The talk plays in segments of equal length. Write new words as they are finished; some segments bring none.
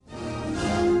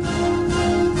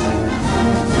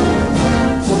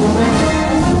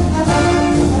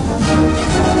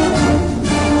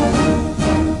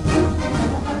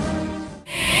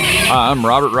I'm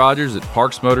Robert Rogers at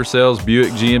Parks Motor Sales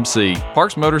Buick GMC.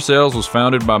 Parks Motor Sales was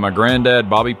founded by my granddad,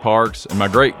 Bobby Parks, and my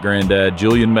great-granddad,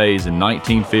 Julian Mays, in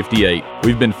 1958.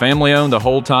 We've been family-owned the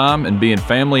whole time, and being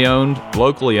family-owned,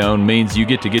 locally owned, means you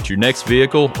get to get your next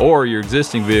vehicle or your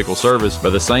existing vehicle serviced by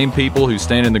the same people who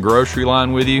stand in the grocery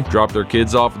line with you, drop their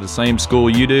kids off at the same school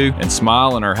you do, and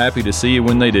smile and are happy to see you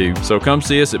when they do. So come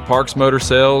see us at Parks Motor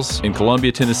Sales in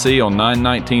Columbia, Tennessee on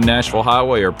 919 Nashville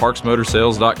Highway or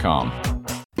parksmotorsales.com.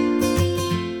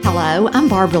 Hello, I'm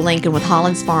Barbara Lincoln with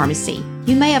Holland's Pharmacy.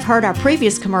 You may have heard our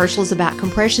previous commercials about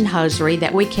compression hosiery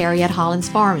that we carry at Holland's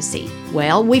Pharmacy.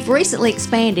 Well, we've recently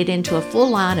expanded into a full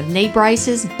line of knee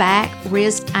braces, back,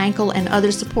 wrist, ankle, and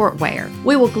other support wear.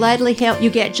 We will gladly help you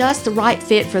get just the right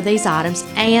fit for these items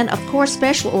and, of course,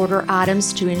 special order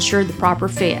items to ensure the proper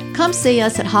fit. Come see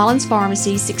us at Holland's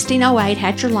Pharmacy, 1608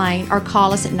 Hatcher Lane, or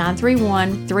call us at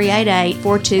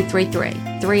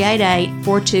 931-388-4233.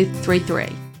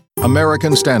 388-4233.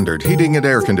 American Standard Heating and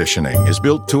Air Conditioning is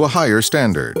built to a higher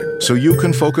standard, so you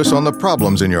can focus on the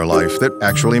problems in your life that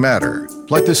actually matter,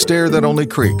 like the stair that only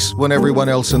creaks when everyone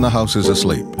else in the house is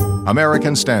asleep.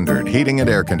 American Standard Heating and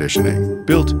Air Conditioning,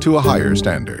 built to a higher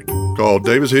standard. Call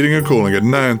Davis Heating and Cooling at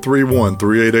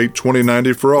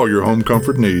 931-388-2090 for all your home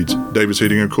comfort needs. Davis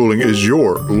Heating and Cooling is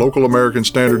your local American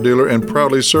Standard dealer and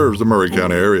proudly serves the Murray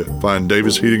County area. Find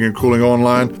Davis Heating and Cooling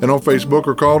online and on Facebook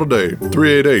or call today,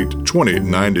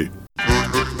 388-2090.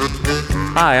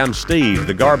 Hi, I'm Steve,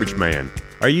 the Garbage Man.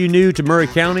 Are you new to Murray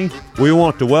County? We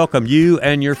want to welcome you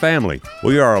and your family.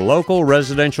 We are a local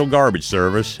residential garbage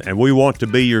service, and we want to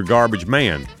be your garbage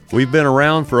man. We've been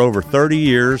around for over 30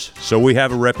 years, so we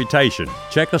have a reputation.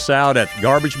 Check us out at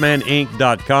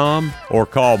garbagemaninc.com or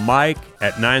call Mike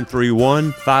at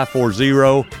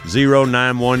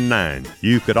 931-540-0919.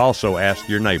 You could also ask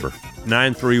your neighbor.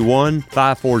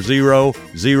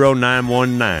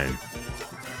 931-540-0919.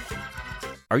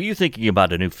 Are you thinking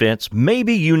about a new fence?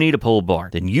 Maybe you need a pole barn.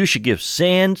 Then you should give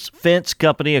Sands Fence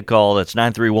Company a call. That's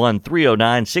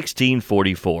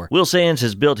 931-309-1644. Will Sands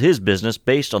has built his business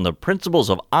based on the principles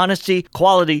of honesty,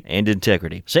 quality, and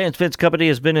integrity. Sands Fence Company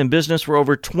has been in business for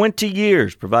over 20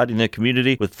 years, providing the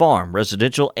community with farm,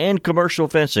 residential, and commercial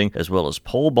fencing, as well as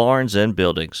pole barns and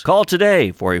buildings. Call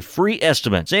today for a free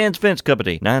estimate. Sands Fence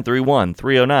Company,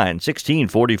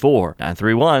 931-309-1644.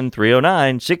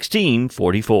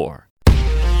 931-309-1644.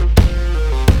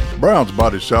 Brown's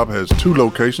Body Shop has 2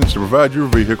 locations to provide your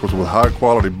vehicles with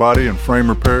high-quality body and frame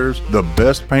repairs, the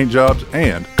best paint jobs,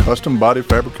 and custom body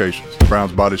fabrications.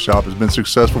 Brown's Body Shop has been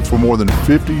successful for more than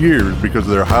 50 years because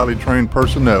of their highly trained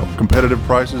personnel, competitive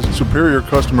prices, superior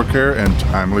customer care, and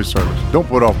timely service. Don't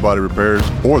put off body repairs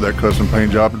or that custom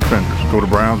paint job and fenders. Go to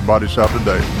Brown's Body Shop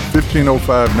today,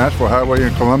 1505 Nashville Highway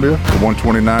in Columbia, or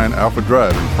 129 Alpha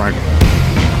Drive in Franklin.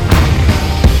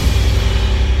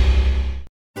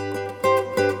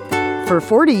 For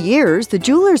 40 years, the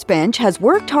Jeweler's Bench has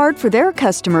worked hard for their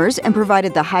customers and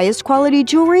provided the highest quality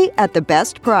jewelry at the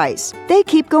best price. They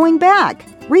keep going back.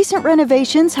 Recent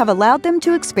renovations have allowed them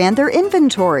to expand their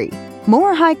inventory.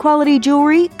 More high-quality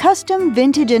jewelry, custom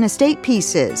vintage and estate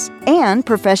pieces, and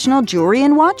professional jewelry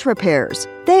and watch repairs.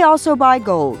 They also buy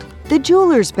gold. The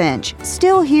Jeweler's Bench,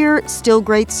 still here, still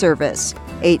great service.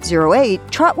 808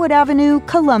 Trotwood Avenue,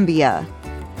 Columbia.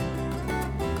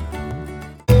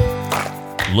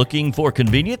 Looking for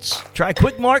convenience? Try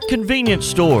Quick Mart Convenience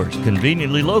Stores,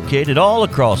 conveniently located all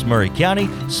across Murray County,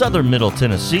 southern Middle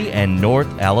Tennessee, and North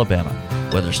Alabama.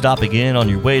 Whether stopping in on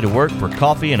your way to work for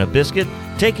coffee and a biscuit,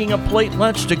 taking a plate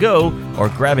lunch to go, or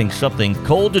grabbing something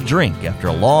cold to drink after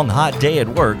a long, hot day at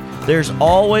work, there's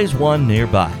always one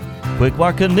nearby. Quick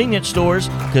Mart Convenience Stores,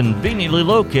 conveniently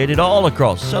located all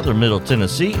across southern Middle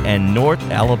Tennessee and North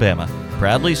Alabama.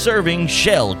 Proudly serving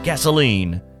Shell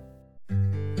gasoline.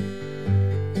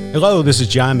 Hello, this is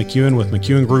John McEwen with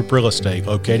McEwen Group Real Estate,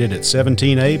 located at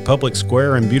 17A Public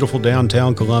Square in beautiful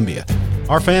downtown Columbia.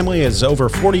 Our family has over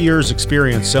 40 years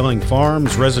experience selling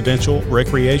farms, residential,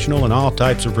 recreational, and all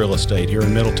types of real estate here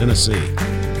in Middle Tennessee.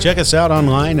 Check us out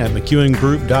online at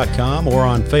McEwenGroup.com or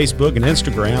on Facebook and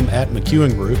Instagram at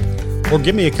McEwen Group, or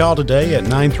give me a call today at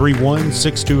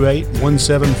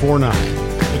 931-628-1749.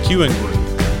 McEwen Group.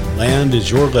 Land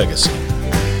is your legacy.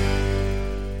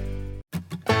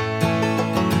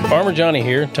 Farmer Johnny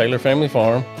here, Taylor Family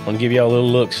Farm. I want to give y'all a little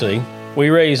look-see. We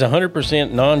raise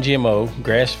 100% non-GMO,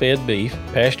 grass-fed beef,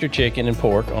 pasture chicken, and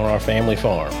pork on our family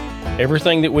farm.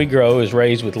 Everything that we grow is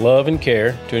raised with love and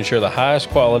care to ensure the highest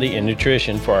quality and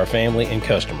nutrition for our family and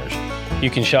customers. You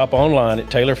can shop online at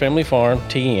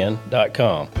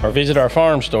TaylorFamilyFarmTN.com or visit our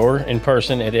farm store in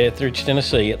person at Etheridge,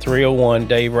 Tennessee at 301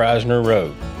 Dave Reisner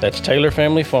Road. That's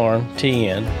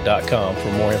TaylorFamilyFarmTN.com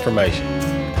for more information.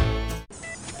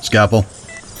 Scalpel.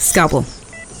 Scalpel.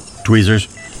 Tweezers.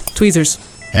 Tweezers.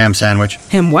 Ham sandwich.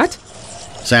 Ham what?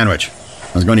 Sandwich.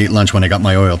 I was going to eat lunch when I got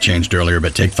my oil changed earlier,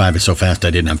 but Take 5 is so fast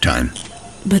I didn't have time.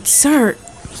 But, sir,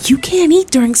 you can't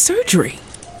eat during surgery.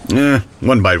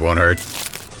 One bite won't hurt.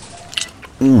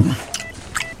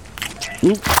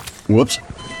 Whoops.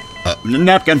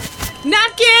 Napkin.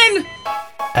 Napkin!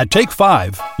 At Take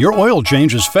 5, your oil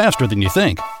change is faster than you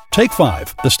think. Take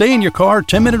 5, the stay-in-your-car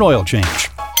 10-minute oil change.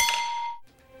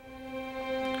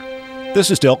 This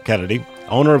is Del Kennedy,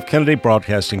 owner of Kennedy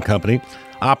Broadcasting Company,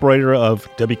 operator of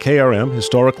WKRM,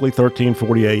 historically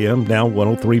 1340 AM, now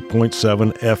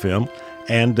 103.7 FM,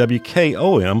 and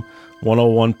WKOM,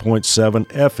 101.7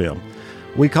 FM.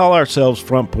 We call ourselves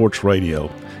Front Porch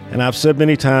Radio, and I've said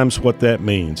many times what that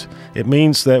means. It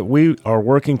means that we are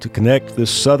working to connect this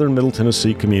southern Middle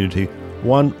Tennessee community,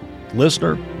 one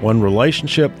listener, one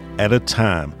relationship at a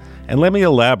time. And let me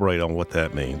elaborate on what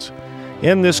that means.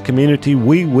 In this community,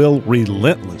 we will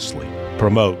relentlessly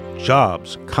promote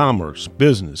jobs, commerce,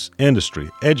 business, industry,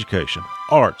 education,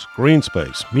 arts, green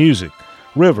space, music,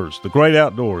 rivers, the great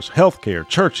outdoors, healthcare,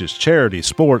 churches, charities,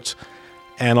 sports,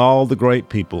 and all the great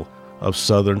people of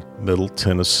southern Middle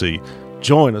Tennessee.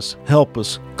 Join us, help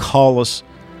us, call us.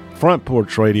 Front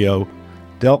Porch Radio,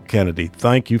 Del Kennedy,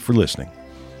 thank you for listening.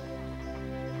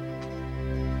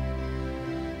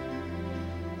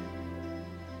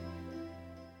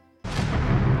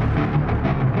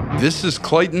 This is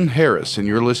Clayton Harris, and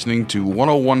you're listening to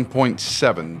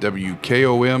 101.7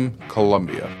 WKOM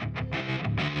Columbia.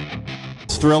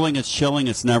 It's thrilling, it's chilling,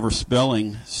 it's never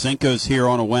spilling. Cinco's here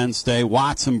on a Wednesday.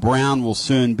 Watson Brown will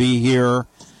soon be here.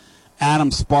 Adam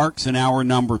Sparks in hour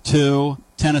number 2.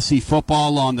 Tennessee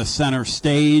football on the center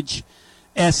stage.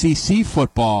 SEC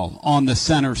football on the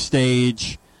center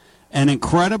stage. An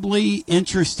incredibly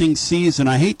interesting season.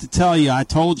 I hate to tell you, I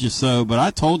told you so, but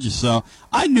I told you so.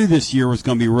 I knew this year was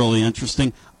going to be really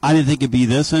interesting. I didn't think it'd be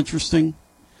this interesting.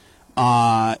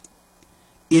 The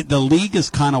league is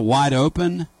kind of wide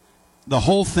open. The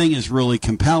whole thing is really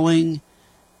compelling.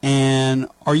 And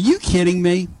are you kidding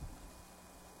me?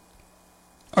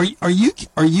 Are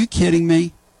you kidding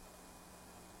me?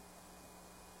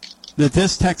 That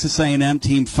this Texas A&M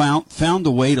team found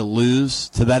a way to lose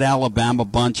to that Alabama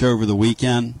bunch over the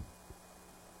weekend?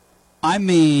 I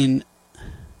mean,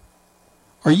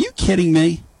 are you kidding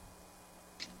me?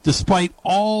 Despite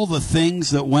all the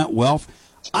things that went well.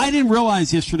 I didn't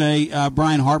realize yesterday,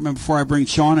 Brian Hartman, before I bring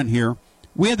Sean in here,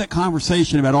 we had that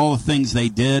conversation about all the things they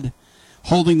did,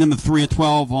 holding them at 3 of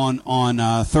 12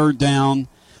 on third down.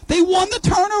 They won the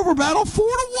turnover battle 4-1,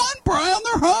 Brian, on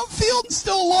their home field and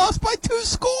still lost by 2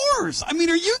 scores. I mean,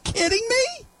 are you kidding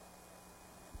me?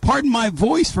 Pardon my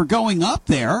voice for going up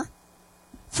there.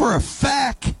 For a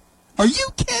fact. Are you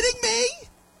kidding me?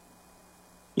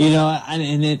 You know,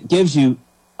 and it gives you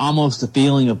almost a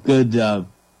feeling of good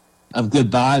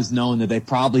vibes knowing that they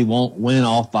probably won't win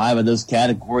all 5 of those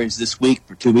categories this week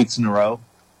for 2 weeks in a row.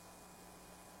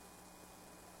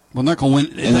 Well, they're going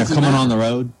to win. And they're coming on the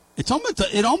road. It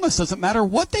almost doesn't matter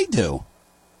what they do.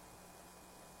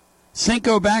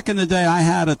 Cinco, back in the day, I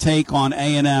had a take on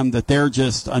A&M that they're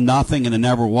just a nothing and a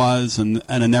never was and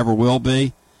a never will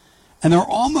be. And they're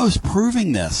almost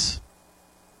proving this.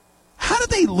 How did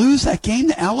they lose that game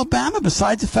to Alabama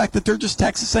besides the fact that they're just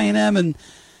Texas A&M and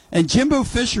Jimbo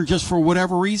Fisher, just for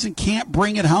whatever reason, can't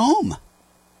bring it home?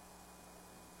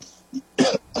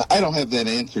 I don't have that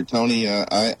answer, Tony.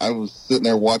 I was sitting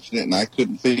there watching it, and I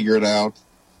couldn't figure it out.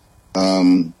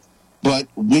 But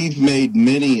we've made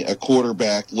many a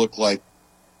quarterback look like,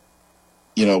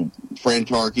 Fran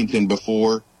Tarkington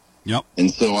before. Yep.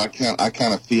 And so I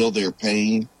kind of feel their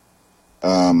pain.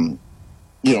 And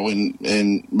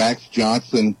Max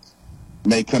Johnson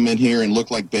may come in here and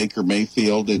look like Baker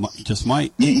Mayfield. Just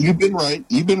might. You've been right.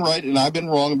 You've been right, and I've been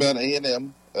wrong about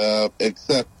A&M.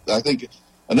 Except I think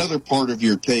another part of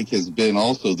your take has been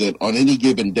also that on any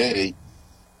given day,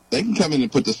 they can come in and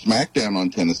put the smackdown on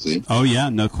Tennessee. Oh, yeah,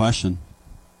 no question.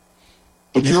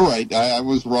 But you're right. I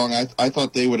was wrong. I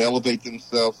thought they would elevate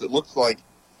themselves. It looks like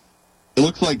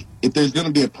if there's going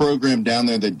to be a program down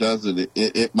there that does it,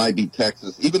 it might be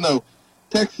Texas. Even though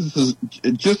Texas is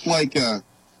just like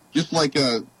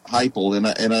Heupel,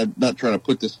 and I'm not trying to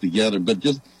put this together, but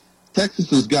just Texas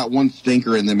has got one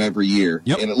stinker in them every year.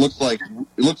 Yep. And it looks like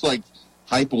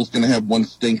Heupel's going to have one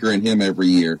stinker in him every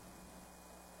year.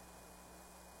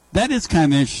 That is kind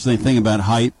of an interesting thing about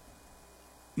hype.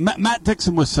 Matt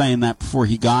Dixon was saying that before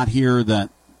he got here, that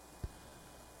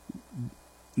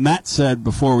Matt said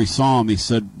before we saw him, he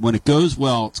said, when it goes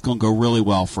well, it's going to go really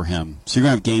well for him. So you're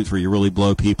going to have games where you really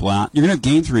blow people out. You're going to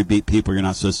have games where you beat people you're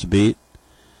not supposed to beat.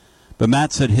 But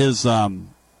Matt said his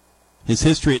His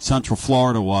history at Central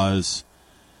Florida was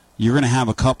you're going to have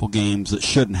a couple games that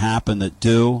shouldn't happen that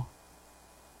do.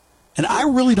 And I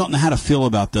really don't know how to feel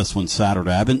about this one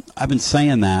Saturday. I've been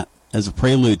saying that as a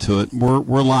prelude to it.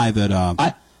 We're live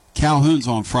at Calhoun's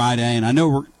on Friday, and I know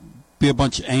we'll be a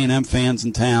bunch of A&M fans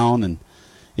in town. And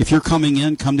if you're coming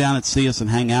in, come down and see us and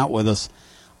hang out with us.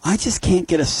 I just can't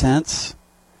get a sense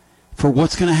for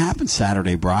what's going to happen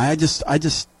Saturday, Bri. I just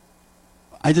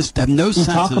have no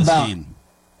sense of this game.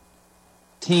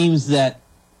 Teams that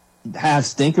have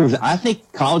stinkers. I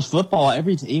think college football,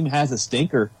 every team has a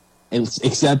stinker,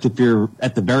 except if you're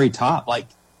at the very top. Like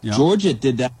Georgia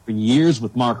did that for years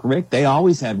with Mark Richt. They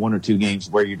always had one or two games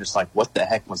where you're just like, what the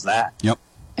heck was that? Yep.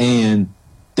 And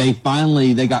they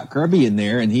got Kirby in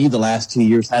there, and he the last 2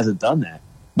 years hasn't done that.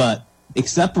 But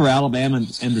except for Alabama under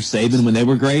Saban when they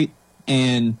were great,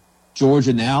 and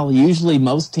Georgia now, usually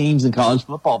most teams in college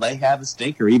football, they have a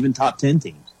stinker, even top 10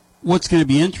 teams. What's going to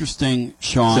be interesting,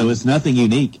 Sean? So it's nothing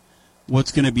unique.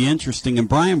 What's going to be interesting, and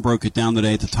Brian broke it down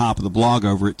today at the top of the blog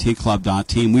over at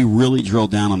tclub.team, we really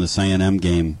drilled down on this A&M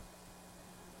game.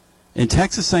 In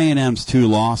Texas A&M's 2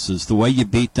 losses, the way you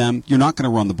beat them, you're not going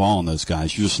to run the ball on those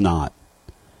guys. You're just not.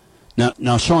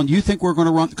 Now, Sean, you think we're going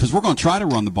to run? Because we're going to try to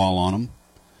run the ball on them,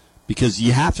 because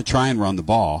you have to try and run the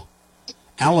ball.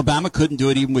 Alabama couldn't do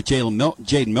it even with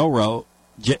Jaden Milroe.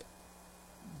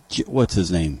 What's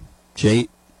his name?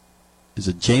 Is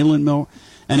it Jalen Milroe?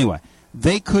 Anyway,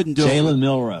 they couldn't do it. Jalen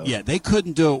Milroe. Yeah, they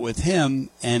couldn't do it with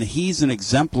him, and he's an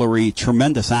exemplary,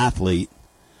 tremendous athlete.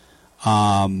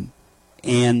 And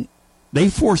they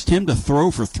forced him to throw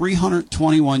for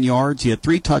 321 yards. He had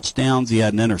 3 touchdowns. He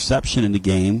had an interception in the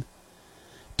game.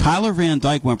 Tyler Van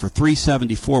Dyke went for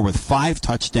 374 with 5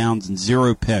 touchdowns and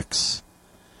 0 picks.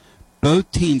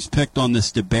 Both teams picked on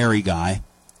this DeBerry guy.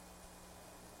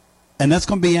 And that's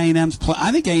going to be A&M's plan.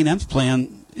 I think A&M's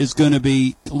plan is going to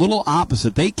be a little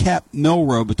opposite. They kept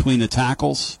Milroe between the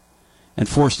tackles and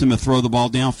forced him to throw the ball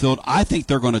downfield. I think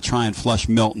they're going to try and flush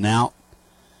Milton out.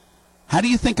 How do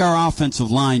you think our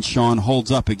offensive line, Sean,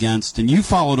 holds up against, and you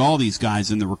followed all these guys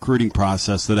in the recruiting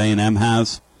process that A&M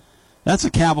has, that's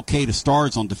a cavalcade of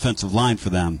stars on defensive line for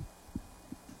them.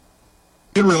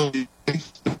 It really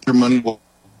takes your money well.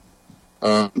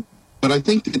 But I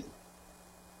think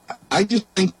I just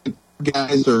think that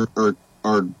guys are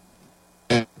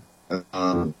I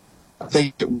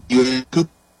think that you have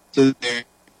there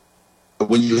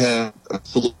when you have a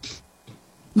solution.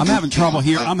 I'm having trouble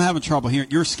here.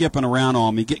 You're skipping around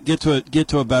on me. Get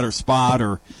to a better spot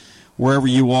or wherever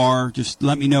you are. Just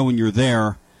let me know when you're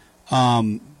there.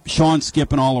 Sean's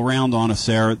skipping all around on us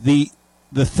there. The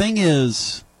thing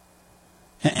is,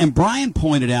 and Brian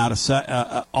pointed out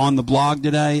on the blog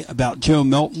today about Joe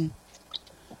Milton.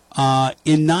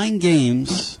 In 9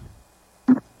 games,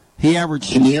 he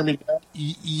averaged. Can you hear me?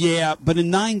 Yeah, but in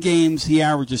 9 games, he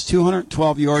averages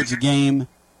 212 yards a game.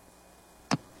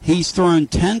 He's thrown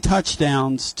 10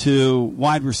 touchdowns to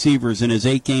wide receivers in his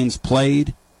 8 games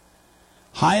played.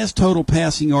 Highest total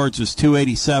passing yards was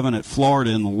 287 at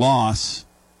Florida in the loss.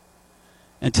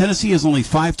 And Tennessee has only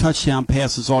 5 touchdown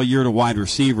passes all year to wide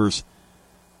receivers,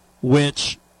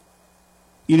 which,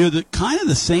 kind of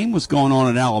the same was going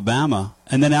on at Alabama,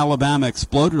 and then Alabama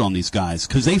exploded on these guys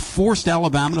because they forced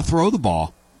Alabama to throw the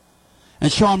ball.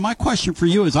 And, Sean, my question for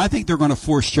you is I think they're going to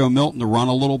force Joe Milton to run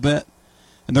a little bit,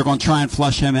 and they're going to try and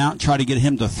flush him out and try to get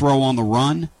him to throw on the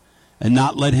run and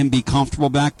not let him be comfortable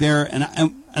back there. And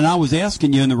I was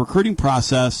asking you in the recruiting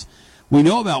process, we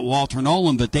know about Walter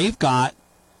Nolan, but they've got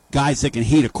guys that can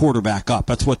heat a quarterback up.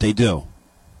 That's what they do.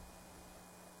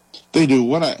 They do.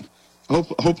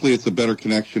 Hopefully it's a better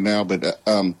connection now, but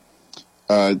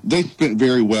they spent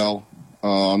very well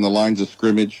on the lines of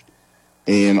scrimmage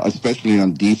and especially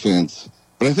on defense.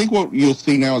 But I think what you'll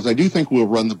see now is I do think we'll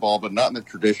run the ball, but not in the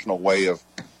traditional way of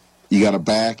you got a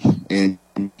back and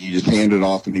you just hand it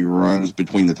off and he runs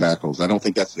between the tackles. I don't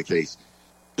think that's the case.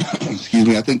 Excuse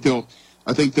me. I think they'll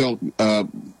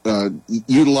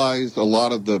utilize a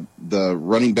lot of the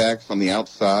running backs on the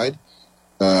outside.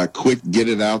 Quick, get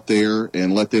it out there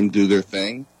and let them do their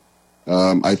thing.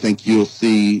 I think you'll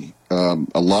see a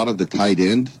lot of the tight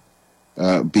end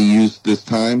be used this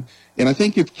time. And I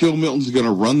think if Joe Milton's going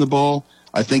to run the ball,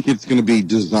 I think it's going to be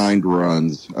designed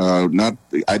runs.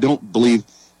 I don't believe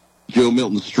Joe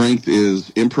Milton's strength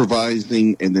is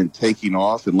improvising and then taking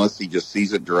off unless he just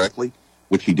sees it directly,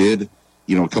 which he did,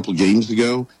 a couple of games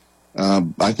ago.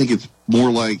 I think it's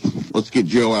more like, let's get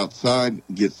Joe outside,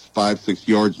 gets 5-6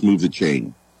 yards, move the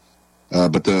chain.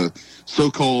 But the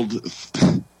so-called,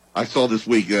 I saw this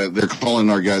week, they're calling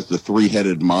our guys the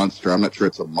 3-headed monster. I'm not sure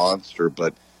it's a monster,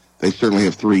 but they certainly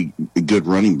have 3 good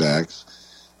running backs.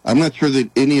 I'm not sure that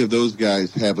any of those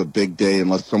guys have a big day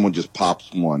unless someone just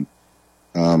pops one.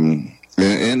 And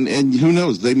who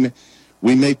knows?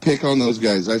 We may pick on those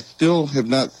guys. I still have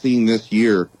not seen this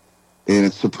year, and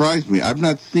it surprised me. I've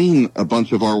not seen a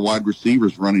bunch of our wide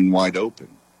receivers running wide open.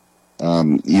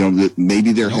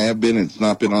 Maybe there have been. It's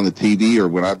not been on the TV or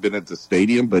when I've been at the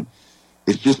stadium, but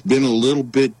it's just been a little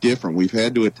bit different. We've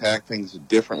had to attack things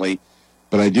differently,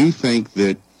 but I do think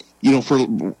that for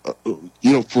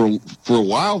a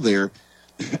while there,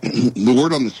 the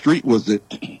word on the street was that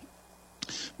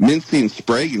Mincy and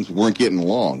Spraggins weren't getting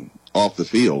along off the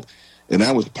field, and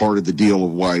that was part of the deal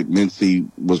of why Mincy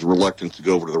was reluctant to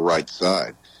go over to the right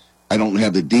side. I don't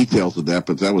have the details of that,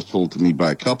 but that was told to me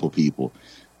by a couple people.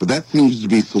 But that seems to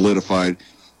be solidified.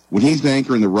 When he's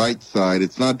anchoring the right side,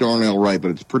 it's not Darnell Wright,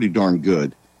 but it's pretty darn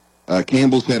good.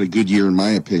 Campbell's had a good year, in my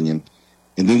opinion.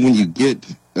 And then when you get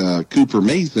Cooper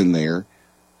Mays in there,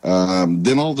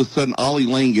 then all of a sudden Ollie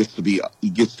Lane gets to be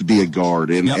a guard,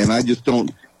 and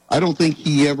I don't think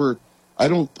he ever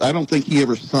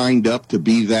signed up to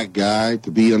be that guy, to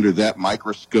be under that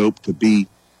microscope, to be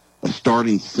a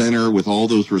starting center with all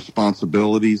those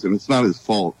responsibilities, and it's not his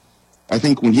fault. I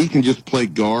think when he can just play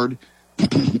guard,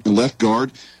 left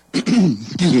guard,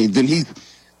 excuse me, then he's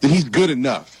good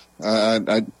enough.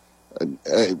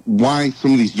 Why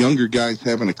some of these younger guys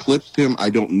haven't eclipsed him, I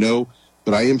don't know,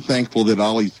 but I am thankful that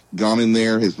Ollie's gone in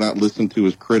there, has not listened to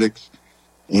his critics,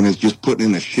 and is just putting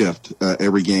in a shift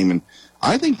every game. And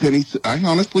I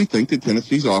honestly think that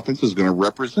Tennessee's offense is going to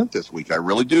represent this week. I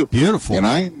really do. Beautiful. And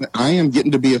I am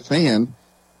getting to be a fan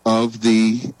of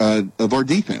our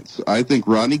defense. I think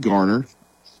Rodney Garner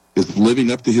is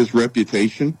living up to his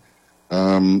reputation,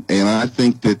 and I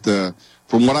think that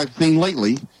from what I've seen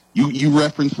lately, you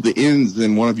referenced the ends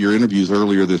in one of your interviews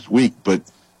earlier this week, but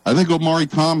I think Omari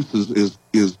Thomas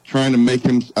is trying to make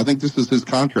him. I think this is his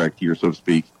contract year, so to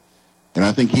speak, and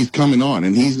I think he's coming on.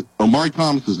 And Omari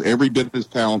Thomas is every bit as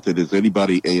talented as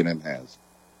anybody A&M has.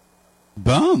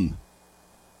 Boom.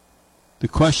 The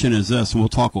question is this, and we'll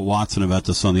talk with Watson about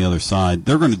this on the other side.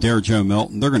 They're going to dare Joe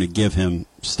Milton. They're going to give him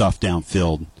stuff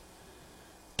downfield.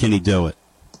 Can he do it?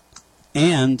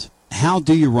 And how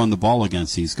do you run the ball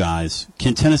against these guys?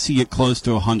 Can Tennessee get close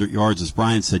to 100 yards? As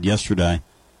Brian said yesterday,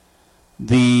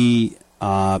 the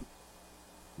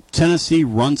Tennessee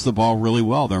runs the ball really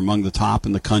well. They're among the top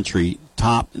in the country,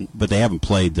 but they haven't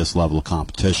played this level of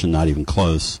competition, not even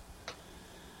close.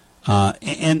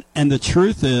 And the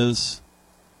truth is,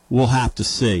 we'll have to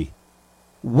see.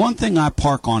 One thing I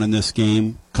park on in this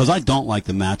game, because I don't like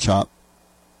the matchup,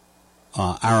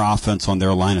 our offense on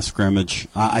their line of scrimmage,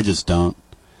 I just don't.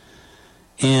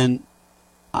 And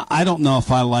I don't know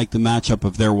if I like the matchup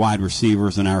of their wide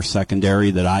receivers and our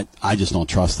secondary, that I just don't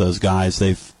trust those guys.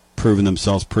 They've proven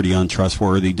themselves pretty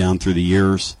untrustworthy down through the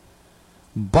years.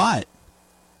 But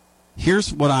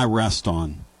here's what I rest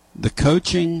on. The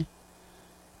coaching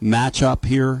matchup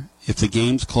here, if the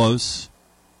game's close,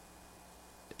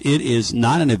 it is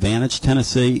not an advantage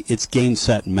Tennessee. It's game,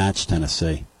 set, and match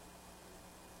Tennessee.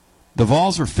 The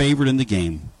Vols are favored in the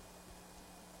game.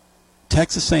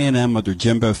 Texas A&M under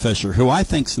Jimbo Fisher, who I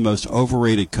think is the most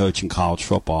overrated coach in college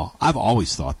football. I've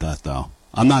always thought that, though.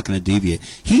 I'm not going to deviate.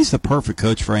 He's the perfect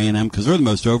coach for A&M because they're the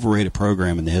most overrated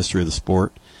program in the history of the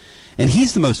sport. And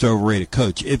he's the most overrated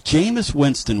coach. If Jameis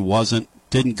Winston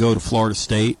didn't go to Florida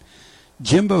State,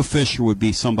 Jimbo Fisher would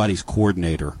be somebody's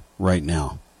coordinator right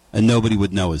now, and nobody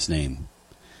would know his name.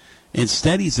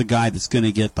 Instead, he's a guy that's going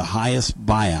to get the highest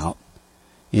buyout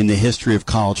in the history of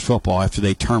college football after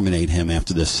they terminate him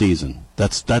after this season.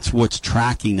 That's what's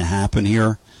tracking to happen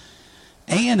here.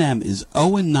 A&M is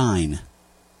 0-9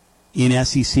 in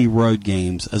SEC road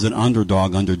games as an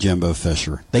underdog under Jimbo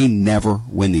Fisher. They never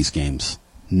win these games.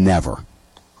 Never.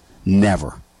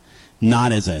 Never.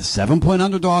 Not as a 7-point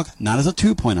underdog, not as a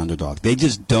 2-point underdog. They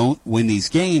just don't win these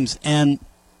games, and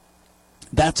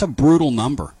that's a brutal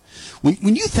number.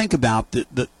 When you think about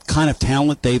the kind of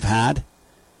talent they've had,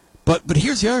 but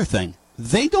here's the other thing.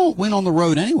 They don't win on the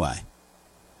road anyway.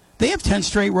 They have 10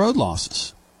 straight road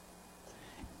losses.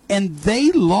 And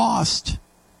they lost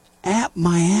at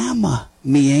Miami,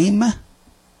 and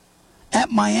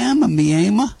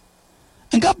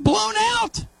got blown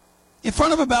out in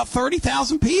front of about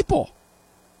 30,000 people.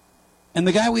 And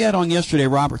the guy we had on yesterday,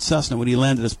 Robert Cessna, when he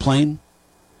landed his plane,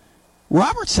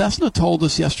 Robert Cessna told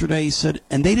us yesterday, he said,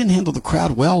 and they didn't handle the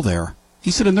crowd well there. He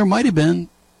said, and there might have been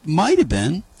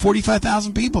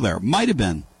 45,000 people there. Might have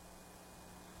been.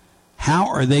 How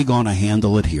are they going to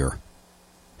handle it here?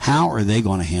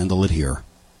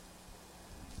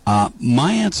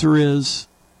 My answer is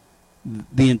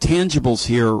the intangibles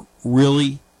here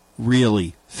really,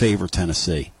 really favor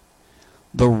Tennessee.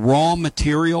 the raw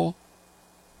material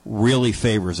really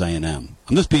favors A&M.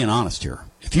 I'm just being honest here.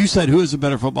 If you said who is a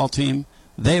better football team,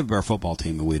 they have a better football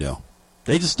team than we do.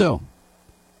 They just do.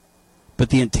 But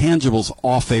the intangibles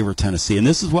all favor Tennessee. And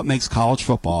this is what makes college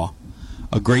football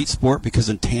a great sport, because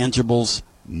intangibles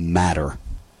matter.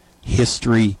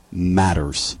 History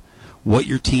matters. What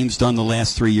your team's done the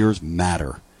last 3 years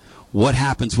matter. What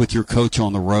happens with your coach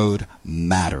on the road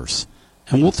matters.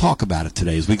 And we'll talk about it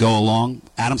today as we go along.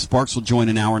 Adam Sparks will join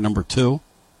in hour number 2.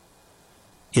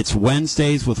 It's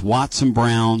Wednesdays with Watson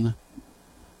Brown.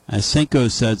 As Cinco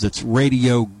says, it's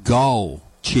Radio Go,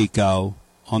 Chico,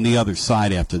 on the other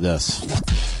side after this.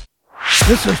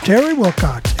 This is Terry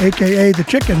Wilcox, a.k.a. The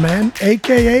Chicken Man,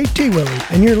 a.k.a. T-Willie,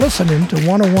 and you're listening to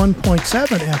 101.7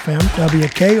 FM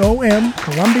WKOM,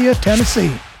 Columbia,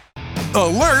 Tennessee.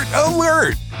 Alert,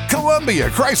 alert! Columbia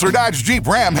Chrysler Dodge Jeep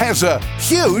Ram has a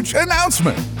huge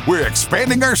announcement. We're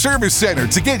expanding our service center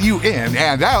to get you in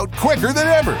and out quicker than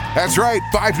ever. That's right,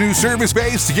 5 new service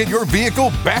bays to get your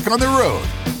vehicle back on the road.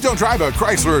 Don't drive a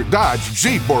Chrysler, Dodge,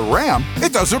 Jeep, or Ram.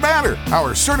 It doesn't matter.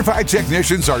 Our certified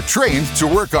technicians are trained to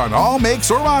work on all makes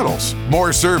or models.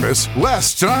 More service,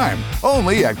 less time.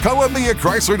 Only at Columbia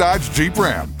Chrysler Dodge Jeep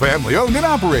Ram. Family owned and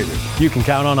operated. You can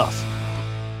count on us.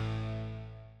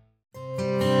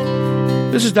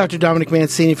 This is Dr. Dominic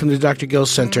Mancini from the Dr. Gill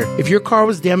Center. If your car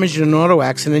was damaged in an auto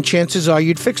accident, chances are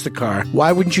you'd fix the car.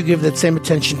 Why wouldn't you give that same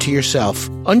attention to yourself?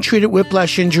 Untreated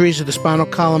whiplash injuries of the spinal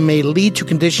column may lead to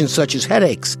conditions such as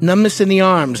headaches, numbness in the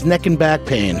arms, neck and back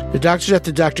pain. The doctors at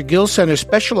the Dr. Gill Center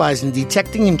specialize in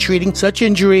detecting and treating such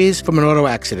injuries from an auto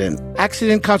accident.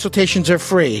 Accident consultations are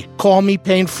free. Call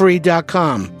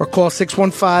mepainfree.com or call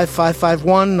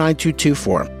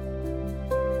 615-551-9224.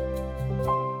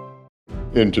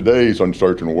 In today's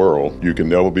uncertain world, you can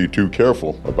never be too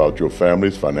careful about your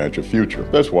family's financial future.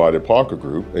 That's why the Parker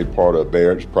Group, a part of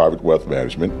Baird's Private Wealth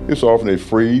Management, is offering a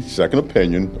free second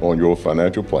opinion on your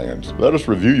financial plans. Let us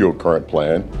review your current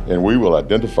plan, and we will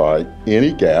identify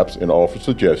any gaps and offer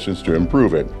suggestions to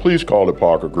improve it. Please call the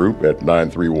Parker Group at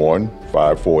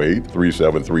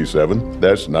 931-548-3737.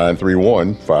 That's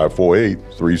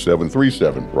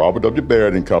 931-548-3737. Robert W.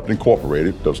 Baird and Company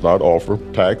Incorporated does not offer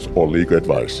tax or legal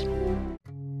advice.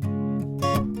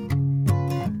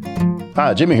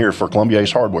 Hi, Jimmy here for Columbia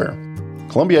Ace Hardware.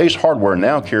 Columbia Ace Hardware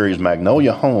now carries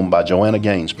Magnolia Home by Joanna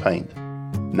Gaines paint.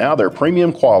 Now their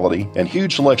premium quality and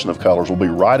huge selection of colors will be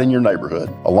right in your neighborhood.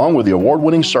 Along with the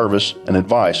award-winning service and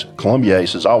advice Columbia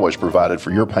Ace has always provided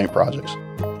for your paint projects.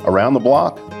 Around the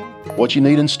block, what you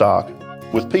need in stock,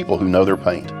 with people who know their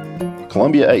paint.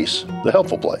 Columbia Ace, the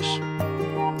helpful place.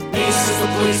 Ace is the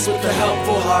place with the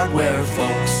helpful hardware,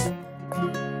 folks.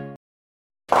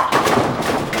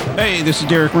 Hey, this is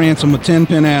Derek Ransom with 10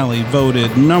 Pin Alley, voted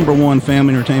 #1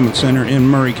 family entertainment center in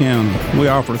Murray County. We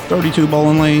offer 32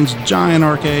 bowling lanes, giant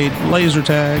arcade, laser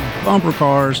tag, bumper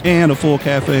cars, and a full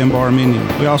cafe and bar menu.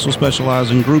 We also specialize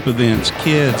in group events,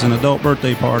 kids and adult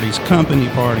birthday parties, company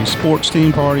parties, sports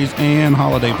team parties, and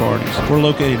holiday parties. We're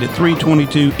located at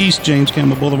 322 East James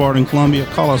Campbell Boulevard in Columbia.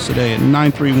 Call us today at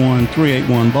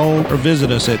 931-381-BOWL or visit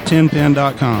us at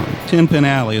 10pin.com. 10 Pin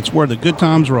Alley, it's where the good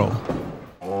times roll.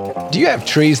 Do you have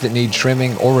trees that need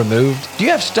trimming or removed? Do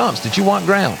you have stumps that you want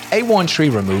ground? A1 Tree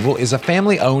Removal is a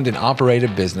family-owned and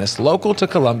operated business local to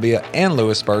Columbia and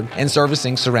Lewisburg and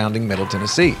servicing surrounding Middle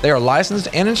Tennessee. They are licensed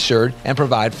and insured and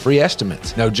provide free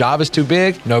estimates. No job is too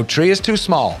big, no tree is too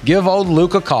small. Give old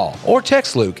Luke a call or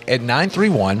text Luke at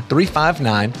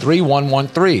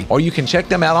 931-359-3113, or you can check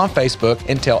them out on Facebook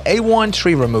and tell A1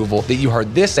 Tree Removal that you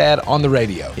heard this ad on the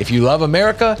radio. If you love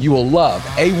America, you will love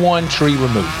A1 Tree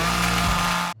Removal.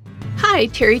 Hi,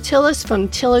 Terry Tillis from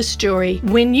Tillis Jewelry.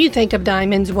 When you think of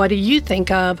diamonds, what do you think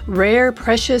of? Rare,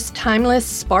 precious, timeless,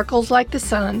 sparkles like the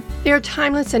sun. They're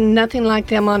timeless and nothing like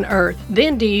them on earth.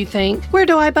 Then do you think, where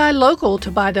do I buy local to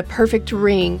buy the perfect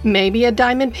ring? Maybe a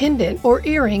diamond pendant or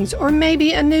earrings, or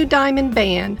maybe a new diamond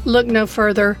band. Look no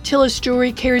further. Tillis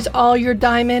Jewelry carries all your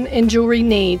diamond and jewelry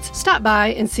needs. Stop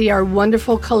by and see our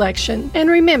wonderful collection. And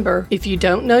remember, if you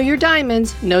don't know your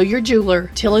diamonds, know your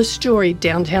jeweler. Tillis Jewelry,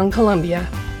 downtown Columbia.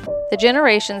 The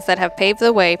generations that have paved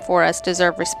the way for us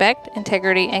deserve respect,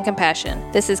 integrity, and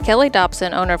compassion. This is Kelly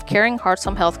Dobson, owner of Caring Hearts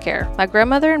Home Healthcare. My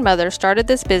grandmother and mother started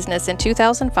this business in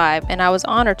 2005, and I was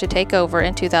honored to take over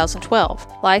in 2012.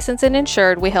 Licensed and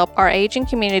insured, we help our aging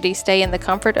community stay in the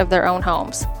comfort of their own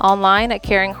homes. Online at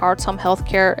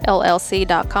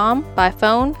caringheartshomehealthcarellc.com, by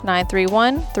phone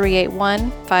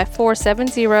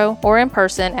 931-381-5470, or in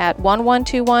person at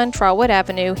 1121 Trotwood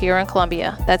Avenue here in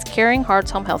Columbia. That's Caring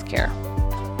Hearts Home Healthcare.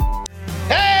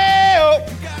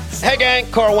 Hey gang,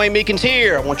 Carl Wayne Meekins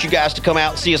here. I want you guys to come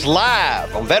out and see us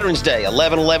live on Veterans Day,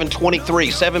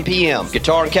 11/11/23, 7 p.m.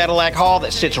 Guitar and Cadillac Hall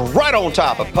that sits right on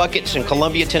top of Puckett's in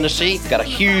Columbia, Tennessee. Got a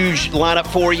huge lineup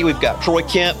for you. We've got Troy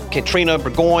Kemp, Katrina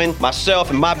Burgoyne, myself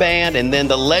and my band, and then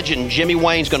the legend Jimmy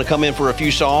Wayne's going to come in for a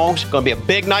few songs. Going to be a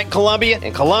big night in Columbia,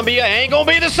 and Columbia ain't going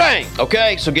to be the same.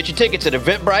 Okay, so get your tickets at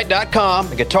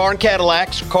eventbrite.com. Guitar and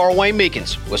Cadillacs, Carl Wayne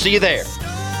Meekins. We'll see you there.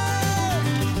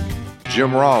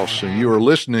 Jim Ross, and you are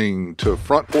listening to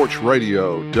Front Porch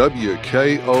Radio,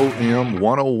 WKOM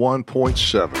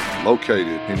 101.7,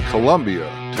 located in Columbia,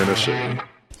 Tennessee.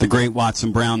 The great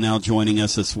Watson Brown now joining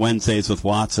us this Wednesdays with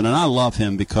Watson, and I love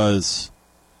him because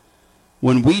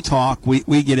when we talk,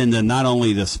 we get into not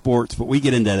only the sports, but we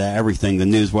get into everything, the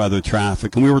news, weather,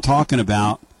 traffic, and we were talking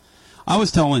about, I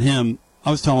was telling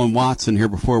Watson here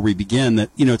before we begin that,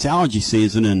 it's allergy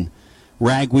season and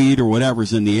ragweed or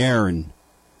whatever's in the air, and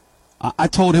I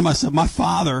told him, I said, my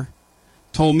father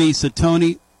told me, he said,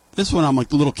 Tony, this is when I'm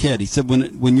like a little kid. He said,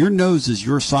 when your nose is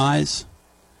your size,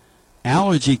 an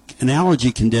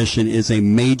allergy condition is a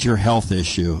major health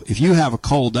issue. If you have a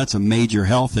cold, that's a major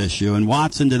health issue. And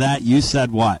Watson, to that, you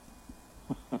said what?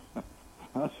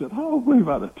 I said, I don't believe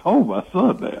I'd have told my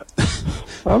son that.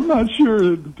 I'm not sure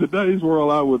in today's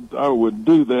world I would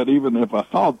do that even if I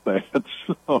thought that.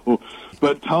 So,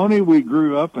 but Tony, we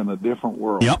grew up in a different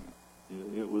world. Yep.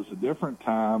 It was a different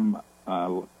time.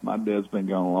 My dad's been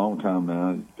gone a long time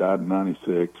now. He died in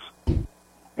 96.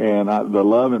 And the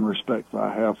love and respect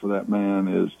I have for that man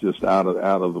is just out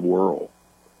of the world.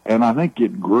 And I think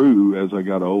it grew as I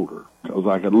got older because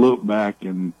I could look back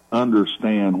and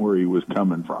understand where he was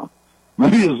coming from.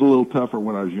 Maybe it was a little tougher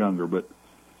when I was younger, but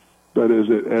as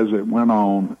it went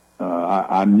on,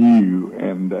 I knew.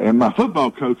 And my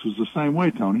football coach was the same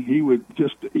way, Tony. He would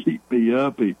just eat me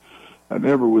up. I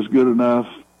never was good enough.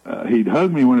 He'd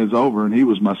hug me when it was over, and he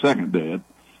was my second dad.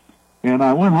 And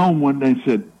I went home one day and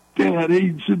said, Dad,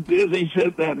 he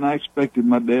said that, and I expected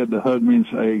my dad to hug me and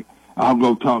say, I'll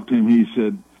go talk to him. He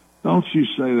said, don't you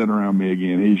say that around me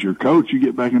again. He's your coach. You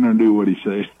get back in there and do what he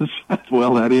says.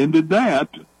 Well, that ended that.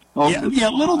 Yeah,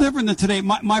 a little different than today.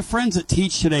 My friends that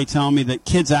teach today tell me that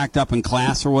kids act up in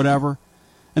class or whatever,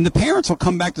 and the parents will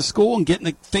come back to school and get in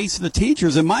the face of the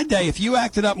teachers. In my day, if you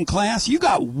acted up in class, you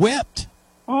got whipped.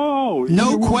 Oh,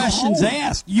 no questions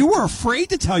asked. You were afraid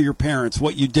to tell your parents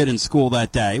what you did in school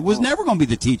that day. It was never going to be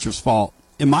the teacher's fault.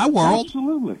 In my world,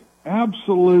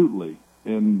 absolutely.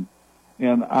 And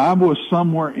I was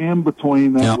somewhere in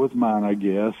between that with mine, I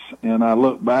guess. And I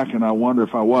look back and I wonder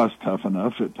if I was tough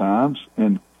enough at times,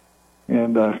 and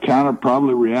kind of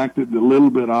probably reacted a little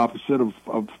bit opposite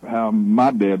of how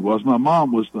my dad was. My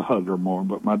mom was the hugger more,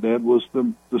 but my dad was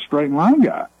the straight line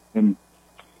guy. And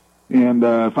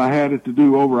if I had it to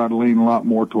do over, I'd lean a lot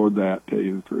more toward that, tell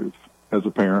you the truth, as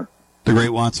a parent. The great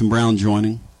Watson Brown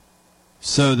joining.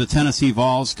 So the Tennessee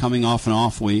Vols coming off an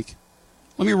off week.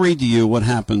 Let me read to you what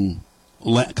happened,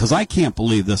 because I can't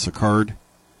believe this occurred.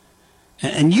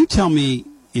 And you tell me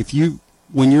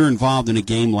when you're involved in a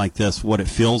game like this, what it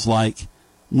feels like.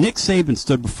 Nick Saban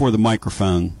stood before the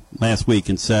microphone last week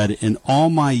and said, in all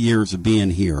my years of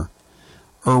being here,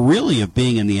 or really of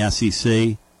being in the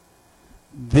SEC,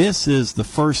 this is the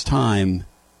first time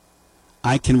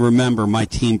I can remember my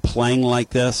team playing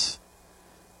like this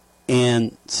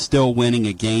and still winning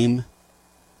a game.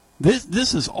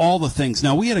 This is all the things.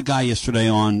 Now, we had a guy yesterday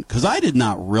on, because I did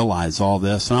not realize all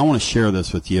this, and I want to share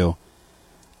this with you.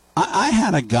 I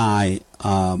had a guy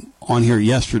on here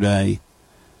yesterday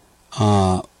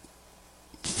from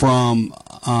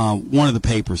one of the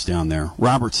papers down there.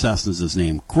 Robert Cessna's his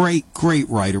name. Great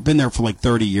writer. Been there for like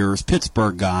 30 years.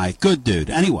 Pittsburgh guy. Good dude.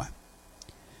 Anyway,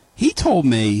 he told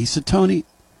me, he said, Tony,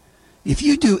 if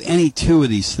you do any two of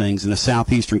these things in a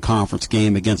Southeastern Conference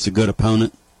game against a good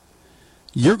opponent,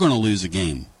 you're going to lose a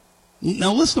game.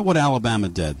 Now listen to what Alabama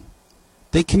did.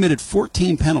 They committed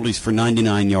 14 penalties for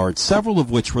 99 yards, several of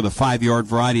which were the 5-yard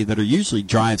variety that are usually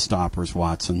drive stoppers,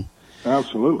 Watson.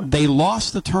 Absolutely. They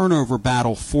lost the turnover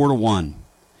battle 4-1.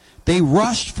 They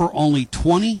rushed for only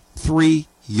 23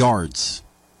 yards.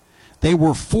 They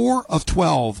were 4 of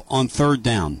 12 on third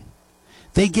down.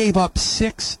 They gave up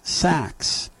 6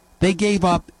 sacks. They gave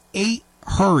up 8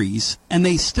 hurries, and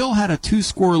they still had a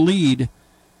 2-score lead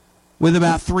with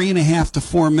about 3.5 to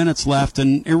 4 minutes left,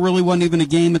 and it really wasn't even a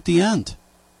game at the end.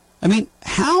 I mean,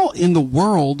 how in the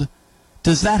world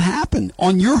does that happen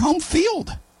on your home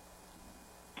field?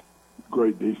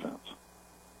 Great defense.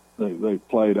 They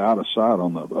played out of sight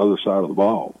on the other side of the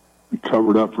ball and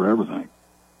covered up for everything.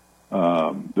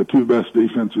 The two best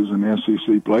defenses in the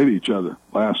SEC played each other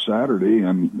last Saturday,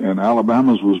 and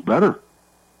Alabama's was better.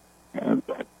 And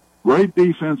great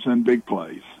defense and big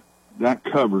plays. That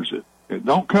covers it. It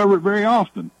don't cover it very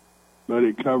often, but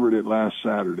it covered it last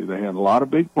Saturday. They had a lot of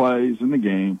big plays in the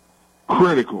game,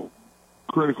 critical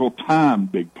time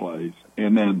big plays,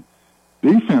 and then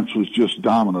defense was just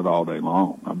dominant all day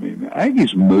long. I mean, the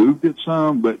Aggies moved it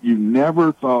some, but you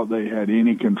never thought they had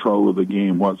any control of the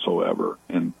game whatsoever.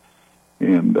 And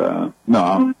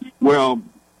no, well,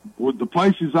 with the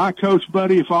places I coached,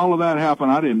 buddy, if all of that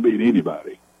happened, I didn't beat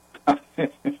anybody. I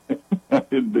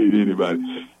didn't beat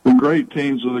anybody. The great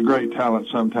teams with the great talent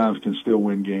sometimes can still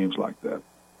win games like that.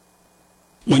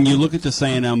 When you look at this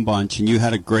A&M bunch, and you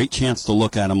had a great chance to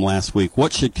look at them last week,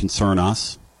 what should concern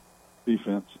us?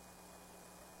 Defense.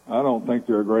 I don't think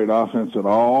they're a great offense at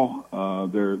all.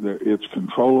 It's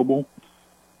controllable.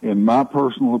 In my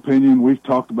personal opinion, we've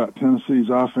talked about Tennessee's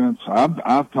offense.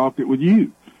 I've talked it with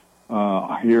you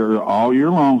here all year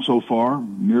long so far,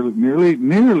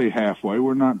 nearly halfway.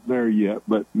 We're not there yet,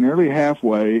 but nearly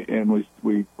halfway, and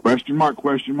we question marks.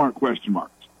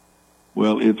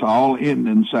 Well, it's all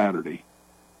in Saturday.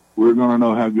 We're going to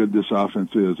know how good this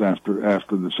offense is after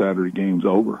the Saturday game's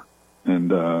over.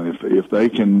 And if they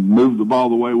can move the ball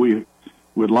the way we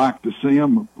would like to see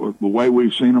them, or the way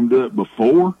we've seen them do it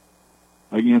before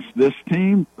against this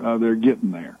team, they're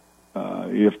getting there.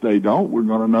 If they don't, we're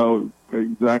going to know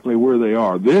exactly where they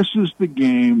are. This is the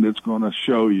game that's going to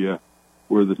show you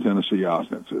where the Tennessee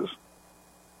offense is.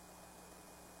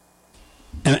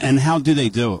 And how do they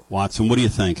do it, Watson? What do you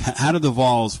think? How do the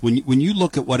Vols, when you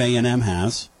look at what A&M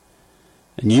has,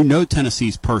 and you know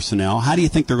Tennessee's personnel, how do you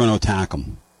think they're going to attack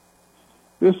them?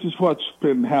 This is what's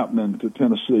been happening to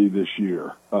Tennessee this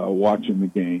year, watching the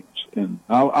games. And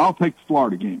I'll take the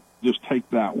Florida game. Just take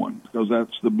that one, because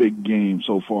that's the big game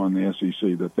so far in the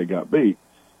SEC that they got beat.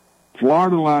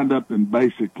 Florida lined up in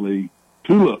basically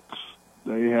two looks.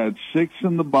 They had 6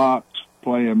 in the box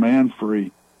playing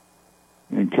man-free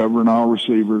and covering all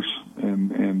receivers,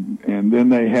 and then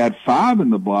they had 5 in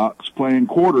the box playing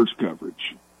quarters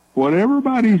coverage. What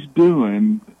everybody's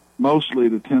doing, mostly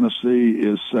to Tennessee,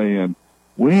 is saying,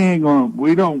 we're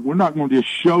not going to just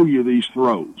show you these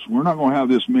throws. We're not going to have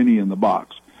this many in the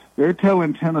box. They're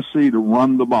telling Tennessee to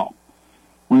run the ball.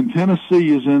 When Tennessee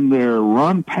is in their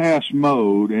run-pass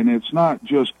mode, and it's not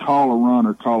just call a run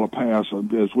or call a pass,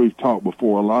 as we've talked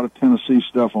before, a lot of Tennessee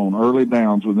stuff on early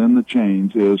downs within the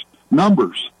chains is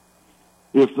numbers.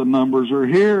 If the numbers are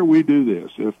here, we do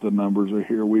this. If the numbers are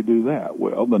here, we do that.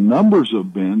 Well, the numbers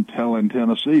have been telling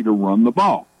Tennessee to run the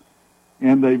ball,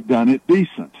 and they've done it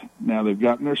decent. Now, they've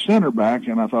gotten their center back,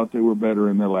 and I thought they were better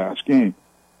in their last game.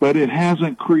 But it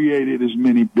hasn't created as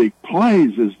many big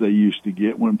plays as they used to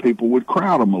get when people would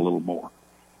crowd them a little more.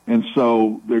 And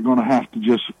so they're going to have to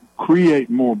just create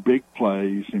more big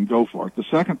plays and go for it. The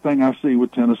second thing I see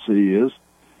with Tennessee is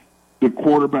the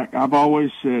quarterback. I've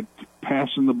always said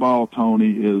passing the ball,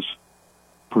 Tony, is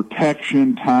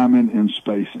protection, timing, and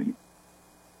spacing.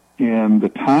 And the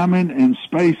timing and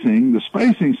spacing, the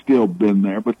spacing's still been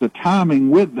there, but the timing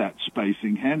with that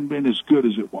spacing hadn't been as good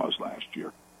as it was last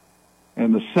year.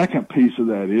 And the second piece of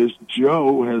that is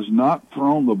Joe has not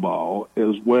thrown the ball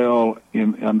as well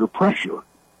under pressure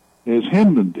as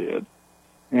Hendon did,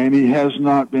 and he has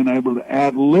not been able to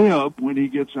ad-lib when he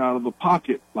gets out of the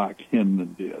pocket like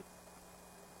Hendon did.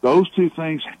 Those two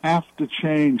things have to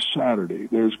change Saturday.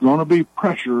 There's going to be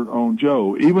pressure on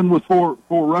Joe, even with four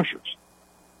rushers.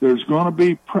 There's going to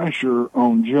be pressure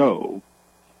on Joe,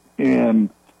 and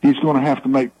he's going to have to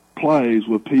make plays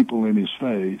with people in his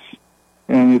face.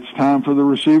 And it's time for the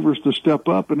receivers to step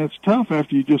up, and it's tough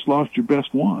after you just lost your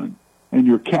best one and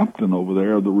your captain over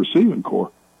there of the receiving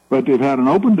corps. But they've had an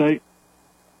open date.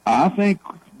 I think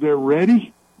they're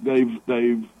ready.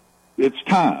 It's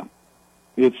time.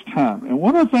 It's time. And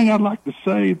one other thing I'd like to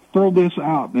say, throw this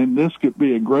out, and this could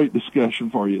be a great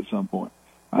discussion for you at some point.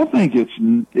 I think it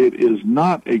is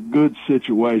not a good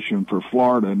situation for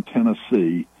Florida and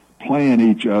Tennessee playing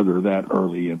each other that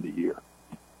early in the year.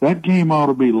 That game ought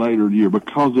to be later in the year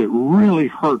because it really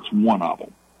hurts one of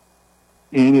them.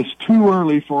 And it's too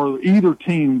early for either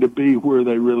team to be where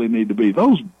they really need to be.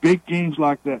 Those big games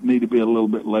like that need to be a little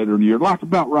bit later in the year, like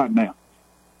about right now.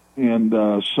 And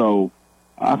so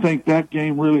I think that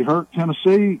game really hurt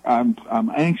Tennessee. I'm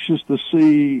anxious to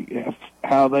see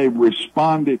how they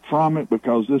responded from it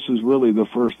because this is really the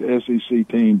first SEC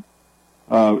team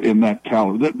in that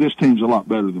caliber. This team's a lot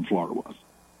better than Florida was.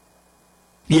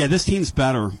 Yeah, this team's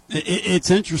better. It's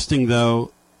interesting,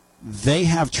 though. They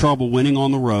have trouble winning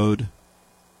on the road.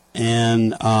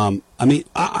 And, I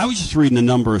was just reading a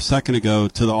number a second ago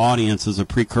to the audience as a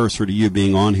precursor to you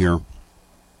being on here.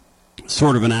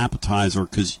 Sort of an appetizer,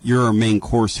 because you're our main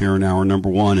course here in hour number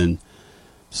one. And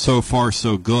so far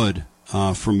so good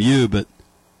from you, but,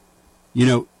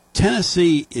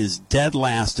 Tennessee is dead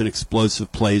last in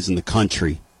explosive plays in the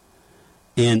country.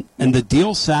 And the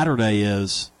deal Saturday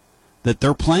is that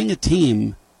they're playing a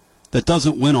team that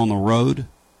doesn't win on the road.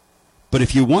 But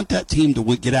if you want that team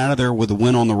to get out of there with a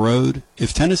win on the road,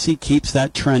 if Tennessee keeps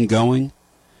that trend going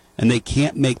and they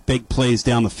can't make big plays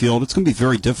down the field, it's going to be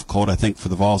very difficult, I think, for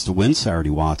the Vols to win Saturday,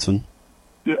 Watson.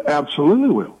 Yeah, absolutely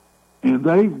will. And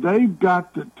they've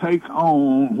got to take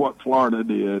on what Florida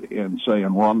did in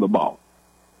saying run the ball.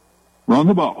 Run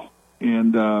the ball.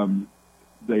 And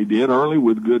they did early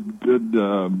with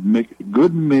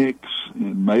good mix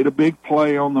and made a big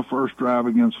play on the first drive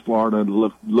against Florida. It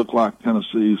looked like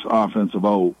Tennessee's offensive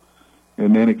O.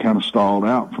 And then it kind of stalled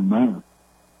out from there.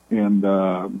 And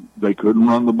they couldn't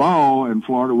run the ball, and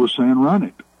Florida was saying run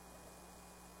it.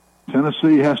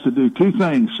 Tennessee has to do two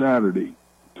things Saturday,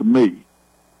 to me.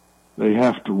 They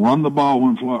have to run the ball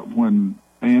when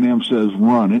A&M says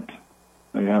run it.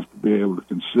 They have to be able to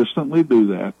consistently do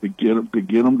that to get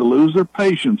them to lose their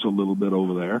patience a little bit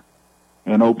over there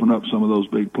and open up some of those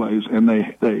big plays. And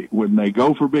they when they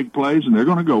go for big plays, and they're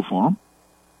going to go for them,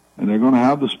 and they're going to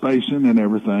have the spacing and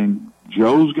everything,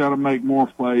 Joe's got to make more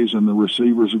plays, and the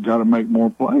receivers have got to make more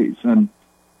plays. And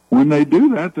when they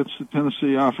do that, that's the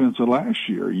Tennessee offense of last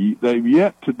year. They've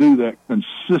yet to do that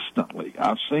consistently.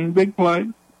 I've seen big plays,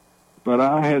 but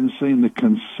I hadn't seen the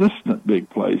consistent big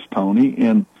plays, Tony.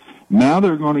 And now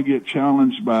they're going to get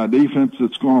challenged by a defense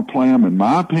that's going to play them, in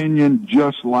my opinion,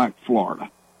 just like Florida.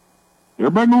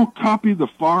 Everybody going to copy the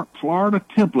Florida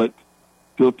template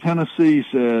till Tennessee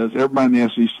says, everybody in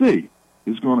the SEC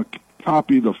is going to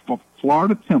copy the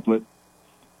Florida template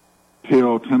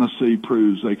till Tennessee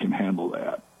proves they can handle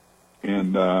that.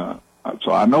 And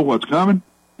so I know what's coming,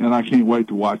 and I can't wait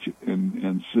to watch it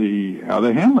and see how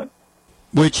they handle it.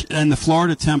 And the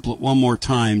Florida template, one more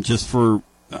time, because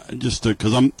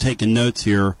I'm taking notes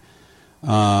here.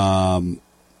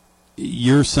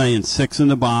 You're saying 6 in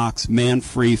the box, man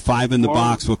free, 5 in the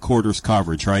box with quarters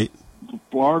coverage, right?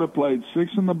 Florida played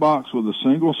 6 in the box with a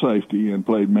single safety and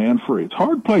played man free. It's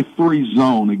hard to play 3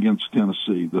 zone against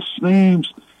Tennessee. The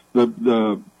seams,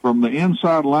 from the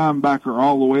inside linebacker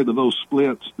all the way to those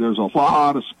splits, there's a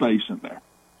lot of space in there.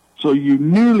 So you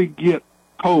nearly get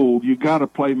told you got to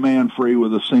play man free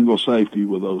with a single safety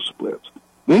with those splits.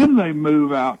 Then they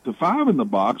move out to 5 in the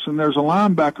box, and there's a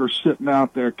linebacker sitting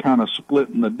out there kind of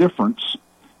splitting the difference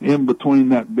in between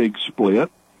that big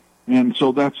split. And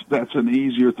so that's an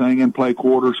easier thing, and play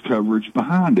quarters coverage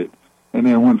behind it. And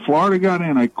then when Florida got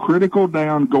in a critical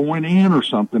down going in or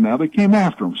something, now they came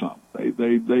after them some. They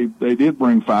did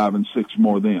bring 5 and 6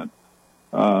 more then.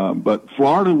 But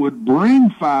Florida would bring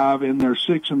 5 in their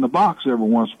 6 in the box every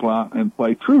once in a while and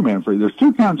play true man free. There's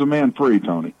 2 kinds of man free,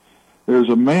 Tony. There's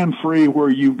a man free where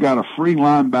you've got a free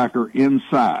linebacker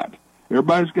inside.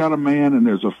 Everybody's got a man, and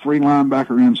there's a free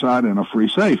linebacker inside and a free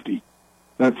safety.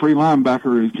 That free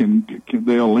linebacker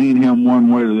they'll lean him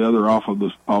one way or the other off of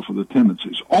the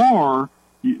tendencies.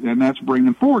 And that's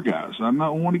bringing 4 guys. I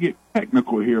don't want to get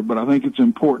technical here, but I think it's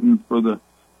important for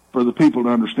the people to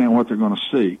understand what they're going to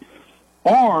see.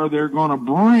 Or they're going to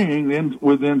bring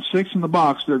within 6 in the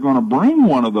box. They're going to bring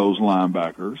one of those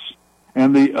linebackers,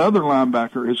 and the other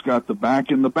linebacker has got the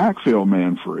back in the backfield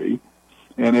man free,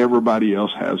 and everybody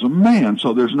else has a man.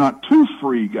 So there's not 2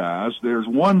 free guys. There's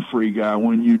 1 free guy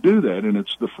when you do that, and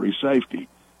it's the free safety.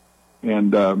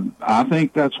 And I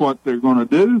think that's what they're going to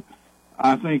do.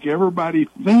 I think everybody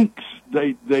thinks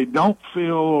they don't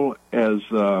feel as,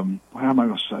 how am I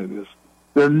going to say this?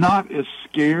 They're not as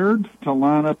scared to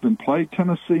line up and play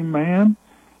Tennessee man.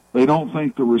 They don't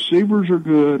think the receivers are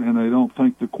good, and they don't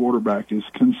think the quarterback is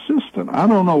consistent. I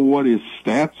don't know what his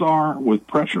stats are with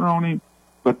pressure on him,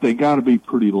 but they got to be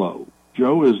pretty low.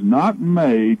 Joe has not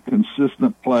made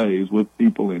consistent plays with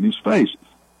people in his face.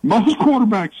 Most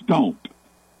quarterbacks don't.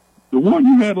 The one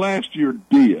you had last year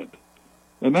did.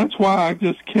 And that's why I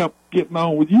just kept getting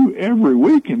on with you every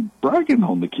week and bragging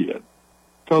on the kid.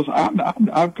 Because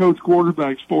I've coached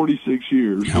quarterbacks 46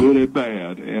 years, good and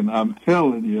bad, and I'm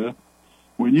telling you,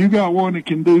 when you got one that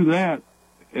can do that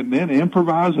and then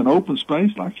improvise in open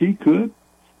space like he could,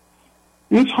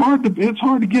 it's hard to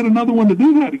get another one to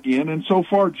do that again. And so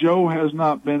far, Joe has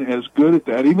not been as good at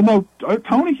that. Even though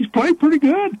Tony, he's played pretty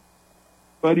good,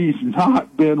 but he's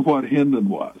not been what Hendon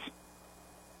was.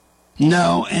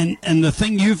 No, and the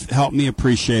thing you've helped me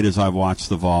appreciate as I've watched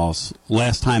the Vols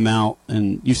last time out,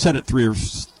 and you said it three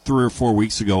or 4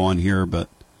 weeks ago on here, and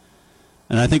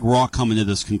I think we're all coming to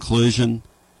this conclusion.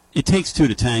 It takes 2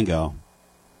 to tango.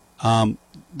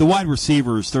 The wide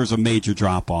receivers, there's a major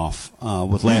drop-off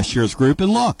with last year's group.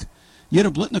 And look, You had a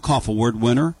Blitnikoff Award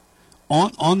winner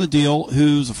on the deal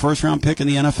who's a first-round pick in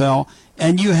the NFL,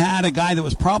 and you had a guy that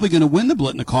was probably going to win the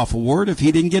Blitnikoff Award if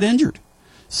he didn't get injured.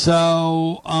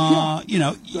 So, you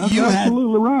had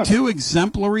right. two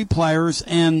exemplary players,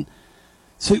 and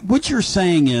so what you're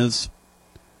saying is,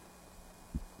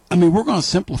 I mean, we're going to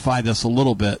simplify this a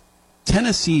little bit.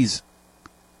 Tennessee's,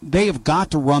 they have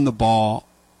got to run the ball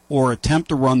or attempt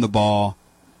to run the ball.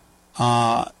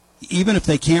 Even if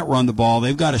they can't run the ball,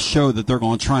 they've got to show that they're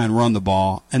going to try and run the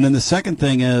ball. And then the second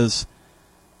thing is,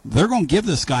 they're going to give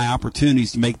this guy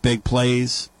opportunities to make big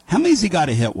plays. How many's he got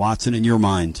to hit, Watson, in your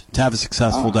mind, to have a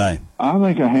successful day? I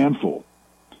think a handful.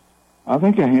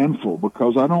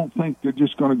 Because I don't think they're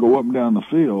just going to go up and down the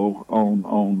field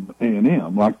on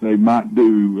A&M like they might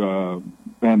do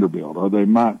Vanderbilt or they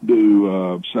might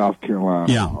do South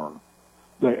Carolina. Yeah. Or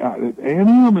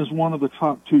A&M is one of the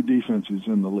top two defenses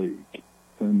in the league.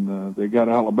 And they got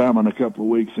Alabama in a couple of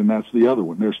weeks, and that's the other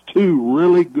one. There's two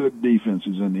really good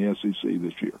defenses in the SEC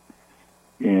this year.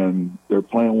 And they're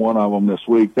playing one of them this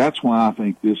week. That's why I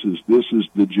think this is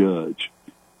the judge.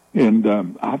 And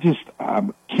I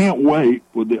can't wait.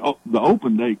 With the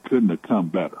open date couldn't have come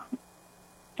better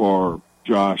for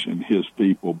Josh and his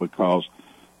people because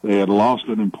they had lost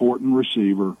an important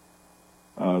receiver.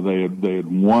 They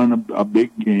had won a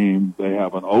big game. They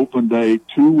have an open date,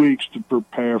 2 weeks to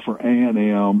prepare for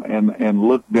A&M, and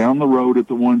look down the road at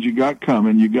the ones you got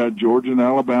coming. You got Georgia and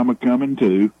Alabama coming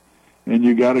too. And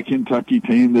you got a Kentucky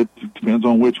team that depends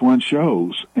on which one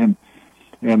shows.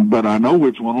 But I know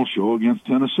which one will show against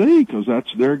Tennessee because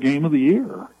that's their game of the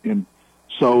year. And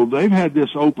so they've had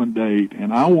this open date,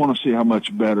 and I want to see how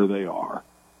much better they are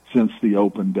since the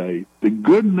open date. The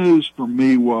good news for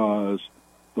me was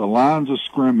the lines of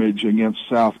scrimmage against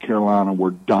South Carolina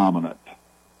were dominant.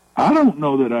 I don't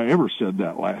know that I ever said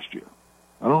that last year.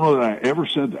 I don't know that I ever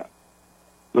said that.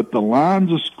 But the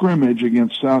lines of scrimmage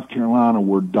against South Carolina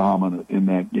were dominant in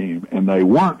that game, and they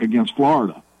weren't against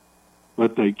Florida.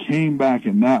 But they came back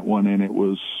in that one, and it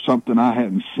was something I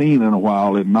hadn't seen in a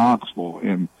while in Knoxville.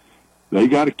 And they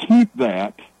got to keep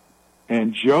that,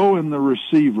 and Joe and the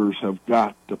receivers have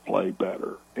got to play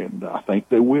better, and I think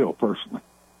they will, personally.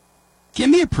 Give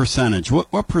me a percentage.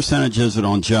 What percentage is it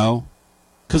on Joe?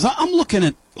 Because I'm looking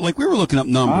at, like we were looking up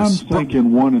numbers. I'm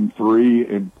thinking 1 in 3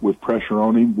 and with pressure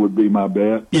on him would be my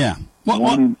bet. Yeah.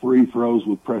 1 in 3 throws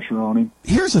with pressure on him.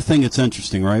 Here's the thing that's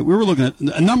interesting, right? We were looking at,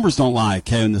 numbers don't lie,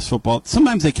 okay, in this football.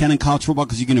 Sometimes they can in college football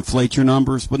because you can inflate your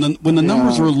numbers. But when the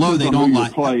numbers are low, they don't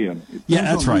lie. Yeah,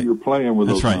 that's right. You're playing with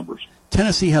those numbers.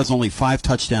 Tennessee has only 5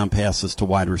 touchdown passes to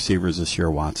wide receivers this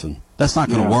year, Watson. That's not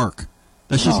going to work.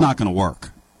 That's just not going to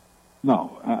work.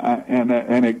 No,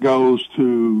 and it goes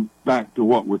back to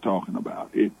what we're talking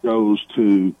about. It goes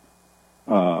to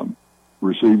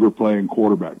receiver play and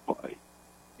quarterback play,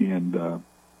 and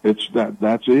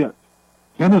that's it.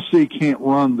 Tennessee can't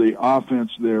run the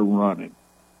offense they're running,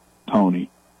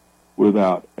 Tony,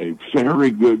 without a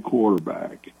very good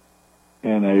quarterback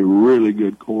and a really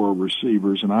good core of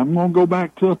receivers. And I'm going to go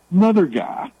back to another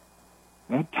guy.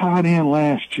 That tight end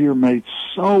last year made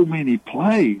so many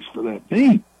plays for that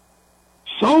team.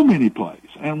 So many plays,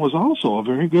 and was also a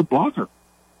very good blocker.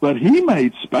 But he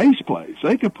made space plays.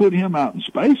 They could put him out in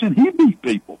space, and he beat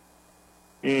people.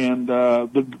 And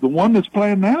the one that's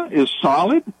playing now is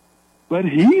solid, but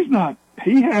he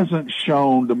hasn't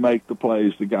shown to make the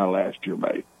plays the guy last year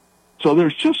made. So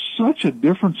there's just such a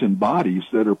difference in bodies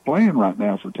that are playing right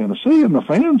now for Tennessee, and the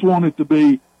fans want it to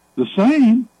be the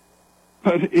same,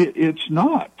 but it's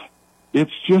not.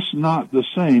 It's just not the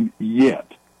same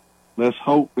yet. Let's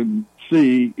hope and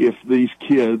see if these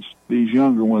kids, these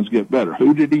younger ones, get better.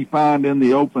 Who did he find in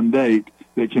the open date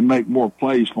that can make more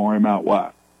plays for him out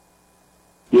wide?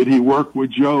 Did he work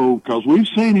with Joe? Because we've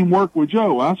seen him work with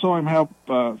Joe. I saw him have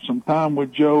some time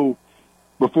with Joe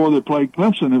before they played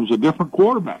Clemson. It was a different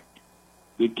quarterback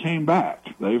that came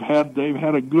back. They've had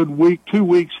a good week, 2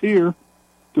 weeks here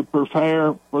to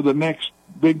prepare for the next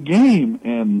big game.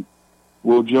 And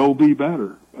will Joe be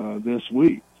better this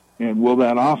week? And will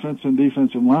that offense and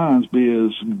defensive lines be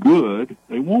as good?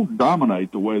 They won't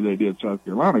dominate the way they did South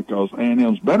Carolina because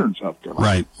A&M's better than South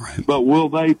Carolina. Right. But will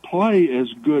they play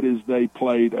as good as they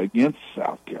played against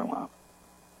South Carolina?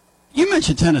 You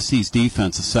mentioned Tennessee's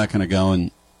defense a second ago,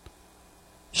 and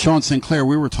Sean Sinclair,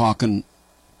 we were talking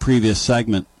previous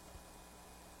segment.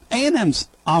 A&M's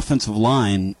offensive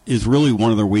line is really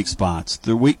one of their weak spots.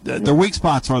 Their weak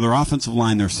spots are their offensive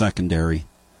line, their secondary.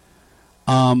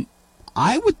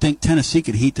 I would think Tennessee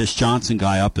could heat this Johnson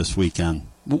guy up this weekend.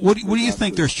 What do you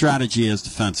think their strategy is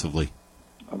defensively?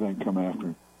 I think come after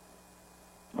him.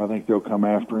 I think they'll come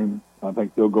after him. I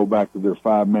think they'll go back to their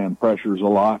 5-man pressures a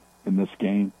lot. in this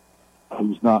game.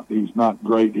 He's not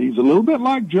great. He's a little bit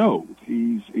like Joe.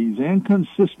 He's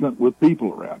inconsistent with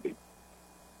people around him.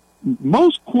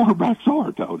 Most quarterbacks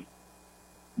are, Tony.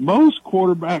 Most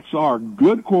quarterbacks are.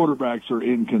 Good quarterbacks are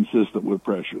inconsistent with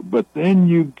pressure. But then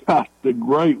you got the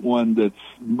great one that's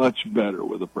much better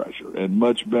with the pressure and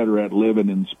much better at living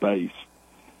in space.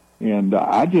 And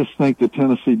I just think the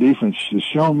Tennessee defense has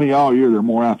shown me all year they're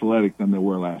more athletic than they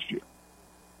were last year.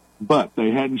 But they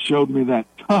hadn't showed me that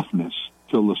toughness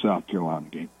till the South Carolina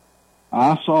game.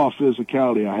 I saw a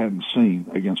physicality I hadn't seen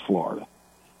against Florida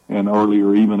and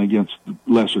earlier even against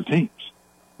lesser teams.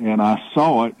 And I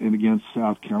saw it against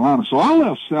South Carolina. So I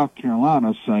left South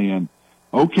Carolina saying,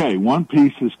 okay, one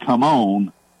piece has come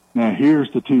on. Now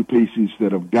here's the two pieces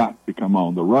that have got to come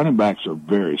on. The running backs are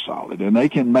very solid, and they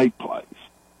can make plays.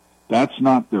 That's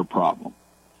not their problem.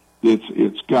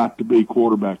 It's got to be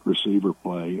quarterback receiver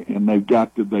play, and they've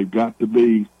got to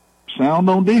be sound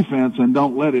on defense and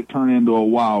don't let it turn into a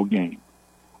wild game.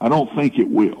 I don't think it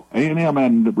will. A&M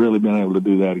hadn't really been able to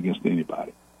do that against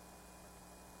anybody.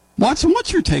 Watson,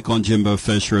 what's your take on Jimbo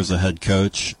Fisher as a head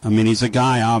coach? I mean, he's a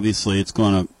guy, obviously, it's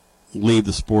going to leave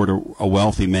the sport a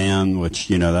wealthy man, which,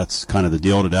 that's kind of the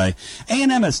deal today.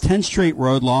 A&M has 10 straight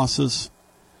road losses,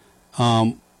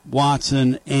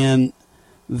 Watson, and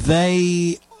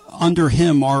they, under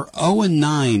him, are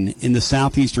 0-9 in the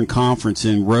Southeastern Conference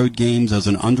in road games as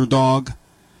an underdog,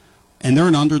 and they're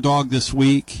an underdog this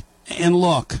week. And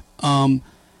look,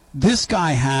 this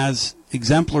guy has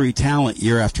exemplary talent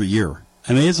year after year.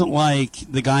 I mean, it isn't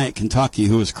like the guy at Kentucky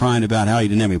who was crying about how he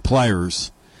didn't have any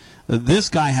players. This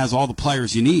guy has all the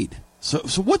players you need. So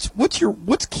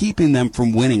what's keeping them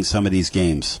from winning some of these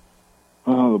games?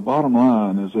 The bottom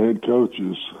line as a head coach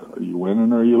is, are you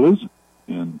winning or are you losing?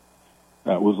 And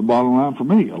that was the bottom line for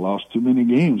me. I lost too many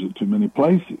games at too many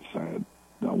places. I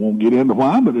won't get into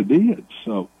why, but I did.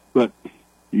 So, but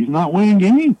he's not winning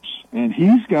games, and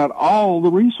he's got all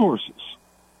the resources.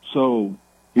 So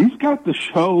he's got to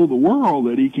show the world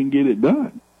that he can get it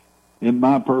done, in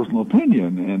my personal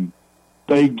opinion. And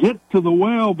they get to the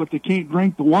well, but they can't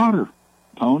drink the water,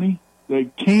 Tony. They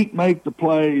can't make the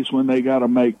plays when they got to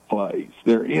make plays.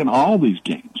 They're in all these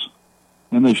games,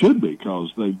 and they should be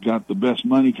because they've got the best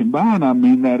money can buy, and I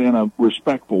mean that in a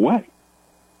respectful way.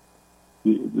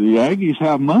 The Aggies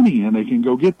have money, and they can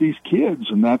go get these kids,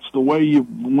 and that's the way you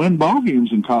win ball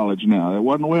games in college now. That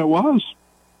wasn't the way it was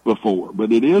before,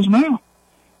 but it is now.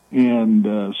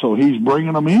 And so he's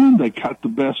bringing them in. They got the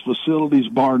best facilities,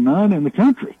 bar none, in the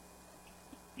country.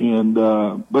 And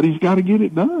but he's got to get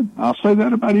it done. I'll say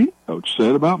that about any coach. Say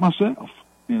it about myself.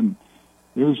 And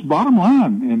there's bottom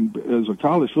line. And as a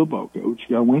college football coach,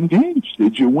 you got to win games.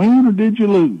 Did you win or did you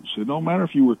lose? It don't matter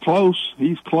if you were close.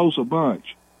 He's close a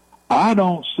bunch. I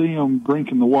don't see them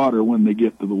drinking the water when they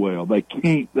get to the well. They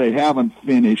can't. They haven't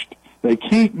finished. They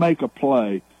can't make a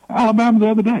play. Alabama the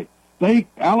other day.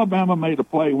 Alabama made a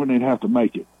play when they'd have to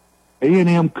make it.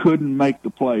 A&M couldn't make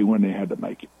the play when they had to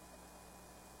make it.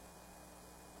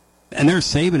 And there's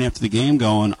Saban after the game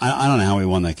going, I don't know how he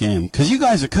won that game. Because you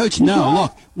guys are coaching. No,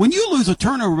 look, when you lose a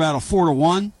turnover battle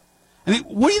 4-1, I mean,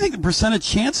 what do you think the percentage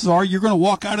chances are you're going to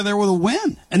walk out of there with a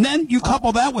win? And then you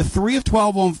couple that with 3 of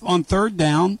 12 on third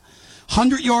down,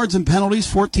 100 yards in penalties,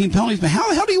 14 penalties. But how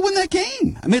the hell do you win that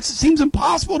game? I mean, it seems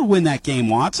impossible to win that game,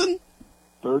 Watson.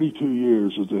 32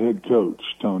 years as a head coach,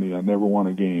 Tony, I never won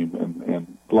a game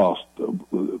and lost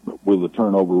with a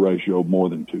turnover ratio of more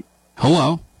than 2.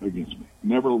 Hello? Against me.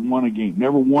 Never won a game.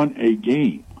 Never won a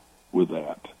game with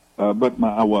that. But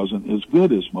I wasn't as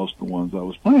good as most of the ones I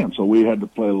was playing, so we had to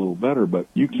play a little better. But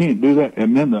you can't do that.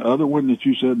 And then the other one that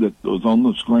you said that was on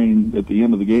the screen at the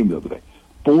end of the game the other day,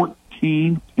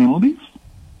 14 penalties?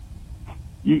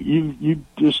 You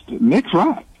just, Nick's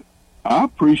right. I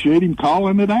appreciate him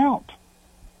calling it out.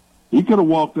 He could have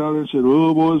walked out there and said,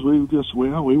 oh, boys,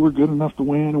 we were good enough to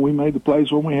win, and we made the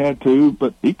plays when we had to,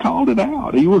 but he called it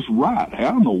out. He was right.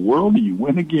 How in the world do you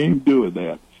win a game doing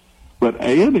that? But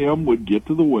A&M would get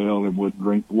to the well and would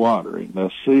drink the water. And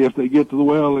let's see if they get to the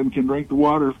well and can drink the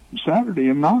water Saturday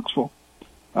in Knoxville.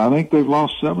 I think they've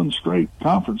lost 7 straight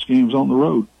conference games on the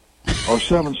road, or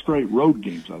 7 straight road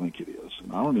games, I think it is.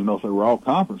 And I don't even know if they were all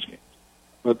conference games.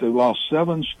 But they've lost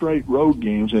 7 straight road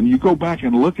games, and you go back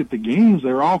and look at the games,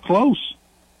 they're all close.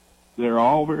 They're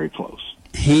all very close.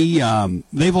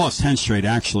 They've lost 10 straight,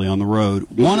 actually, on the road.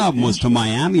 One of them was to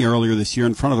Miami earlier this year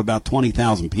in front of about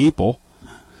 20,000 people,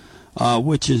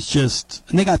 which is just,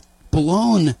 and they got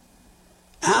blown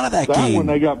out of that game. That one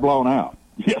they got blown out.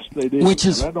 Yes, they did.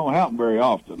 That don't happen very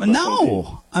often.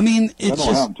 No. I mean, it's that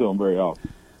don't happen to them very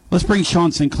often. Let's bring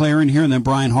Sean Sinclair in here, and then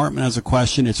Brian Hartman has a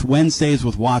question. It's Wednesdays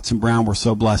with Watson Brown. We're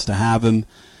so blessed to have him.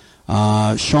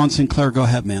 Sean Sinclair, go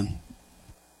ahead, man.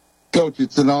 Coach,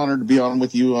 it's an honor to be on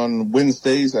with you on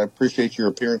Wednesdays. I appreciate your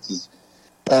appearances.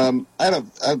 I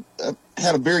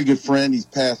had a very good friend. He's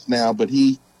passed now, but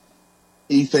he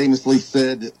famously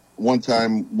said one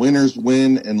time, "Winners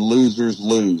win and losers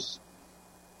lose."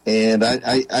 And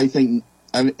I think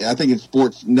in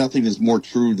sports, nothing is more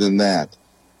true than that.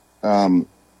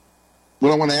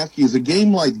 What I want to ask you is, a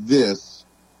game like this,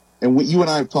 and what you and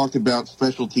I have talked about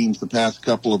special teams the past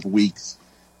couple of weeks,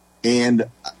 and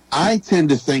I tend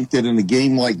to think that in a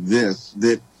game like this,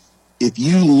 that if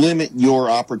you limit your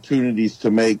opportunities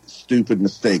to make stupid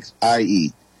mistakes,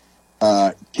 i.e.,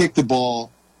 kick the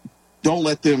ball, don't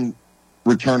let them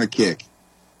return a kick.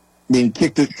 I mean,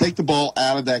 take the ball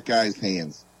out of that guy's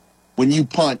hands. When you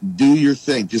punt, do your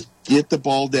thing. Just get the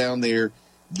ball down there,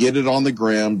 get it on the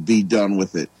ground, be done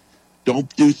with it.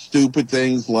 Don't do stupid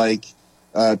things like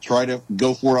try to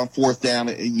go for it on fourth down,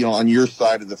 on your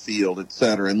side of the field, et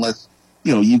cetera, unless,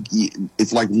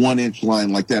 it's like 1 inch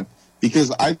line like that.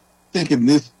 Because I think in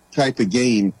this type of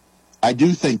game, I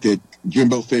do think that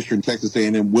Jimbo Fisher and Texas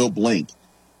A&M will blink.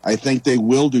 I think they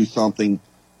will do something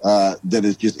that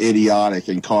is just idiotic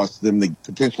and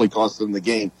potentially cost them the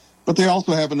game. But they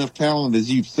also have enough talent,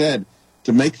 as you've said,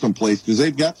 to make some plays, because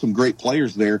they've got some great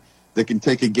players there that can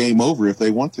take a game over if they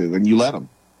want to, and you let them.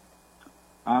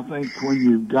 I think when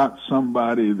you've got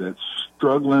somebody that's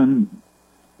struggling,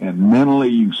 and mentally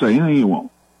you can say anything you want,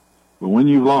 but when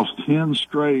you've lost 10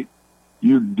 straight,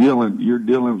 you're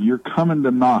coming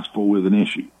to Knoxville with an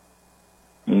issue.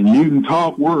 And you can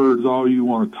talk words all you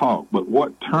want to talk, but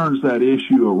what turns that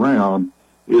issue around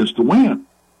is to win.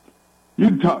 You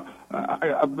can talk.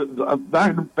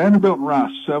 Vanderbilt and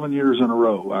Rice, 7 years in a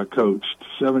row. I coached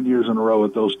 7 years in a row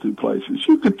at those two places.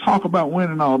 You could talk about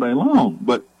winning all day long,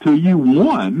 but till you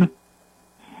won,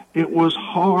 it was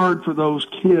hard for those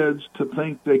kids to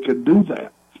think they could do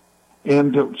that.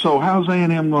 And so how's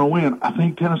A&M going to win? I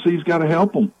think Tennessee's got to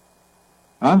help them.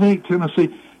 I think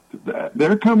Tennessee,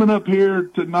 they're coming up here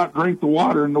to not drink the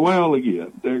water in the well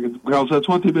again, because that's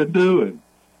what they've been doing.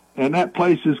 And that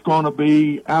place is going to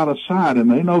be out of sight. And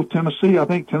they know Tennessee. I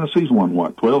think Tennessee's won,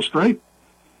 12 straight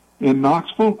in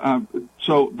Knoxville?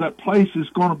 So that place is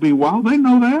going to be wild. They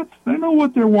know that. They know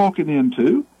what they're walking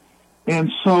into. And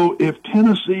so if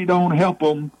Tennessee don't help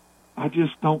them, I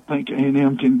just don't think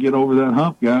A&M can get over that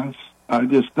hump, guys. I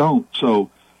just don't. So,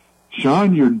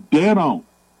 Sean, you're dead on.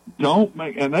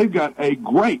 And they've got a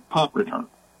great punt return.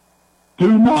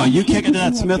 You kick it to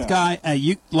that Smith guy,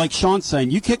 like Sean's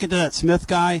saying, you kick it to that Smith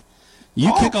guy,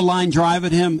 you kick a line drive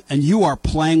at him, and you are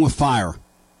playing with fire.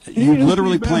 You're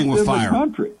literally playing with fire.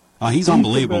 He's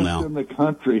unbelievable the best now. In the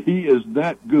country, he is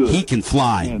that good. He can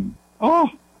fly. And,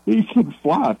 he can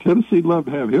fly. Tennessee'd love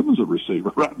to have him as a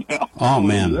receiver right now. Oh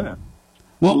man!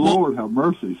 Well, Lord have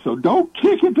mercy. So don't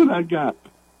kick it to that guy.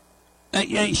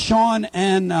 Hey, Sean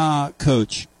and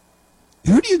Coach,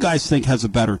 who do you guys think has a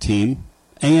better team?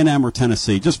 A&M or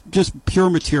Tennessee? Just pure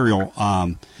material,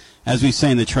 as we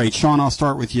say in the trade. Sean, I'll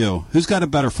start with you. Who's got a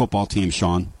better football team,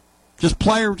 Sean? Just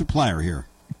player to player here.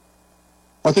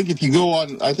 I think if you go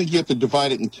on, I think you have to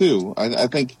divide it in two. I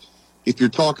think if you're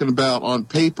talking about on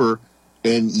paper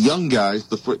and young guys,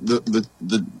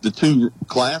 the two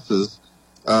classes,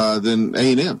 then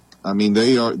A&M. I mean,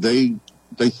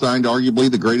 they signed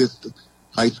arguably the greatest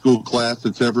high school class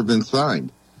that's ever been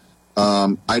signed.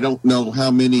 I don't know how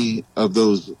many of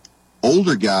those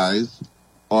older guys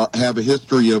have a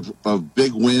history of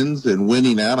big wins and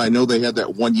winning out. I know they had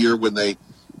that 1 year when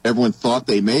everyone thought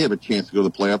they may have a chance to go to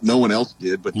the playoff. No one else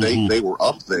did, but they were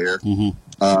up there.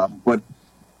 But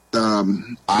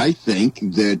I think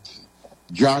that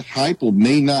Josh Heupel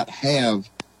may not have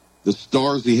the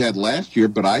stars he had last year,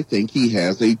 but I think he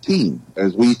has a team.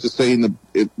 As we used to say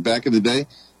back in the day,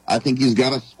 I think he's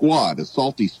got a squad, a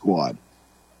salty squad.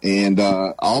 And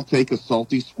I'll take a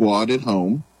salty squad at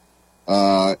home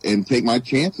and take my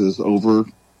chances over,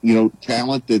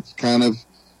 talent that's kind of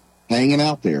hanging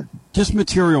out there. Just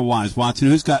material-wise, Watson,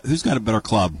 who's got a better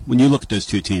club when you look at those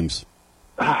two teams?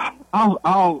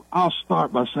 I'll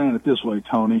start by saying it this way,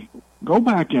 Tony. Go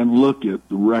back and look at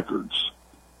the records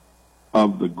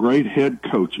of the great head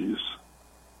coaches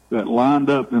that lined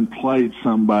up and played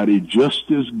somebody just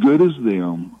as good as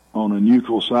them on a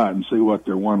neutral side and see what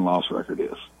their win-loss record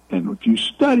is. And if you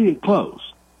study it close,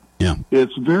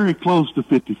 it's very close to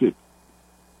 50-50.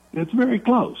 It's very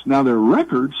close. Now, their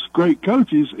records, great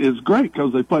coaches, is great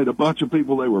because they played a bunch of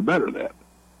people they were better than.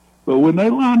 But when they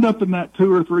lined up in that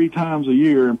 2 or 3 times a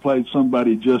year and played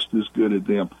somebody just as good as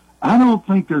them, I don't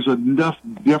think there's enough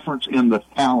difference in the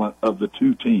talent of the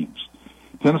two teams.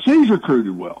 Tennessee's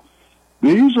recruited well.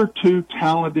 These are two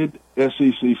talented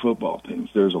SEC football teams.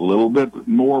 There's a little bit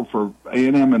more for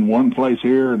A&M in one place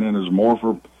here, and then there's more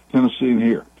for Tennessee in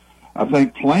here. I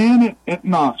think playing at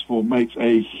Knoxville makes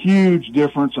a huge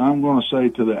difference. I'm going to say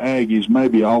to the Aggies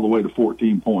maybe all the way to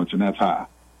 14 points, and that's high.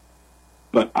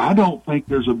 But I don't think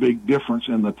there's a big difference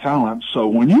in the talent. So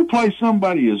when you play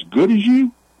somebody as good as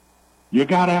you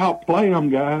got to outplay them,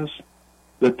 guys.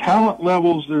 The talent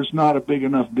levels, there's not a big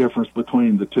enough difference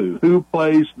between the two. Who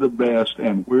plays the best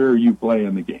and where are you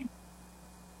playing the game?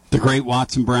 The great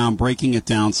Watson Brown breaking it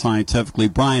down scientifically.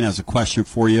 Brian has a question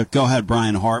for you. Go ahead,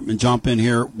 Brian Hartman. Jump in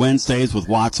here. Wednesdays with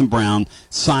Watson Brown,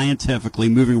 scientifically,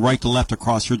 moving right to left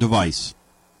across your device.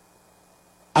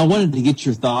 I wanted to get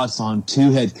your thoughts on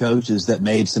two head coaches that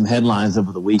made some headlines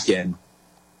over the weekend.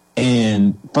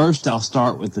 And first, I'll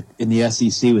start in the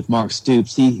SEC with Mark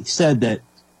Stoops. He said that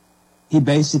he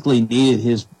basically needed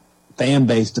his fan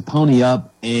base to pony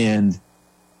up and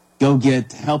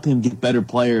help him get better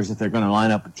players if they're going to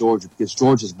line up with Georgia, because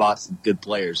Georgia's bought some good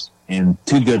players and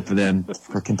too good for them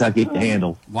for Kentucky to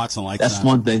handle. Watson likes That's that.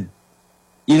 one thing.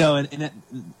 You know,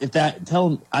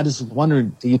 I just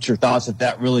wondered to get your thoughts if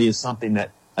that really is something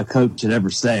that a coach should ever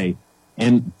say.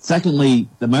 And secondly,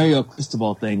 the Mario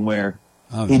Cristobal thing where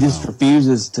he just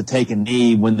refuses to take a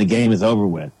knee when the game is over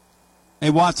with. Hey,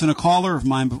 Watson, a caller of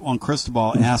mine on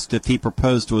Cristobal asked if he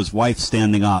proposed to his wife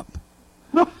standing up.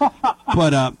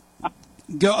 But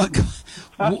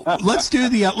let's do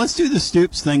the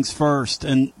Stoops things first.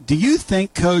 And do you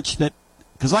think, Coach, that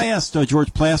because I asked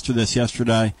George Plaster this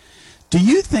yesterday, do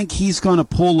you think he's going to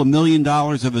pull $1 million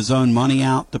of his own money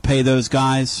out to pay those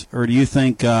guys, or do you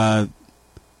think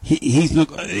he's going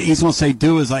to say,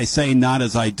 "Do as I say, not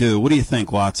as I do"? What do you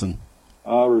think, Watson?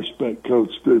 I respect Coach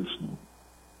Stoops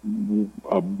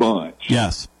a bunch.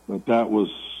 Yes, but that was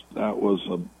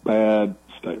a bad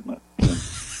statement.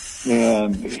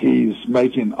 And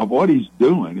what he's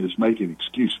doing is making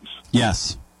excuses.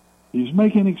 Yes. He's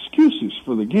making excuses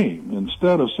for the game.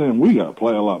 Instead of saying, we got to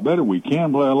play a lot better, we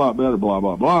can play a lot better, blah,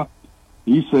 blah, blah,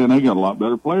 he's saying they got a lot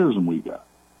better players than we got.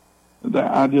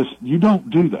 You don't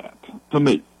do that to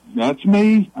me. That's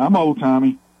me. I'm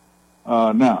old-timey.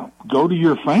 Now, go to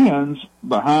your fans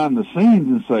behind the scenes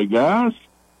and say, guys,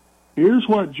 here's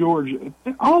what Georgia,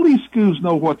 all these schools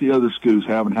know what the other schools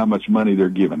have and how much money they're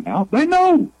giving out. They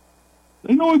know.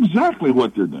 They know exactly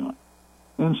what they're doing.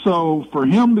 And so for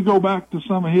him to go back to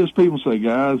some of his people and say,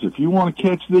 guys, if you want to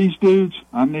catch these dudes,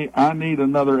 I need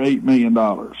another $8 million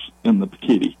in the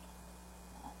kitty.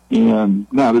 And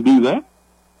now to do that,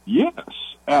 yes,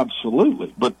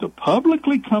 absolutely. But to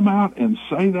publicly come out and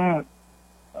say that,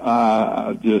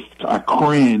 I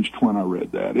cringed when I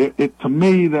read that. To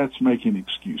me, that's making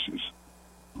excuses.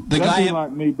 That'd be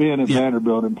like me being at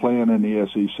Vanderbilt and playing in the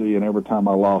SEC, and every time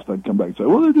I lost, I'd come back and say,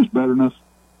 well, they're just better than us.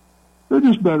 They're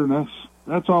just better than us.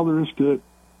 That's all there is to it.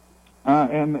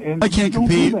 And I can't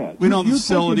compete. We don't have You're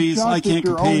facilities. I can't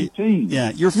compete.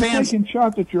 Yeah, your fans taking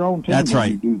shots at your own team. That's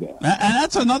right. You do that. And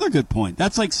that's another good point.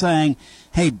 That's like saying,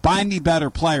 hey, buy me better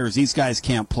players. These guys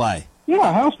can't play.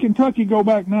 Yeah, how's Kentucky go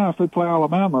back now if they play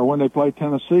Alabama or when they play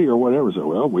Tennessee or whatever? So,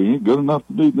 well, we ain't good enough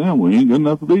to beat them. We ain't good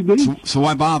enough to beat these. So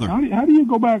why bother? How do you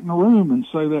go back in the room and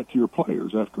say that to your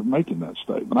players after making that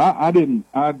statement?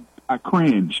 I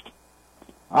cringed.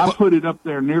 I put it up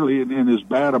there nearly in as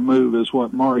bad a move as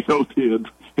what Mario did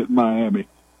at Miami.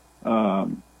 How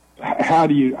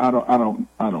do you? I don't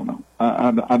know.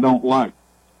 I don't like.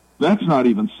 That's not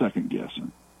even second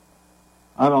guessing.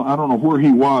 I don't know where he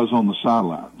was on the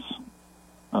sidelines.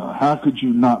 How could you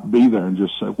not be there and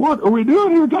just say, "What are we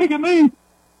doing here? Take a knee."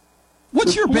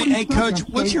 What's your big, hey coach?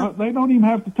 They don't even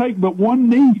have to take but one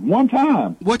knee, one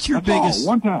time. What's your biggest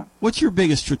one time? What's your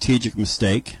biggest strategic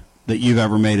mistake that you've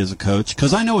ever made as a coach?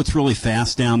 Because I know it's really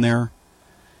fast down there,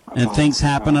 and things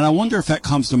happen, and I wonder if that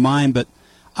comes to mind. But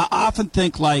I often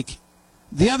think, like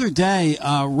the other day,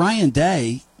 Ryan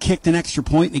Day kicked an extra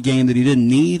point in the game that he didn't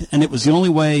need, and it was the only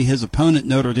way his opponent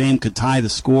Notre Dame could tie the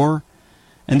score.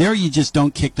 And there you just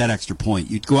don't kick that extra point.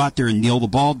 You'd go out there and kneel the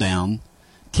ball down,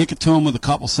 kick it to him with a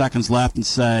couple seconds left and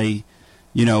say,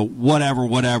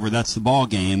 whatever, that's the ball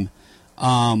game.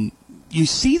 You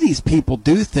see these people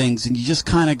do things and you just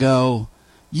kind of go,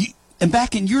 and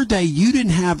back in your day, you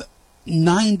didn't have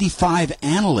 95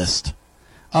 analysts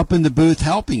up in the booth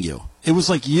helping you. It was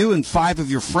like you and 5 of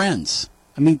your friends.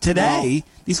 I mean, today,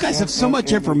 these guys have so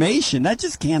much information. That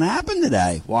just can't happen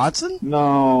today, Watson.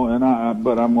 No,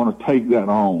 but I'm going to take that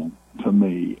on to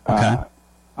me. Okay.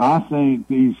 I think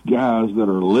these guys that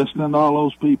are listening to all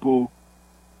those people,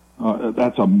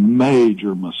 that's a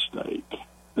major mistake.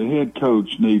 The head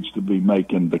coach needs to be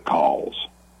making the calls.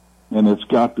 And it's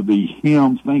got to be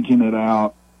him thinking it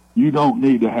out You don't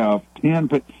need to have 10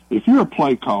 if you're a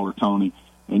play caller, Tony,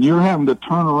 and you're having to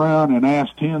turn around and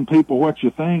ask 10 people what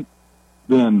you think,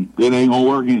 then it ain't going to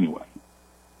work anyway.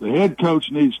 The head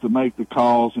coach needs to make the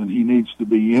calls, and he needs to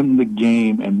be in the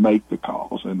game and make the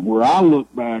calls. And where I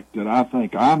look back that I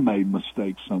think I made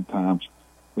mistakes sometimes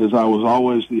is I was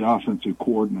always the offensive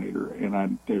coordinator,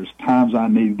 and there's times I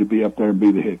needed to be up there and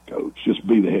be the head coach, just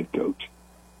be the head coach.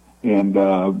 And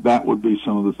that would be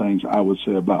some of the things I would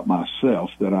say about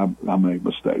myself, that I made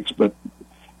mistakes. But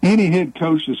any head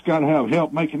coach that's got to have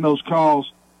help making those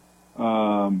calls,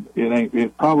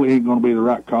 it probably ain't going to be the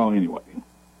right call anyway.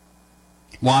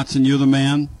 Watson, you're the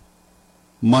man.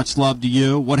 Much love to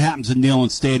you. What happens at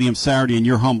Neyland Stadium Saturday, in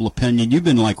your humble opinion? You've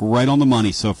been like right on the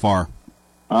money so far.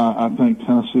 I think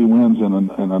Tennessee wins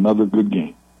in another good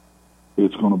game.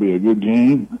 It's going to be a good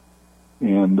game,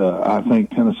 and I think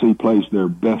Tennessee plays their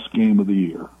best game of the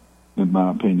year, in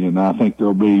my opinion. I think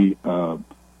there'll be a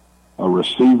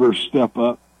receiver step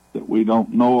up that we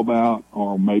don't know about,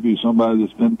 or maybe somebody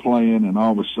that's been playing, and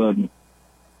all of a sudden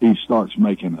he starts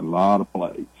making a lot of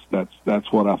plays. That's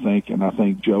what I think, and I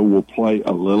think Joe will play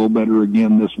a little better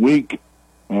again this week,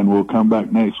 and we'll come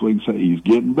back next week and say he's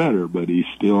getting better, but he's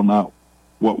still not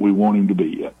what we want him to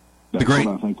be yet. That's what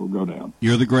I think will go down.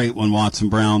 You're the great one, Watson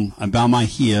Brown. I bow my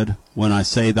head when I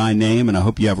say thy name, and I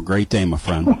hope you have a great day, my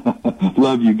friend.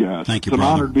 Love you guys. Thank you, it's brother. It's an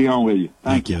honor to be on with you.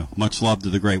 Thank you. Much love to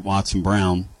the great Watson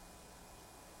Brown.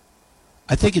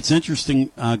 I think it's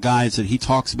interesting, guys, that he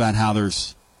talks about how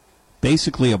there's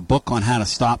basically a book on how to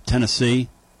stop Tennessee.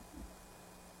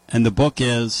 And the book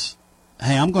is,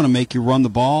 hey, I'm going to make you run the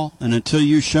ball, and until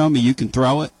you show me you can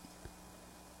throw it.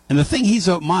 And the thing he's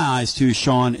opened my eyes to,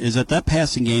 Sean, is that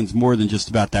passing game's more than just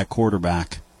about that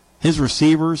quarterback. His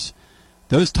receivers,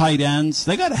 those tight ends,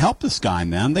 they got to help this guy,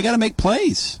 man. They got to make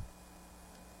plays.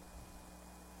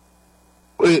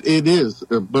 It is,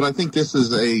 but I think this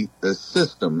is a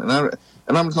system, and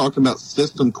I'm talking about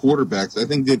system quarterbacks. I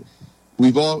think that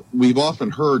we've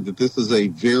often heard that this is a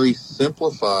very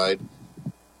simplified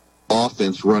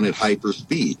offense run at hyper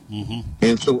speed,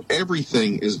 and so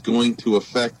everything is going to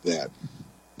affect that.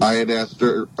 I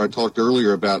talked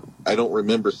earlier about I don't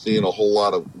remember seeing a whole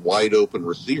lot of wide open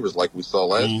receivers like we saw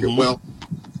last year. Well,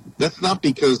 that's not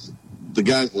because the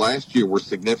guys last year were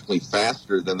significantly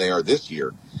faster than they are this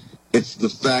year. It's the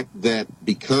fact that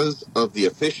because of the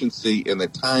efficiency and the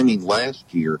timing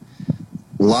last year,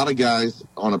 a lot of guys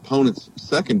on opponents'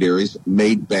 secondaries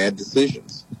made bad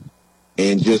decisions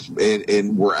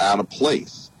and were out of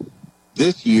place.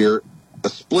 This year, a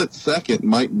split second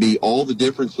might be all the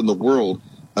difference in the world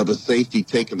of a safety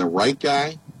taking the right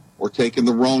guy or taking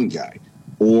the wrong guy,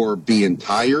 or being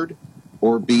tired,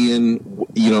 or being,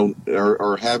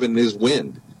 or having his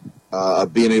wind,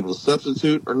 being able to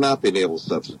substitute or not being able to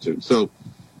substitute. So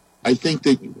I think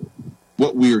that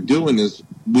what we are doing is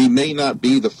we may not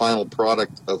be the final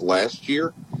product of last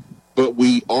year, but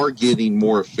we are getting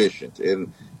more efficient.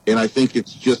 And I think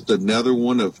it's just another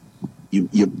one of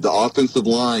the offensive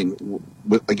line.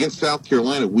 Against South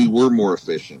Carolina, we were more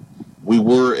efficient. We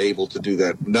were able to do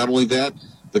that. Not only that,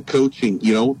 the coaching,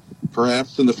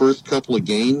 perhaps in the first couple of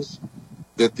games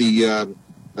that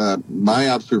my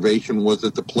observation was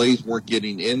that the plays weren't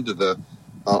getting into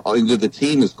the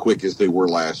team as quick as they were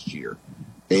last year.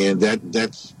 And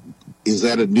is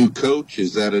that a new coach?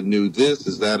 Is that a new this?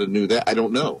 Is that a new that? I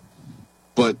don't know.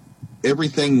 But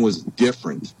everything was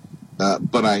different.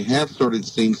 But I have started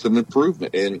seeing some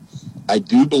improvement. And I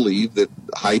do believe that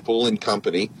Heupel and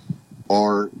company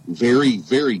are very,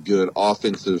 very good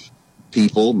offensive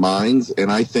minds,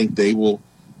 and I think they will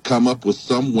come up with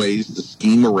some ways to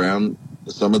scheme around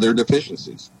some of their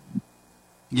deficiencies.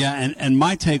 Yeah, and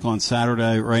my take on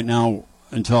Saturday right now,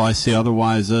 until I see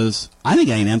otherwise, is I think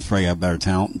A&M's probably got better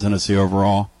talent than Tennessee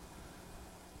overall,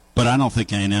 but I don't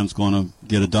think A&M's going to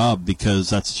get a dub because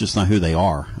that's just not who they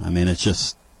are. I mean, they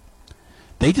just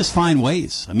find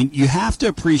ways. I mean, you have to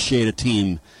appreciate a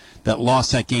team that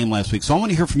lost that game last week. So I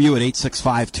want to hear from you at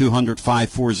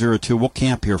 865-200-5402. We'll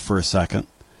camp here for a second.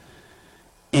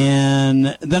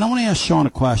 And then I want to ask Sean a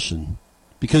question,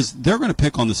 because they're going to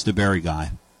pick on this DeBerry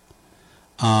guy.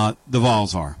 The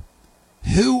Vols are.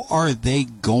 Who are they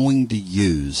going to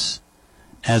use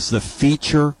as the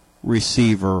feature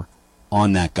receiver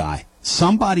on that guy?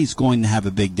 Somebody's going to have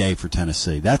a big day for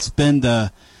Tennessee. That's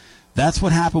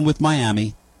what happened with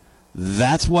Miami.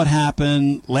 That's what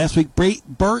happened last week.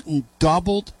 Burton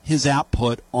doubled his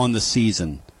output on the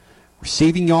season.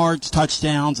 Receiving yards,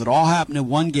 touchdowns, it all happened in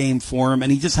one game for him,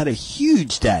 and he just had a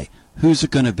huge day. Who's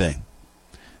it going to be?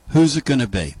 Who's it going to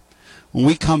be? When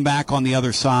we come back on the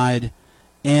other side,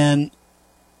 and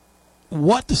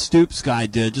what the Stoops guy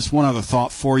did, just one other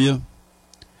thought for you,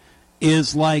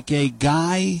 is like a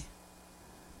guy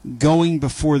going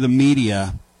before the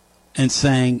media and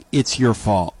saying, it's your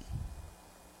fault.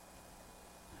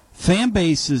 Fan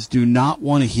bases do not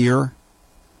want to hear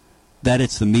that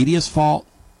it's the media's fault.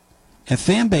 And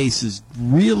fan bases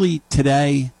really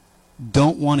today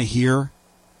don't want to hear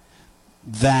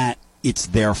that it's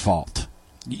their fault.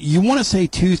 You want to say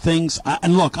two things,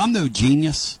 and look, I'm no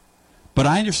genius, but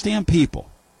I understand people.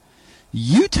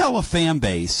 You tell a fan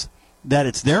base that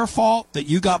it's their fault that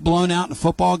you got blown out in a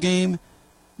football game,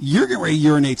 you're getting ready to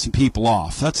urinate some people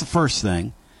off. That's the first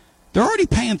thing. They're already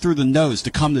paying through the nose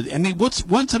to come to. I mean,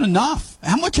 when's it enough?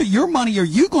 How much of your money are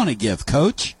you going to give,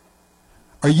 Coach?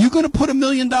 Are you going to put $1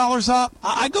 million up?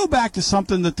 I go back to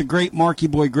something that the great Marky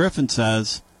Boy Griffin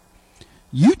says.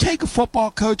 You take a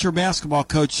football coach or basketball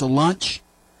coach to lunch,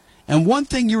 and one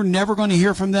thing you're never going to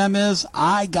hear from them is,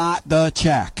 I got the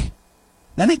check.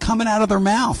 That ain't coming out of their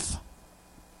mouth.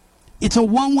 It's a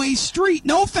one-way street.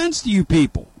 No offense to you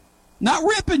people. Not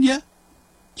ripping you.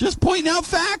 Just pointing out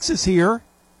facts is here.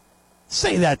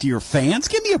 Say that to your fans.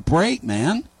 Give me a break,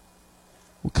 man.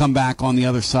 We'll come back on the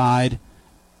other side.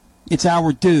 It's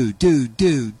our do.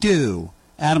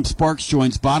 Adam Sparks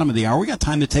joins bottom of the hour. We got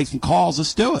time to take some calls.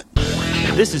 Let's do it.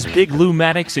 This is Big Lou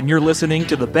Maddox, and you're listening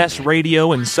to the best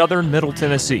radio in southern Middle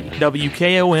Tennessee.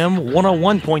 WKOM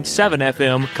 101.7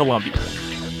 FM, Columbia.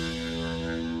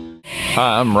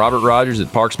 Hi, I'm Robert Rogers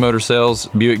at Parks Motor Sales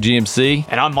Buick GMC.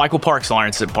 And I'm Michael Parks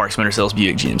Lawrence at Parks Motor Sales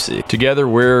Buick GMC. Together,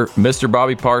 we're Mr.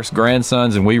 Bobby Parks'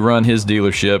 grandsons, and we run his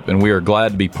dealership, and we are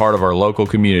glad to be part of our local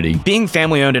community. Being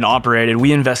family-owned and operated,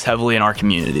 we invest heavily in our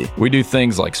community. We do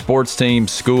things like sports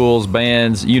teams, schools,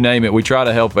 bands, you name it. We try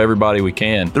to help everybody we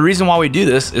can. The reason why we do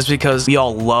this is because we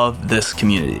all love this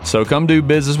community. So come do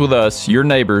business with us, your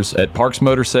neighbors, at Parks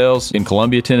Motor Sales in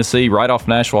Columbia, Tennessee, right off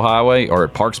Nashville Highway, or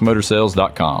at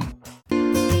parksmotorsales.com.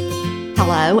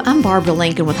 Hello, I'm Barbara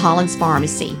Lincoln with Hollins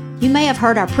Pharmacy. You may have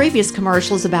heard our previous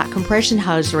commercials about compression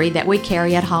hosiery that we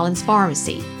carry at Hollins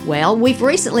Pharmacy. Well, we've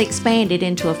recently expanded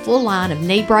into a full line of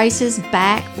knee braces,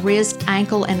 back, wrist,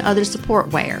 ankle, and other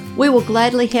support wear. We will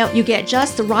gladly help you get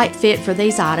just the right fit for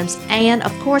these items and,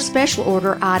 of course, special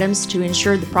order items to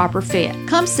ensure the proper fit.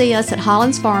 Come see us at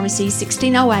Hollins Pharmacy,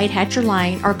 1608 Hatcher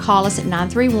Lane, or call us at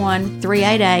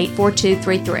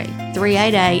 931-388-4233.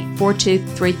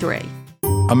 388-4233.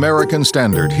 American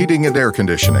Standard Heating and Air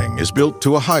Conditioning is built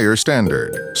to a higher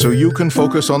standard, so you can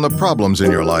focus on the problems in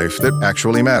your life that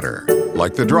actually matter,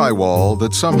 like the drywall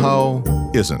that somehow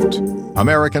isn't.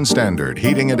 American Standard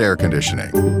Heating and Air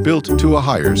Conditioning, built to a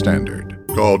higher standard.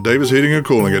 Call Davis Heating and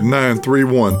Cooling at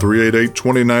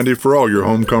 931-388-2090 for all your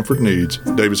home comfort needs.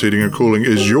 Davis Heating and Cooling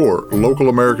is your local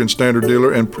American Standard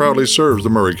dealer and proudly serves the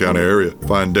Murray County area.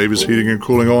 Find Davis Heating and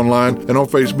Cooling online and on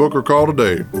Facebook or call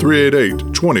today,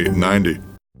 388-2090.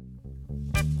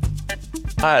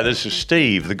 Hi, this is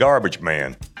Steve, the garbage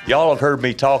man. Y'all have heard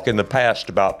me talk in the past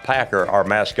about Packer, our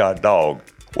mascot dog.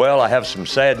 Well, I have some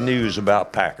sad news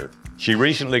about Packer. She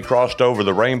recently crossed over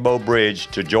the Rainbow Bridge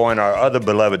to join our other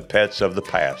beloved pets of the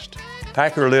past.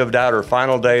 Packer lived out her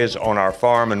final days on our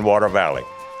farm in Water Valley.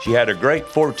 She had a great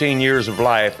 14 years of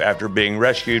life after being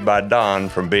rescued by Don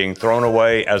from being thrown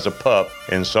away as a pup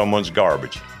in someone's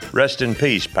garbage. Rest in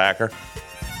peace, Packer.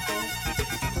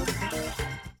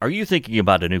 Are you thinking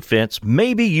about a new fence?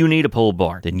 Maybe you need a pole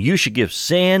barn. Then you should give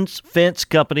Sands Fence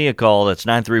Company a call. That's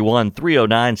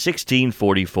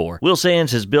 931-309-1644. Will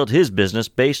Sands has built his business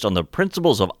based on the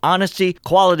principles of honesty,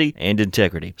 quality, and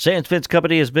integrity. Sands Fence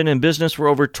Company has been in business for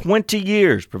over 20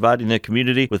 years, providing the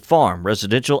community with farm,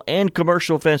 residential, and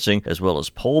commercial fencing, as well as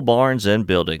pole barns and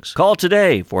buildings. Call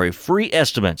today for a free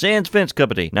estimate. Sands Fence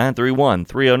Company,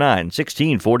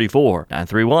 931-309-1644.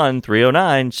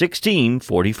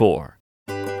 931-309-1644.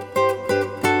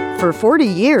 For 40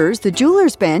 years, the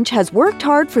Jewelers Bench has worked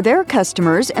hard for their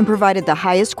customers and provided the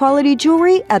highest quality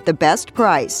jewelry at the best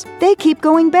price. They keep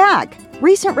going back.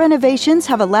 Recent renovations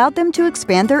have allowed them to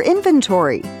expand their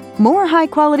inventory. More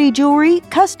high-quality jewelry,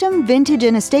 custom vintage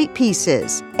and estate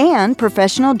pieces, and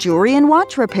professional jewelry and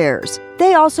watch repairs.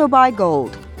 They also buy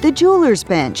gold. The Jewelers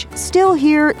Bench, still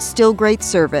here, still great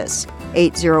service.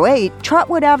 808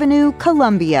 Trotwood Avenue,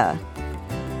 Columbia.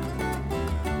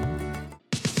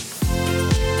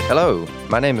 Hello,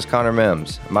 my name is Connor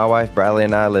Mims. My wife Bradley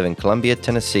and I live in Columbia,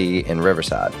 Tennessee in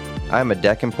Riverside. I'm a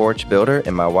deck and porch builder,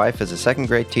 and my wife is a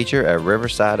second-grade teacher at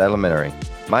Riverside Elementary.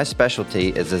 My specialty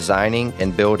is designing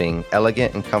and building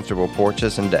elegant and comfortable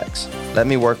porches and decks. Let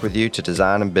me work with you to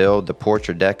design and build the porch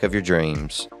or deck of your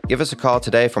dreams. Give us a call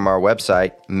today from our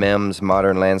website,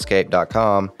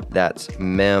 mimsmodernlandscape.com. That's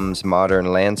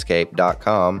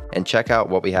mimsmodernlandscape.com, and check out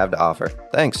what we have to offer.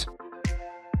 Thanks.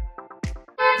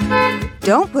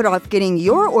 Don't put off getting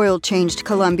your oil changed,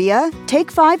 Columbia.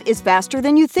 Take 5 is faster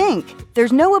than you think.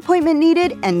 There's no appointment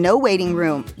needed and no waiting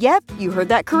room. Yep, you heard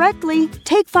that correctly.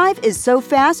 Take 5 is so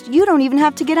fast you don't even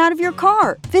have to get out of your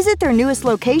car. Visit their newest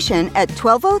location at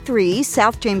 1203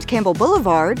 South James Campbell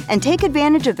Boulevard and take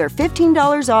advantage of their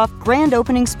 $15 off grand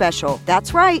opening special.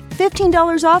 That's right,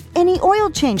 $15 off any oil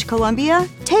change, Columbia.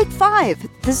 Take 5,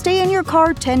 the stay in your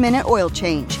car 10-minute oil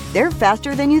change. They're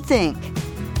faster than you think.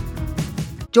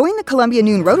 Join the Columbia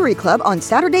Noon Rotary Club on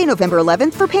Saturday, November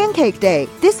 11th for Pancake Day.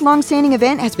 This long-standing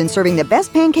event has been serving the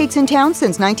best pancakes in town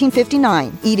since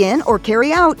 1959. Eat in or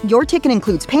carry out, your ticket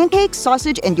includes pancakes,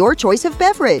 sausage, and your choice of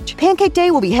beverage. Pancake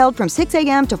Day will be held from 6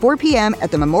 a.m. to 4 p.m.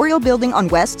 at the Memorial Building on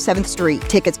West 7th Street.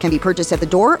 Tickets can be purchased at the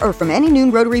door or from any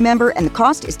Noon Rotary member, and the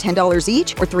cost is $10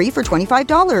 each or 3 for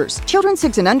 $25. Children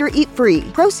 6 and under eat free.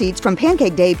 Proceeds from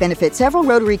Pancake Day benefit several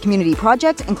Rotary community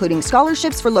projects, including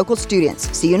scholarships for local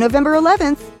students. See you November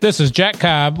 11th. This is Jack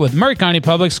Cobb with Murray County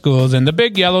Public Schools and the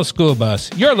Big Yellow School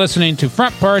Bus. You're listening to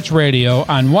Front Porch Radio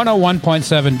on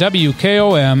 101.7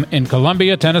 WKOM in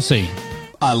Columbia, Tennessee.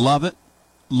 I love it,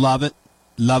 love it,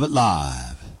 love it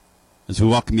live. As we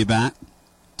welcome you back,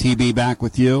 TB back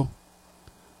with you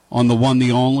on the one,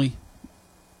 the only.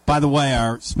 By the way,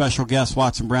 our special guest,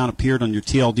 Watson Brown, appeared on your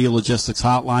TLD Logistics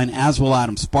Hotline, as will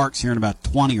Adam Sparks here in about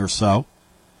 20 or so.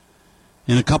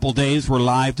 In a couple days, we're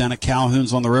live down at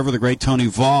Calhoun's on the River. The great Tony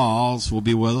Valls will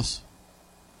be with us.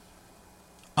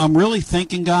 I'm really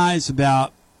thinking, guys,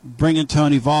 about bringing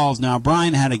Tony Valls. Now,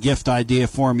 Brian had a gift idea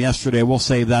for him yesterday. We'll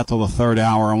save that till the third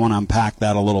hour. I want to unpack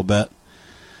that a little bit.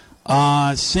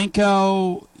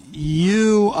 Cinco,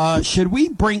 should we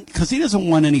bring, because he doesn't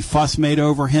want any fuss made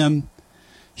over him,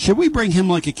 should we bring him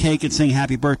like a cake and sing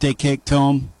happy birthday cake to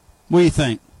him? What do you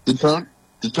think? To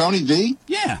Tony V?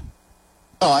 Yeah.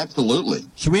 Oh, absolutely.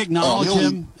 Should we acknowledge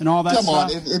him and all that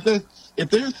stuff? Come on.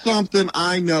 If there's something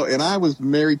I know, and I was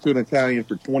married to an Italian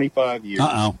for 25 years.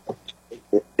 Uh-oh.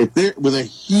 If they're with a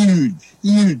huge,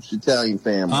 huge Italian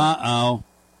family. Uh-oh.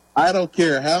 I don't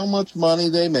care how much money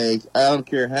they make. I don't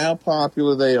care how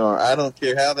popular they are. I don't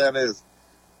care how that is.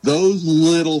 Those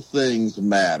little things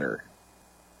matter.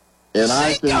 And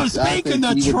Cinco's speaking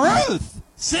the truth.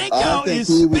 Cinco is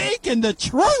speaking the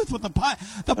truth with the pie.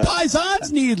 The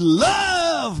Paisans need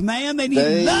love, man. They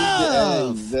need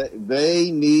love.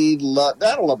 They need love.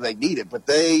 I don't know if they need it, but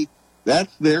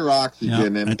that's their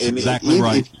oxygen. Yeah, that's exactly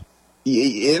right.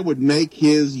 It would make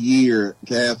his year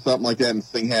to have something like that and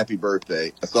sing happy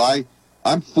birthday. So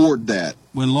I'm for that.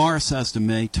 When Laura says to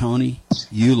me, Tony,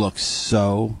 you look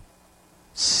so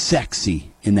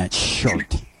sexy in that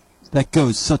shirt. That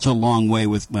goes such a long way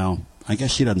with, well, I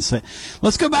guess she doesn't say.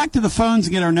 Let's go back to the phones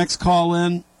and get our next call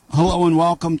in. Hello and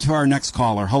welcome to our next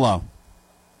caller. Hello.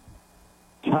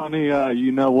 Tony,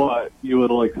 you know what you would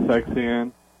look sexy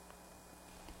in?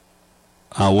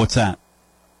 What's that?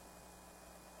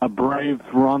 A Braves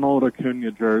Ronald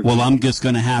Acuna jersey. Well, I'm just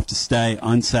going to have to stay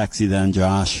unsexy then,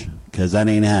 Josh, because that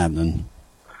ain't happening.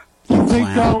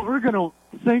 Cinco, we're gonna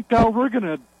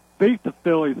beat the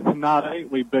Phillies tonight,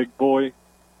 ain't we, big boy?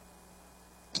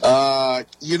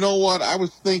 You know what? I was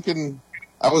thinking,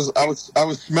 I was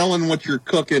smelling what you're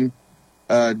cooking,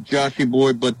 Joshy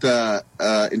boy, but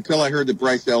until I heard that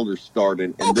Bryce Elder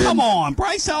started. And come on,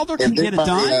 Bryce Elder can get it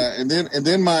done. And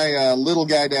then my little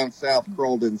guy down south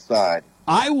crawled inside.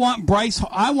 I want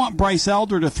Bryce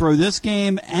Elder to throw this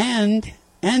game and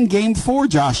game 4,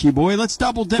 Joshy boy. Let's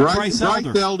double dip Bryce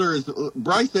Elder.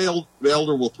 Bryce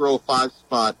Elder will throw a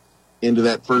 5-spot into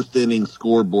that first inning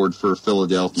scoreboard for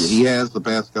Philadelphia. He has the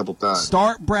past couple times.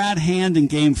 Start Brad Hand in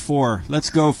game 4.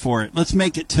 Let's go for it. Let's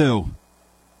make it 2.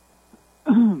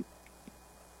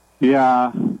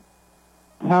 Yeah.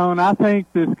 Tone, I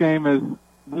think this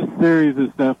series is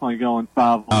definitely going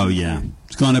 5-1. Oh yeah.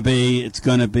 It's gonna be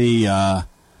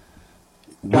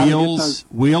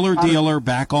Wheeler Dealer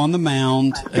back on the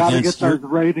mound. Gotta get those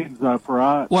ratings up,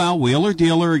 right? Well, Wheeler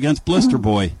Dealer against Blister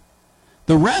Boy.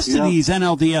 The rest of these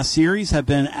NLDS series have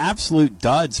been absolute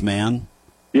duds, man.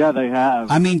 Yeah, they have.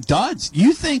 I mean, duds.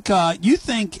 You think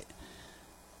the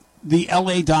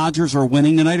L.A. Dodgers are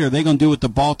winning tonight, or are they going to do what the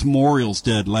Baltimore Orioles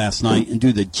did last night and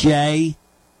do the J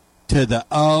to the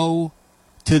O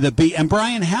to the B? And,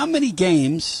 Brian, how many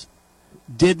games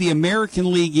did the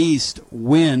American League East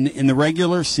win in the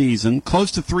regular season?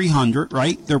 Close to 300,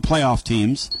 right? They're playoff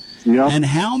teams. Yep. And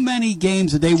how many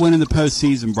games did they win in the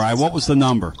postseason, Brian? What was the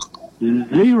number?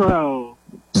 0.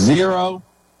 0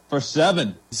 for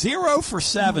 7. 0 for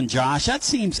 7, Josh. That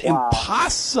seems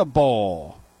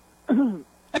impossible.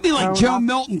 That'd be like Joe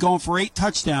Milton going for 8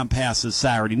 touchdown passes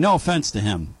Saturday. No offense to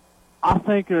him. I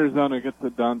think Arizona gets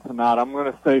it done tonight. I'm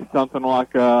going to say something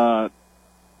like 8-5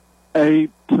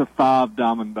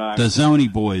 Diamondbacks. The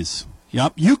Zoney boys.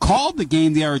 Yep. You called the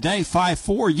game the other day,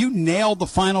 5-4. You nailed the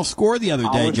final score the other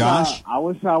day, Josh. I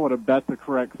wish I would have bet the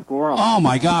correct score on Oh,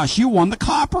 my gosh. You won the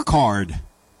copper card.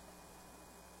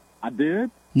 I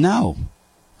did? No.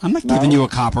 I'm not giving you a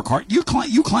copper card. You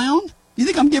clown? You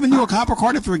think I'm giving you a copper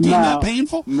card if a game that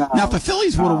painful? No. Now, if the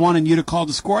Phillies would have won and you'd have called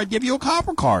the score, I'd give you a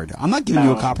copper card. I'm not giving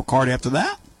you a copper card after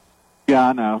that. Yeah,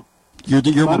 I know.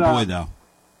 You're my boy, though.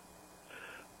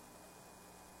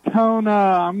 Tone,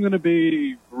 I'm going to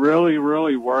be really,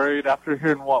 really worried after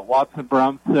hearing what Watson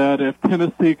Brown said. If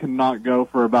Tennessee cannot go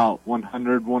for about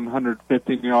 100,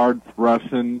 150 yards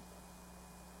rushing,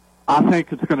 I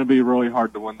think it's going to be really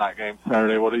hard to win that game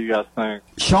Saturday. What do you guys think?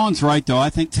 Sean's right, though. I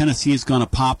think Tennessee is going to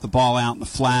pop the ball out in the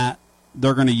flat.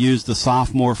 They're going to use the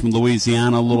sophomore from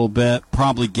Louisiana a little bit,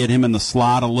 probably get him in the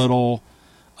slot a little,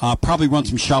 probably run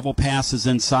some shovel passes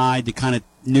inside to kind of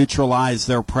neutralize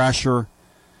their pressure.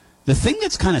 The thing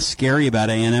that's kind of scary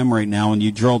about A&M right now when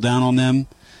you drill down on them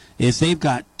is they've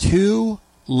got 2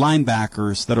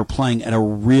 linebackers that are playing at a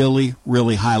really,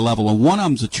 really high level, and one of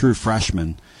them's a true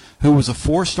freshman who was a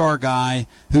 4-star guy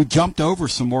who jumped over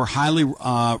some more highly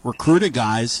recruited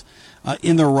guys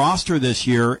in their roster this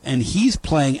year, and he's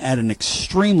playing at an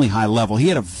extremely high level. He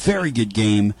had a very good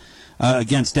game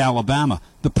against Alabama.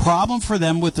 The problem for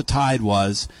them with the Tide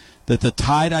was that the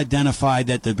Tide identified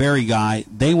that the very guy,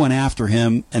 they went after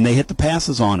him, and they hit the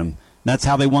passes on him. That's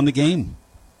how they won the game.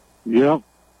 Yep.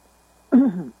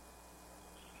 Do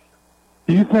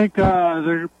you think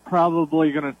they're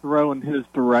probably going to throw in his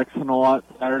direction a lot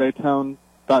Saturday, Tone,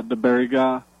 that DeBerry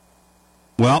guy?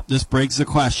 Well, this begs the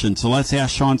question, so let's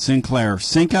ask Sean Sinclair.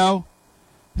 Cinco,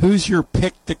 who's your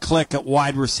pick to click at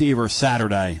wide receiver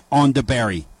Saturday on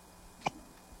DeBerry?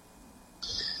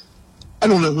 I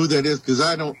don't know who that is because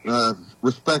I don't,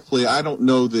 respectfully, I don't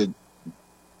know that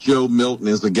Joe Milton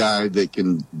is a guy that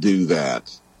can do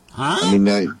that. Huh? I mean,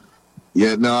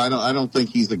 I don't think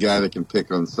he's the guy that can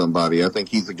pick on somebody. I think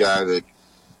he's the guy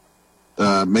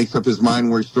that makes up his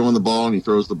mind where he's throwing the ball and he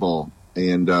throws the ball.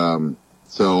 And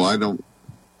so I don't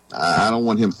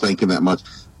want him thinking that much.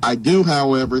 I do,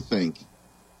 however, think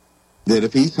that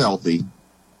if he's healthy,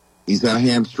 he's had a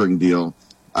hamstring deal.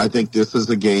 I think this is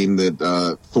a game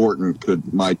that Thornton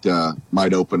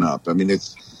might open up. I mean,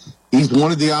 he's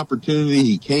wanted the opportunity.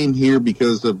 He came here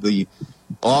because of the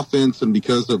offense and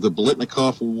because of the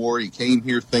Biletnikoff Award. He came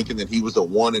here thinking that he was a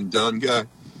one-and-done guy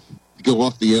to go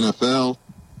off the NFL,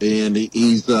 and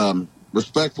he's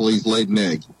respectfully, he's laid an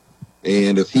egg.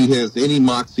 And if he has any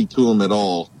moxie to him at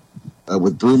all,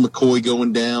 with Drew McCoy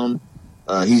going down,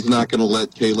 he's not going to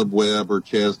let Caleb Webb or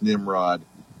Chaz Nimrod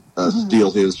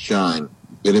steal his shine.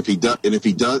 And if he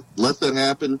does lets that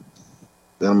happen,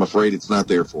 then I'm afraid it's not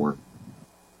there for him.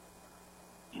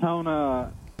 Tone,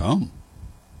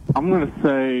 I'm going to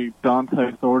say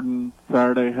Dante Thornton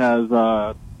Saturday has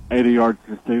 80 yards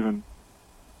receiving.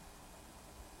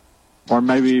 Or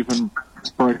maybe even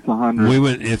breaks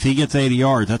 100. If he gets 80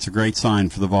 yards, that's a great sign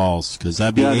for the Vols because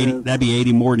that'd be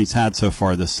 80 more than he's had so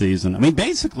far this season. I mean,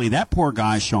 basically, that poor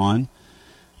guy, Sean,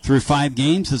 through 5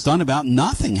 games has done about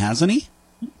nothing, hasn't he?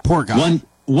 Poor guy.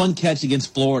 One catch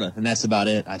against Florida, and that's about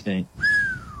it, I think.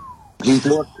 He's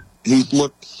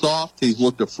looked soft. He's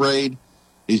looked afraid.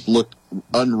 He's looked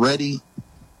unready.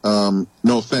 No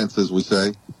offense, as we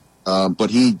say. But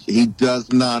he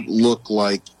does not look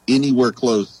like anywhere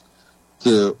close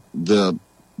to the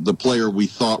player we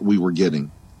thought we were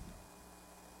getting.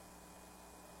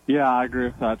 Yeah, I agree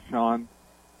with that, Sean.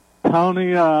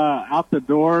 Tony, out the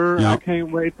door. Yep. I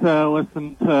can't wait to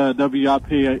listen to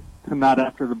WIP tonight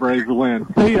after the Braves win.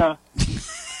 See ya.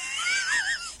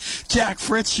 Jack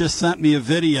Fritz just sent me a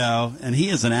video, and he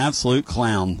is an absolute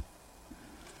clown.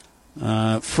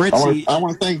 Fritzy, I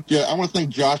want to thank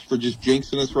Josh for just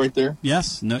jinxing us right there.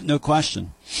 Yes, no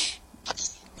question.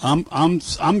 I'm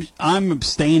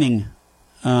abstaining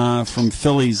from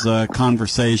Philly's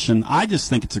conversation. I just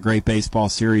think it's a great baseball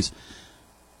series.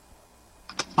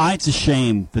 It's a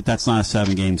shame that that's not a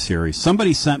 7-game series.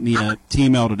 Somebody sent me a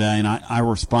T-mail today, and I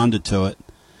responded to it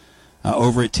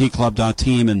over at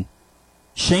tclub.team, and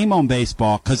shame on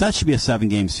baseball because that should be a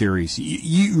 7-game series.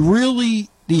 You really,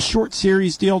 these short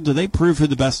series deal, do they prove who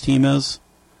the best team is?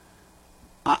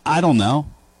 I don't know.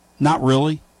 Not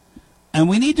really. And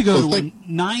we need to go to a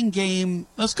 9-game.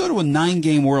 Let's go to a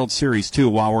 9-game World Series too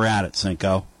while we're at it,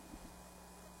 Cinco.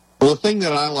 Well, the thing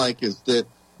that I like is that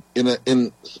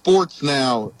in sports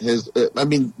now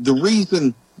the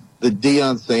reason that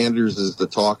Deion Sanders is the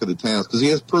talk of the town is because he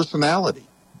has personality,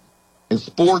 and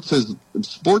sports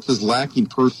is lacking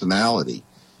personality,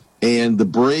 and the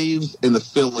Braves and the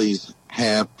Phillies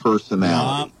have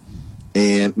personality,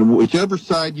 and whichever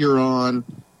side you're on,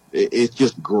 it's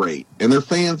just great, and their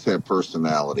fans have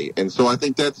personality, and so I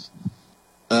think that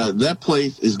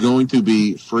place is going to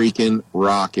be freaking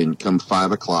rocking come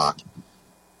 5 o'clock.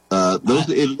 Those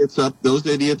idiots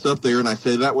up there, and I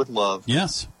say that with love.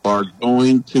 Yes, are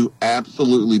going to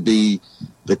absolutely be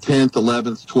the 10th,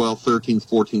 11th, 12th, 13th,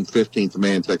 14th, 15th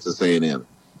man, Texas A&M.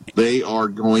 They are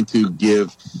going to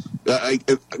give.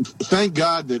 Thank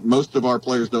God that most of our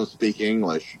players don't speak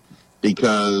English,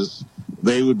 because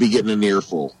they would be getting an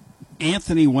earful.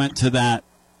 Anthony went to that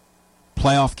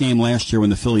playoff game last year when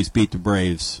the Phillies beat the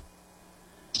Braves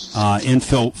in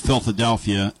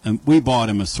Philadelphia, and we bought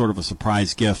him as sort of a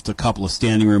surprise gift a couple of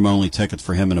standing room only tickets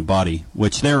for him and a buddy,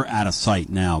 which they're out of sight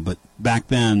now, but back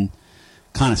then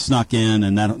kind of snuck in,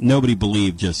 and that nobody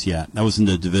believed just yet. That was in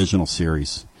the divisional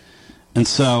series. And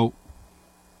so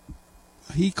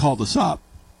he called us up,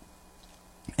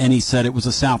 and he said it was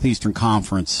a Southeastern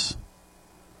Conference.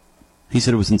 He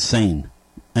said it was insane.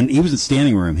 And he was in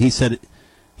standing room. He said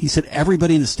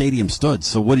everybody in the stadium stood.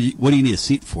 So what do you need a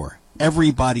seat for?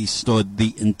 Everybody stood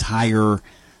the entire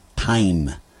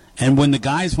time. And when the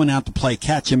guys went out to play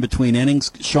catch in between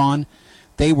innings, Sean,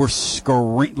 they were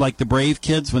screaming like the Brave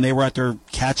kids when they were out there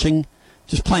catching,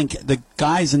 just playing. The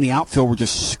guys in the outfield were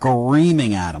just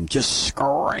screaming at them, just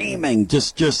screaming,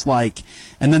 just like.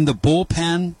 And then the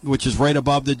bullpen, which is right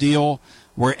above the deal,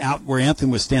 where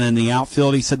Anthony was standing in the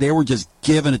outfield, he said they were just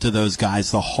giving it to those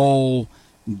guys the whole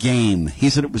game. He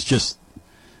said it was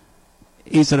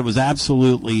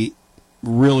absolutely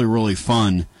really, really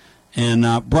fun. And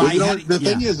Brian, the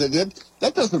thing is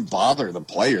that doesn't bother the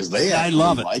players. They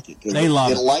love it. Like it. They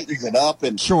love it. It lightens it up,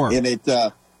 and sure. And it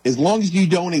as long as you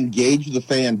don't engage the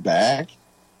fan back,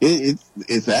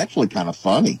 it's actually kind of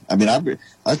funny. I mean, I've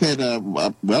had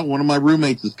one of my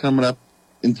roommates is coming up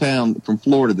in town from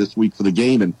Florida this week for the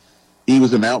game, and he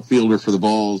was an outfielder for the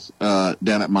Vols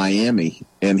down at Miami,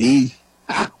 and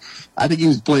I think he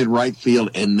was playing right field,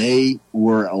 and they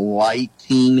were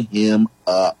lighting him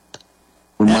up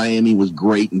when Miami was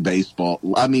great in baseball.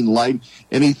 I mean,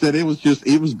 and he said it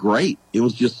was great. It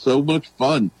was just so much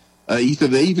fun. He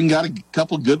said they even got a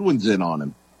couple good ones in on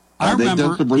him. They've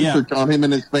done some research on him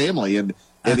and his family, and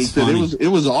he said it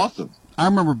was awesome. I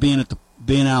remember being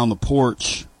out on the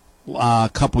porch a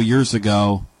couple years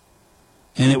ago,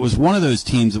 and it was one of those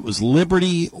teams. It was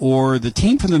Liberty or the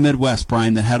team from the Midwest,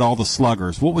 Brian, that had all the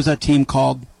sluggers. What was that team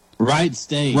called? Wright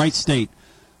State. Wright State.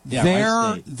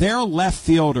 Yeah, their left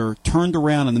fielder turned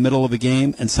around in the middle of a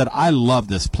game and said, "I love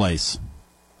this place."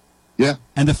 Yeah.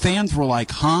 And the fans were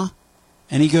like, "Huh?"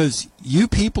 And he goes, "You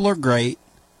people are great.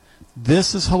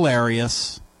 This is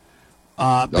hilarious."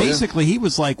 Basically, he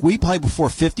was like, we played before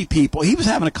 50 people. He was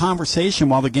having a conversation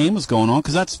while the game was going on,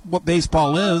 because that's what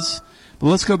baseball is. But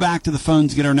let's go back to the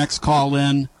phones, get our next call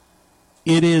in.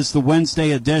 It is the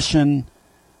Wednesday edition.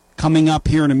 Coming up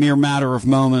here in a mere matter of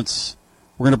moments,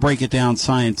 we're going to break it down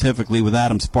scientifically with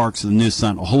Adam Sparks of the News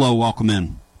Sentinel. Hello, welcome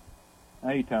in.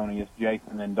 Hey, Tony, it's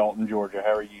Jason in Dalton, Georgia.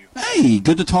 How are you? Hey,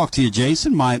 good to talk to you,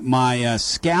 Jason, my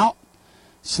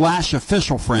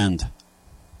scout/official friend.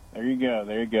 There you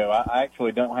go. I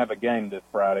actually don't have a game this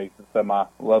Friday, so my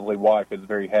lovely wife is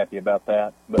very happy about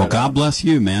that. But, well, God bless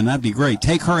you, man. That'd be great.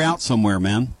 Take her out somewhere,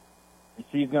 man.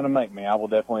 She's going to make me. I will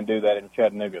definitely do that in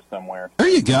Chattanooga somewhere. There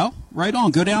you go. Right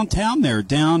on. Go downtown there.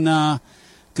 Go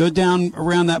down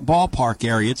around that ballpark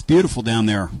area. It's beautiful down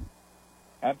there.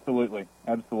 Absolutely.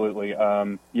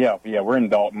 Yeah, we're in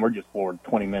Dalton. We're just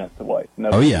 20 minutes away.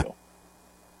 No big deal.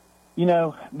 You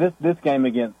know, this game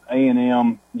against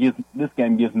A&M gives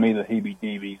me the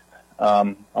heebie-jeebies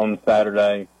on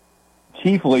Saturday,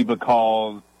 chiefly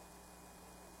because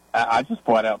I just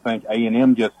flat out think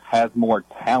A&M just has more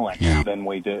talent than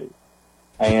we do.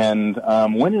 And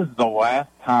when is the last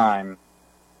time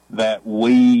that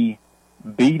we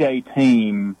beat a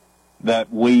team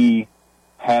that we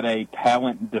had a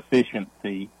talent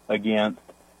deficiency against,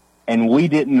 and we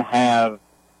didn't have,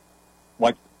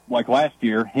 like last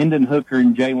year, Hendon Hooker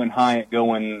and Jalen Hyatt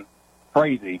going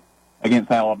crazy against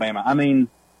Alabama? I mean,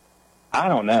 I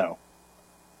don't know.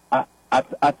 I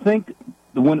think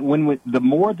the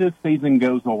more this season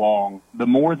goes along, the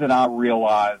more that I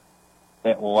realize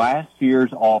that last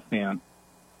year's offense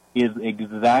is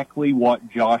exactly what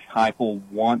Josh Heupel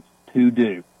wants to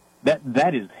do.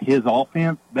 That is his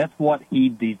offense. That's what he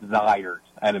desires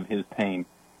out of his team.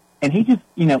 And he just,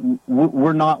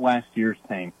 we're not last year's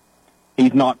team.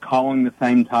 He's not calling the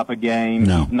same type of game.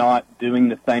 No. He's not doing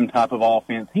the same type of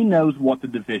offense. He knows what the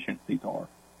deficiencies are.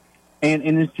 And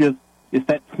it's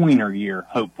that tweener year,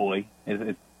 hopefully,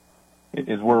 is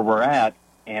where we're at.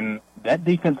 And that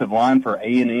defensive line for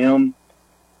A&M,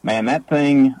 man, that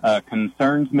thing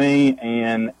concerns me.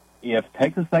 And if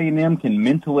Texas A&M can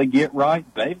mentally get right,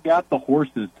 they've got the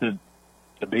horses to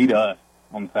beat us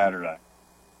on Saturday.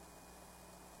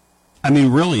 I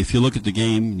mean, really, if you look at the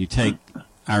game, you take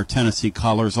our Tennessee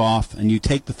colors off, and you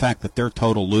take the fact that they're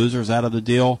total losers out of the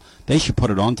deal, they should put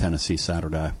it on Tennessee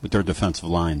Saturday with their defensive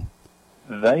line.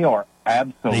 They are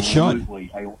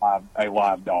absolutely a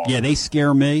live dog. Yeah, they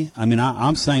scare me. I mean,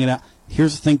 I'm saying it out.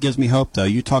 Here's the thing that gives me hope, though.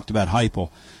 You talked about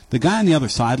Heupel. The guy on the other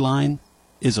sideline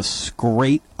is a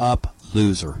straight-up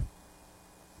loser.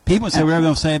 People say whatever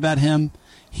they'll say about him.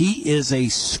 He is a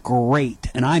straight,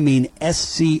 and I mean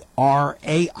S-C-R-A-I-T.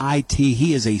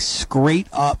 He is a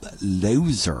straight-up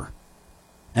loser.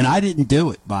 And I didn't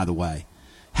do it, by the way.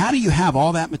 How do you have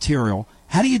all that material?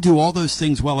 How do you do all those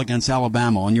things well against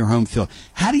Alabama on your home field?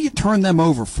 How do you turn them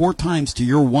over 4 times to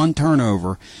your 1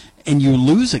 turnover, and you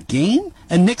lose a game?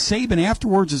 And Nick Saban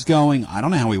afterwards is going, I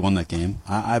don't know how we won that game.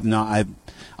 I'm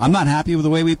not happy with the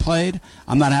way we played.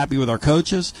 I'm not happy with our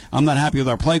coaches. I'm not happy with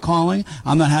our play calling.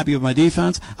 I'm not happy with my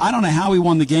defense. I don't know how we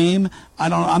won the game.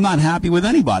 I'm not happy with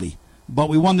anybody. But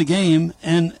we won the game,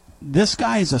 and this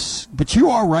guy is but you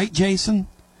are right, Jason.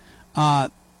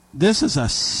 This is a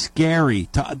scary,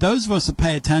 those of us that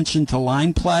pay attention to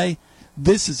line play,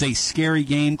 this is a scary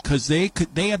game because they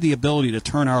have the ability to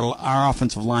turn our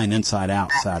offensive line inside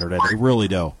out Saturday. They really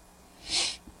do.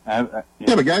 Yeah,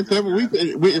 but guys,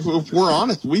 if we're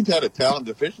honest, we've had a talent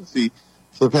deficiency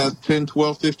for the past 10,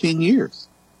 12, 15 years.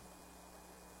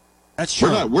 That's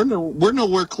true. We're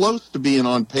nowhere close to being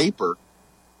on paper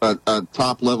a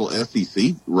top-level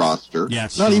SEC roster. Yeah,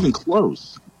 it's not even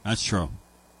close. That's true.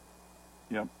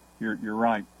 Yep, you're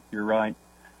right. You're right.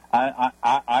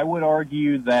 I would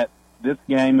argue that this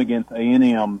game against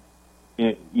A&M,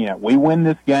 we win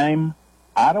this game.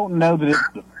 I don't know that it's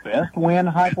the best win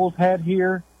Heupel's had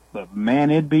here, but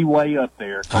man, it'd be way up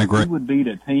there. I agree. He would beat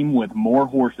a team with more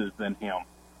horses than him.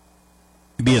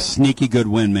 It'd be a sneaky good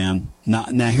win, man. Now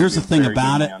here's the thing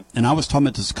about it, and I was talking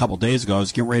about this a couple days ago. I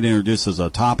was getting ready to introduce this as a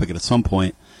topic at some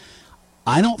point.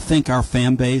 I don't think our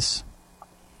fan base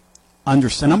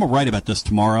understand. I'm going to write about this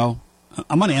tomorrow.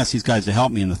 I'm going to ask these guys to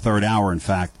help me in the third hour, in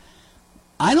fact.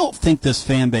 I don't think this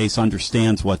fan base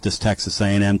understands what this Texas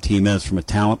A&M team is from a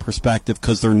talent perspective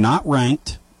because they're not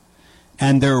ranked,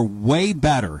 and they're way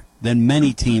better than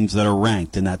many teams that are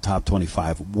ranked in that top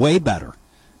 25. Way better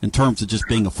in terms of just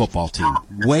being a football team.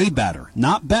 Way better.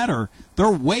 Not better.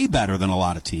 They're way better than a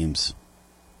lot of teams.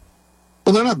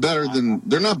 Well, way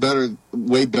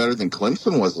better than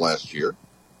Clemson was last year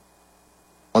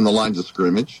on the lines of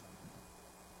scrimmage.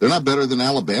 They're not better than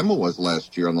Alabama was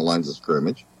last year on the lines of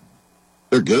scrimmage.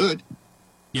 They're good.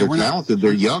 Yeah, they're talented.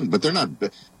 They're young, but they're not.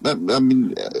 I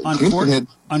mean, Clemson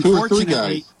had 2 or 3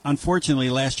 guys. Unfortunately,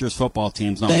 last year's football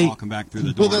team's not walking back through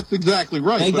the door. Well, that's exactly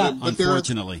right. But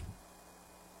unfortunately.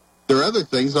 There are other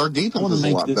things. Our defense is a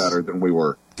lot better than we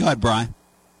were. Go ahead, Brian.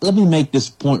 Let me make this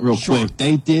point real quick.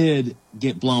 They did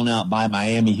get blown out by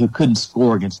Miami, who couldn't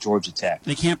score against Georgia Tech.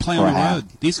 They can't play on the road.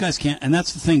 These guys can't, and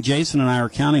that's the thing Jason and I are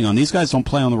counting on. These guys don't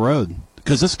play on the road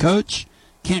because this coach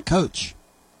can't coach.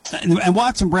 And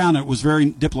Watson Brown was very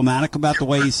diplomatic about the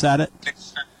way he said it.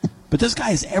 But this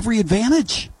guy has every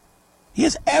advantage. He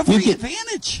has every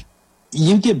advantage.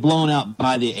 You get blown out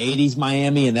by the 80s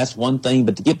Miami, and that's one thing,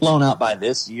 but to get blown out by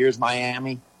this year's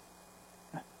Miami.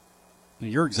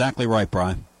 You're exactly right,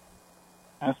 Brian.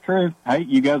 That's true. Hey,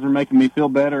 you guys are making me feel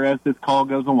better as this call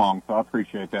goes along, so I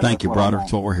appreciate that. Thank you, brother.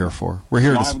 That's what we're here for. We're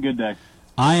here to have a good day.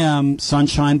 I am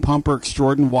Sunshine Pumper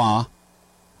Extraordinaire.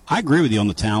 I agree with you on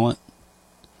the talent.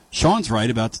 Sean's right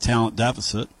about the talent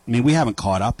deficit. I mean, we haven't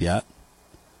caught up yet.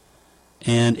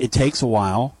 And it takes a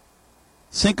while.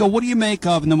 Cinco, what do you make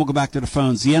of, and then we'll go back to the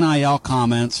phones, the NIL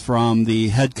comments from the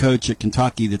head coach at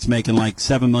Kentucky that's making like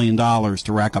 $7 million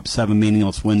to rack up 7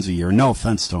 meaningless wins a year? No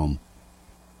offense to him.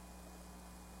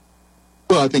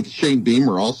 Well, I think Shane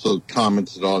Beamer also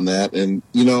commented on that, and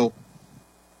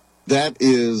that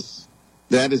is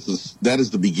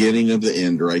the beginning of the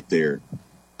end right there.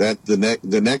 That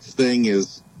the next thing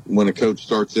is when a coach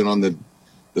starts in on the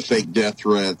fake death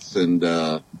threats and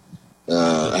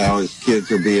how his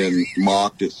kids are being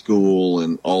mocked at school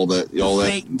and all that.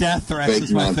 Fake death threats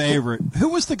is my favorite. Who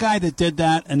was the guy that did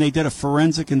that? And they did a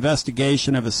forensic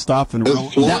investigation of his stuff and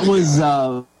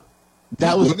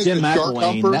that was Jim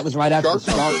McElwain. That was right after the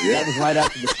Star. Yeah. That was right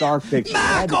after the Star picture.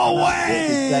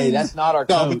 McElwain. That's not our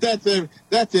No, coach. but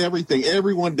that's everything.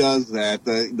 Everyone does that.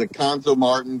 The Conzo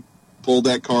Martin pulled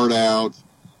that card out.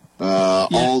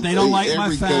 They don't like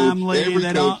my family. Every they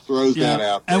coach don't throws that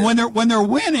out. And when they're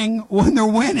winning,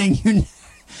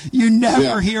 you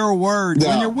never hear a word. No.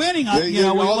 When you're winning, we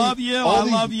love you. I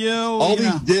love you.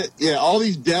 All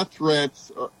these death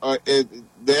threats. The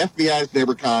FBI's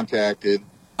never contacted.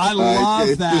 I love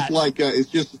it's that. Just like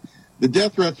the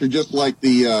death threats are just like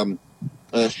the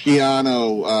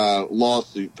Schiano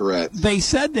lawsuit threats. They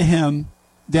said to him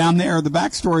down there, the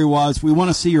backstory was, "We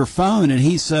want to see your phone," and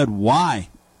he said, "Why?"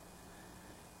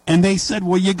 And they said,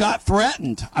 "Well, you got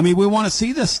threatened. I mean, we want to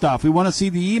see this stuff. We want to see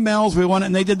the emails. We want,"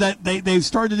 and they did that. They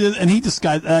started to do, and he just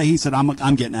got. He said,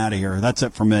 "I'm getting out of here. That's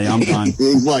it for me. I'm done."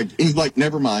 he's like,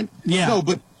 never mind. Yeah. No,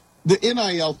 but the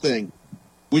NIL thing,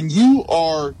 when you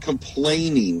are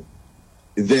complaining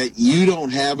that you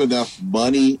don't have enough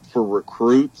money for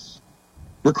recruits,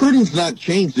 recruiting's not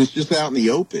changed. It's just out in the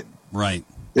open. Right.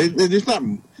 It's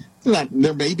not.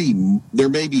 There may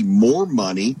be more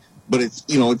money, but it's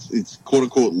quote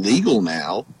unquote legal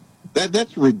now.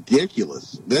 That's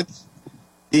ridiculous.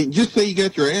 Just say you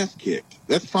got your ass kicked.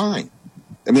 That's fine.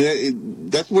 I mean,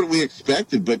 that's what we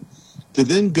expected. But to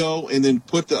then go and then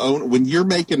put the owner, when you're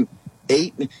making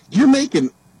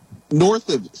north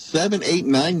of $7, $8,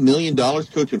 $9 million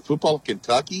coaching football in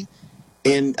Kentucky,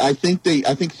 and I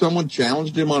think someone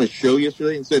challenged him on a show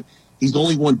yesterday and said he's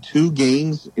only won 2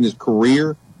 games in his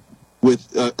career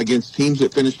with against teams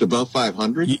that finished above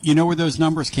 500. You know where those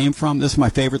numbers came from? This is my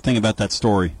favorite thing about that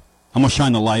story. I'm going to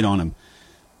shine the light on him.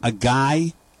 A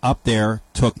guy up there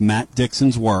took Matt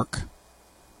Dixon's work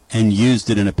and used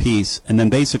it in a piece and then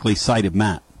basically cited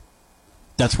Matt.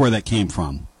 That's where that came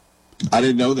from. I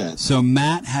didn't know that. So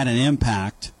Matt had an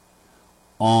impact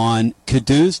on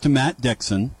kudos to Matt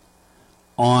Dixon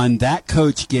on that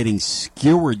coach getting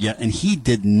skewered yet, and he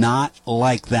did not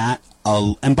like that.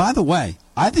 And by the way,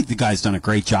 I think the guy's done a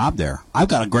great job there. I've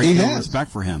got a great deal of respect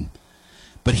for him.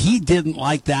 But he didn't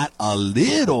like that a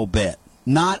little bit.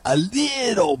 Not a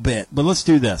little bit. But let's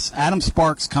do this. Adam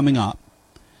Sparks coming up.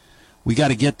 We got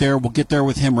to get there. We'll get there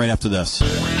with him right after this.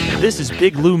 This is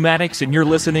Big Lou Maddox, and you're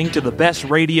listening to the best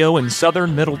radio in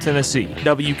southern Middle Tennessee.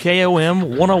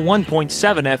 WKOM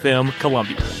 101.7 FM,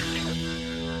 Columbia.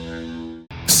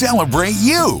 Celebrate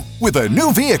you with a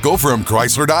new vehicle from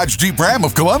Chrysler Dodge Jeep Ram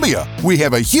of Columbia. We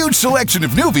have a huge selection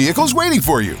of new vehicles waiting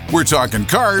for you. We're talking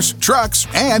cars, trucks,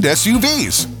 and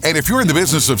SUVs. And if you're in the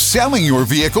business of selling your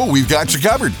vehicle, we've got you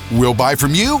covered. We'll buy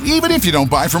from you even if you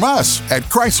don't buy from us. At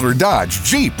Chrysler Dodge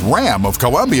Jeep Ram of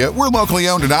Columbia, we're locally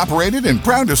owned and operated and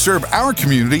proud to serve our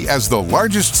community as the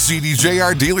largest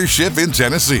CDJR dealership in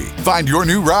Tennessee. Find your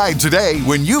new ride today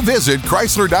when you visit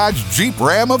Chrysler Dodge Jeep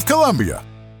Ram of Columbia.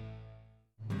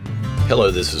 Hello,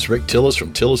 this is Rick Tillis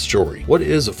from Tillis Jewelry. What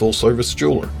is a full-service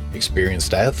jeweler? Experienced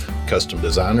staff, custom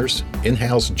designers,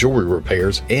 in-house jewelry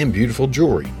repairs, and beautiful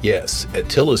jewelry. Yes, at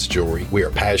Tillis Jewelry, we are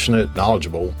passionate,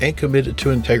 knowledgeable, and committed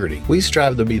to integrity. We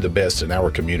strive to be the best in our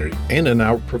community and in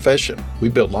our profession. We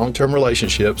build long-term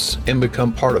relationships and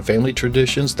become part of family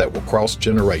traditions that will cross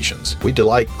generations. We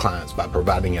delight clients by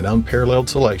providing an unparalleled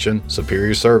selection,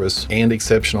 superior service, and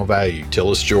exceptional value.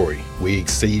 Tillis Jewelry, we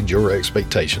exceed your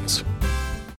expectations.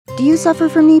 Do you suffer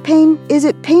from knee pain? Is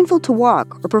it painful to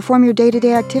walk or perform your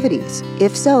day-to-day activities?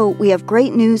 If so, we have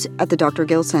great news at the Dr.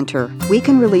 Gill Center. We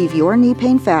can relieve your knee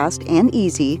pain fast and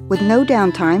easy with no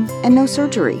downtime and no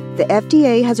surgery. The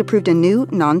FDA has approved a new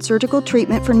non-surgical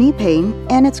treatment for knee pain,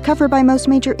 and it's covered by most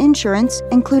major insurance,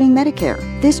 including Medicare.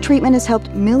 This treatment has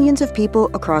helped millions of people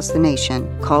across the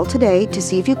nation. Call today to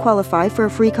see if you qualify for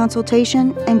a free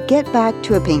consultation and get back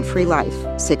to a pain-free life.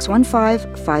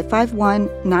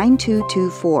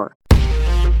 615-551-9224.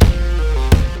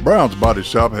 Brown's Body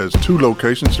Shop has 2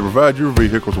 locations to provide your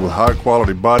vehicles with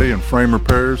high-quality body and frame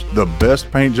repairs, the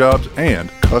best paint jobs,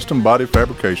 and custom body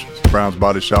fabrications. Brown's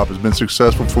Body Shop has been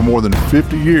successful for more than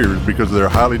 50 years because of their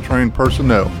highly trained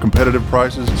personnel, competitive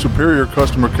prices, superior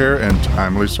customer care, and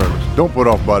timely service. Don't put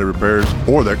off body repairs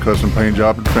or that custom paint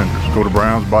job at Fenders. Go to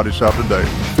Brown's Body Shop today,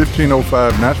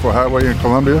 1505 Nashville Highway in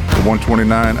Columbia, or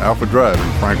 129 Alpha Drive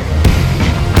in Franklin.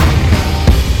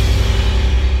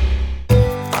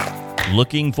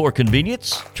 Looking for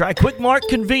convenience? Try Quick Mart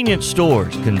Convenience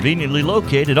Stores, conveniently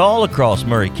located all across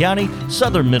Murray County,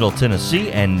 southern Middle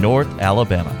Tennessee, and North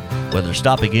Alabama. Whether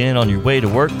stopping in on your way to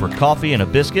work for coffee and a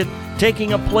biscuit,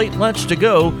 taking a plate lunch to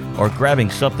go, or grabbing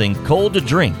something cold to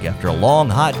drink after a long,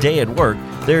 hot day at work,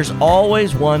 there's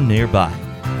always one nearby.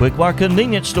 Quick Mart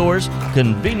convenience stores,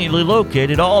 conveniently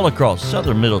located all across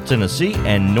southern Middle Tennessee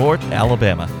and North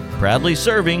Alabama. Proudly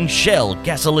serving Shell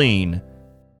gasoline.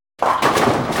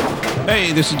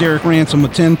 Hey, this is Derek Ransom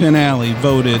with 10 Pin Alley,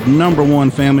 voted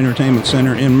 #1 family entertainment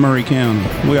center in Murray County.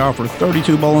 We offer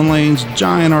 32 bowling lanes,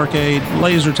 giant arcade,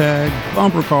 laser tag,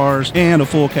 bumper cars, and a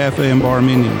full cafe and bar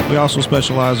menu. We also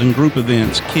specialize in group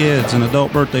events, kids and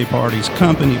adult birthday parties,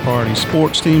 company parties,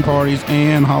 sports team parties,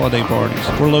 and holiday parties.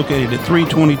 We're located at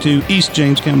 322 East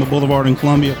James Campbell Boulevard in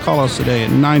Columbia. Call us today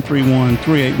at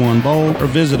 931-381-BOWL or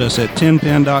visit us at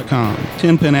 10pin.com.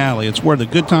 10 Pin Alley, it's where the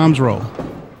good times roll.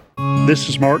 This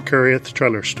is Mark Curry at the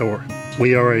Trailer Store.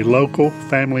 We are a local,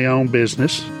 family-owned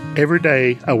business. Every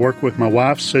day, I work with my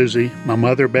wife, Susie, my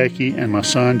mother, Becky, and my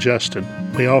son, Justin.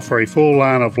 We offer a full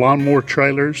line of lawnmower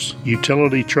trailers,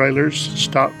 utility trailers,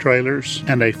 stock trailers,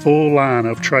 and a full line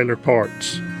of trailer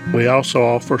parts. We also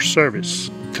offer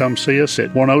service. Come see us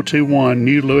at 1021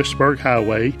 New Lewisburg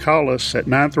Highway. Call us at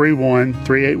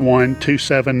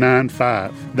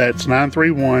 931-381-2795. That's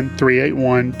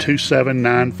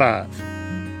 931-381-2795.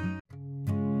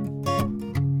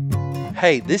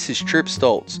 Hey, this is Tripp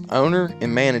Stoltz, owner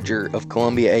and manager of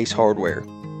Columbia Ace Hardware.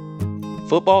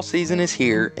 Football season is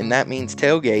here, and that means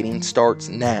tailgating starts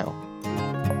now.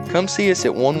 Come see us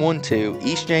at 112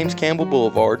 East James Campbell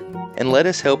Boulevard and let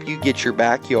us help you get your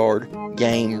backyard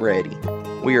game ready.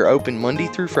 We are open Monday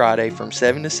through Friday from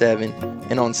 7 to 7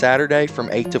 and on Saturday from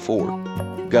 8 to 4.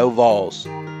 Go Vols!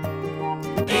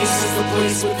 Ace is the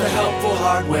place with the helpful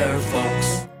hardware,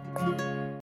 folks.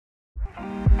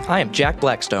 I am Jack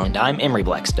Blackstone. And I'm Emery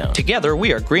Blackstone. Together,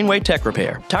 we are Greenway Tech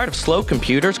Repair. Tired of slow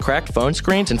computers, cracked phone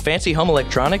screens, and fancy home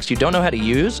electronics you don't know how to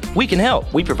use? We can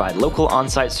help. We provide local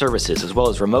on-site services as well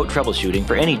as remote troubleshooting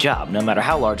for any job, no matter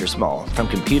how large or small, from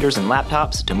computers and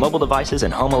laptops to mobile devices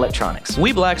and home electronics.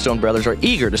 We Blackstone brothers are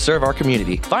eager to serve our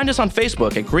community. Find us on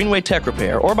Facebook at Greenway Tech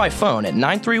Repair or by phone at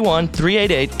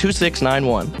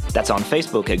 931-388-2691. That's on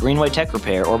Facebook at Greenway Tech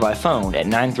Repair or by phone at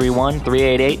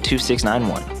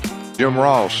 931-388-2691. Jim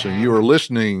Ross, and you are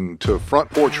listening to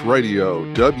Front Porch Radio,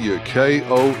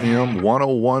 WKOM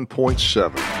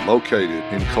 101.7, located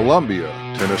in Columbia,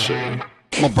 Tennessee. I'm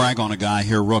going to brag on a guy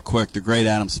here real quick. The great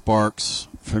Adam Sparks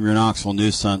from your Knoxville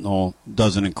News Sentinel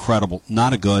does an incredible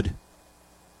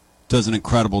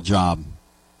job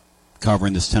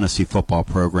covering this Tennessee football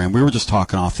program. We were just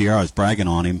talking off the air. I was bragging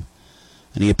on him,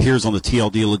 and he appears on the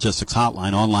TLD Logistics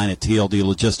hotline online at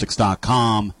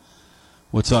tldlogistics.com.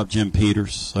 What's up, Jim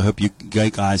Peters? I hope you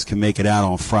guys can make it out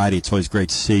on Friday. It's always great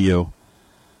to see you.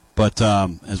 But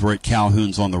as we're at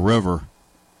Calhoun's on the river,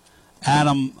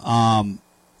 Adam,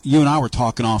 you and I were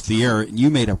talking off the air, and you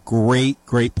made a great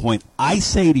point. I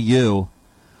say to you,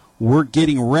 we're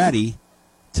getting ready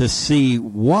to see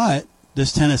what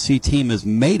this Tennessee team is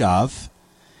made of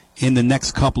in the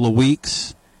next couple of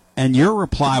weeks. And your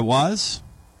reply was?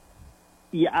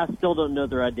 Yeah, I still don't know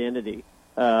their identity.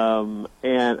 And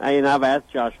I've asked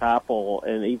Josh Heupel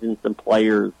and even some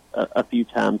players a few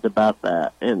times about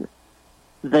that, and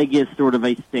they give sort of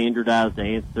a standardized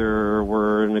answer.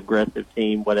 We're an aggressive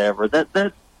team, whatever.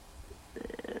 That's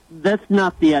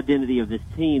not the identity of this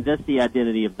team. That's the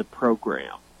identity of the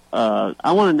program.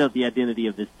 I want to know the identity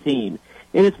of this team,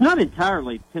 and it's not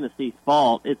entirely Tennessee's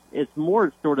fault. It's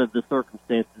more sort of the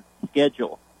circumstances, the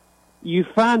schedule. You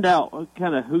find out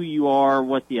kind of who you are,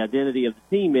 what the identity of the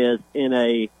team is in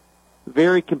a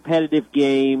very competitive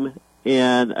game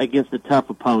and against a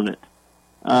tough opponent.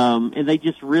 And they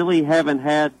just really haven't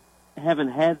had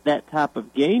that type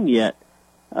of game yet.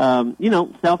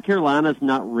 South Carolina's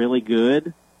not really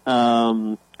good.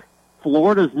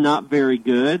 Florida's not very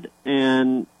good,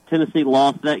 and Tennessee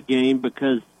lost that game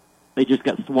because they just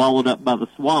got swallowed up by the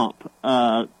swamp.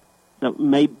 So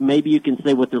maybe you can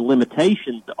say what their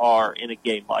limitations are in a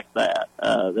game like that.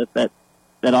 That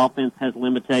offense has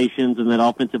limitations, and that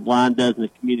offensive line does, and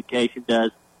the communication does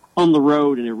on the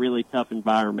road in a really tough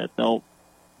environment. They'll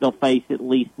face at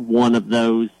least one of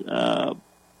those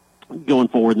going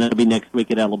forward, and that'll be next week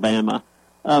at Alabama.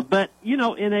 But in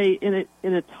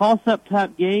a toss-up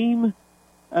type game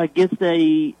against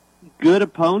a good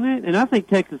opponent, and I think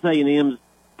Texas A&M's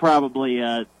probably.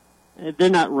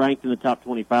 They're not ranked in the top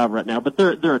 25 right now, but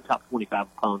they're a top 25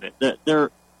 opponent.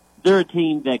 They're a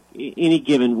team that any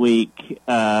given week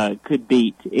could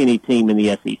beat any team in the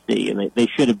SEC, and they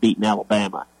should have beaten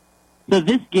Alabama. So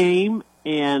this game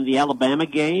and the Alabama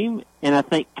game, and I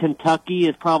think Kentucky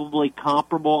is probably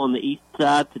comparable on the east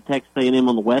side to Texas A&M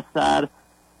on the west side.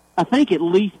 I think at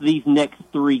least these next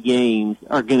 3 games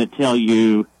are going to tell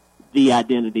you the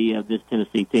identity of this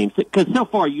Tennessee team. Because so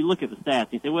far you look at the stats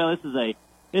and you say, well, this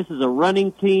is a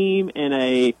running team and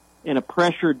a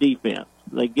pressure defense.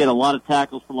 They get a lot of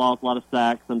tackles for loss, a lot of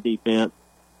sacks on defense.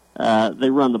 They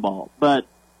run the ball. But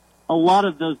a lot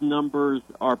of those numbers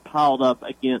are piled up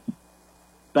against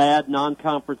bad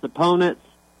non-conference opponents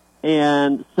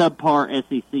and subpar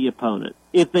SEC opponents.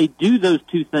 If they do those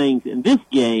 2 things in this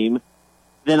game,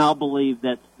 then I'll believe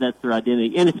that's their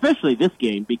identity. And especially this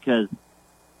game because,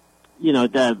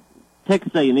 the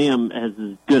Texas A&M has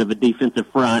as good of a defensive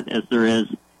front as there is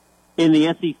in the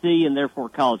SEC and therefore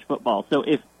college football. So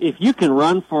if you can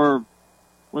run for,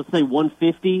 let's say,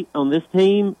 150 on this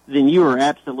team, then you are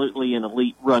absolutely an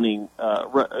elite rushing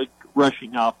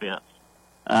offense.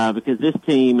 Because this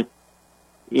team,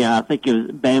 I think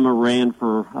Bama ran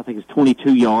for,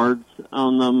 22 yards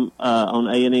on them, on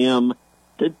A&M.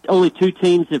 Only 2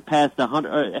 teams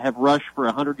have rushed for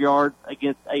 100 yards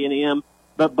against A&M,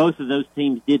 but both of those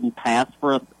teams didn't pass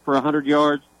for 100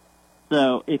 yards.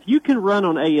 So if you can run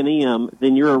on A&M,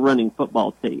 then you're a running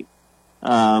football team.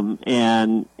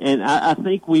 And I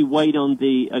think we wait on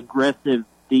the aggressive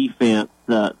defense,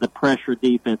 the pressure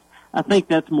defense. I think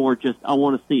that's more just I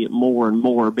want to see it more and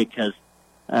more because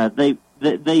they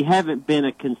haven't been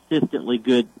a consistently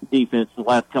good defense the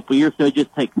last couple of years, so it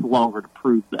just takes longer to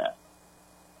prove that.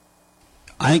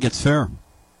 I think it's fair.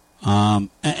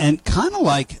 And kind of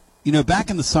like, back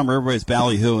in the summer, everybody's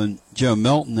ballyhooing Joe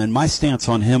Milton, and my stance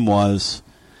on him was,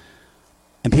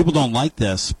 and people don't like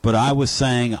this, but I was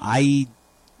saying I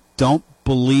don't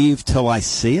believe till I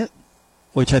see it,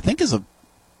 which I think it's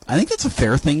a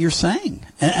fair thing you're saying.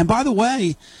 And by the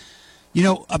way,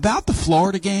 about the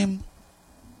Florida game,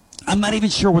 I'm not even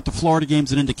sure what the Florida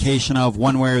game's an indication of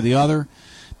one way or the other,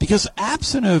 because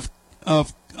absent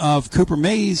of Cooper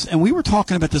Mays, and we were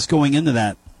talking about this going into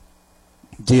that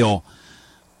deal,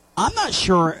 I'm not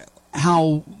sure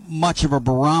how much of a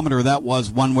barometer that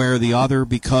was one way or the other,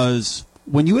 because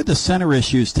when you had the center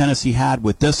issues Tennessee had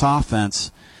with this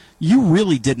offense, you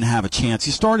really didn't have a chance.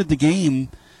 You started the game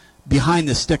behind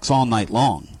the sticks all night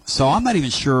long. So I'm not even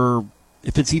sure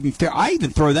if it's even fair. I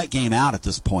even throw that game out at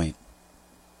this point.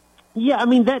 Yeah, I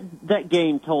mean, that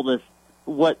game told us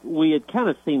what we had kind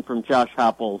of seen from Josh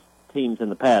Heupel's teams in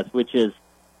the past, which is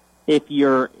if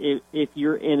you're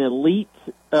in elite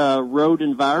road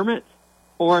environment,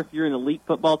 or if you're an elite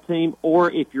football team, or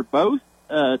if you're both,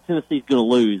 Tennessee's going to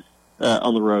lose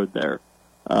on the road there.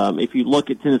 If you look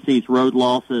at Tennessee's road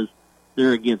losses,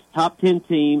 they're against top 10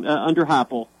 team under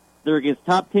Heupel. They're against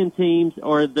top 10 teams,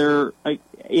 or they're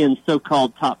in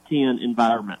so-called top 10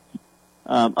 environments.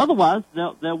 Otherwise,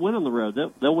 they'll win on the road.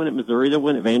 They'll win at Missouri. They'll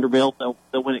win at Vanderbilt.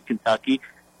 They'll win at Kentucky.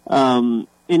 And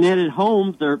then at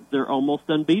home, they're almost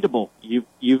unbeatable.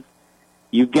 You've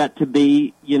got to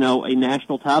be, a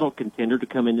national title contender to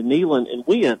come into Neyland and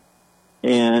win.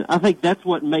 And I think that's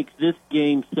what makes this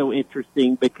game so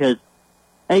interesting, because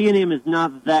A&M is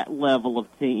not that level of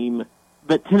team,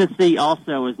 but Tennessee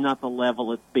also is not the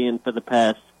level it's been for the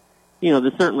past,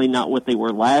 they're certainly not what they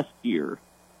were last year.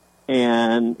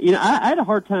 And, I had a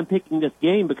hard time picking this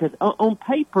game because on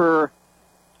paper,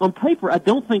 I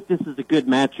don't think this is a good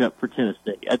matchup for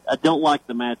Tennessee. I don't like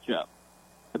the matchup.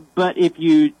 But if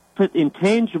you put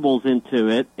intangibles into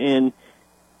it and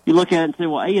you look at it and say,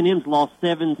 well, A&M's lost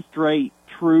 7 straight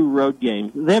true road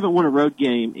games. They haven't won a road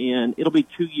game in, it'll be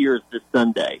 2 years this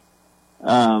Sunday.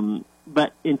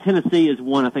 But in Tennessee has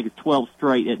won, I think it's 12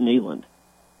 straight at Neyland.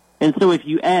 And so if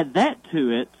you add that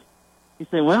to it, you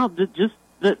say, well, just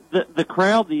the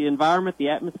crowd, the environment, the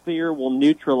atmosphere will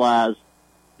neutralize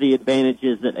the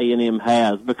advantages that A&M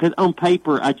has. Because on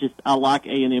paper, I like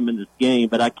A&M in this game,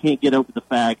 but I can't get over the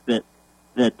fact that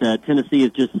Tennessee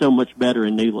is just so much better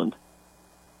in Neyland.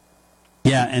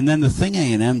 Yeah, and then the thing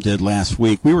A&M did last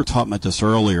week, we were talking about this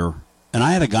earlier, and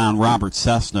I had a guy on, Robert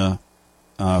Cessna,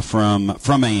 from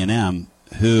A&M,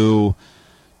 who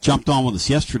jumped on with us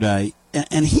yesterday,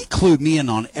 and he clued me in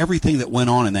on everything that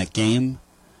went on in that game.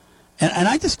 And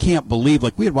I just can't believe,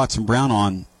 like we had Watson Brown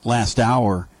on last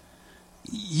hour,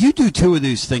 you do 2 of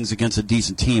these things against a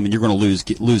decent team, and you're going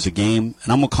to lose a game.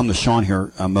 And I'm going to come to Sean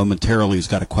here momentarily, who's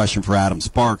got a question for Adam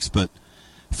Sparks. But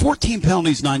 14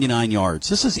 penalties, 99 yards.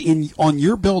 This is in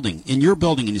your building, and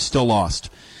you still lost.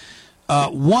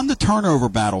 Won the turnover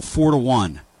battle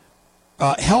 4-1.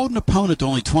 Held an opponent to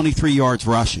only 23 yards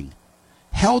rushing.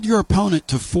 Held your opponent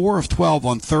to 4 of 12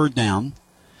 on third down.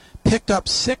 Picked up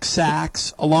 6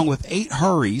 sacks along with 8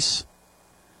 hurries.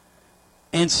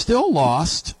 And still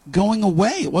lost going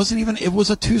away. It was a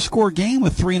 2-score game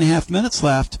with 3.5 minutes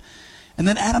left. And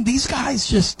then, Adam, these guys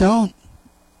just don't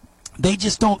they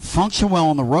just don't function well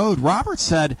on the road. Robert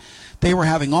said they were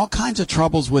having all kinds of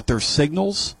troubles with their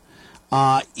signals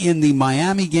in the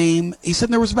Miami game. He said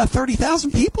there was about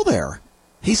 30,000 people there.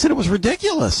 He said it was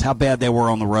ridiculous how bad they were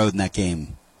on the road in that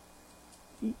game.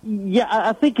 Yeah,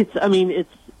 I think it's. I mean,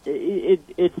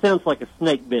 it sounds like a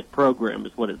snake bit program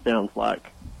is what it sounds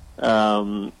like.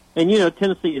 And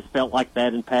Tennessee has felt like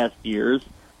that in past years.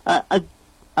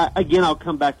 Again, I'll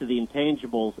come back to the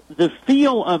intangibles. The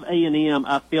feel of A&M,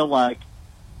 I feel like,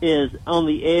 is on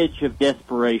the edge of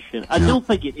desperation. I don't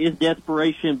think it is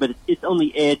desperation, but it's on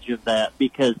the edge of that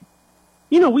because,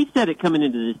 we said it coming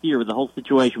into this year with the whole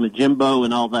situation with Jimbo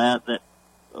and all that, that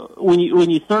when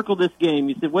you circle this game,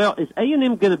 you said, well, is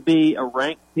A&M going to be a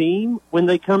ranked team when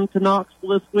they come to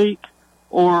Knoxville this week,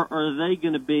 or are they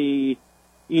going to be,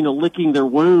 licking their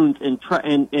wounds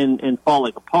and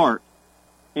falling apart?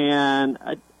 And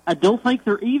I don't think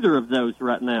they're either of those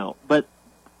right now, but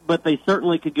they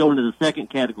certainly could go into the second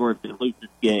category if they lose this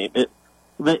game.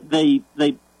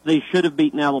 They should have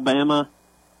beaten Alabama.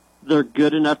 They're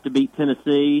good enough to beat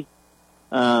Tennessee,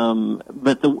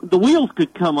 but the wheels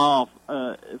could come off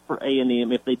for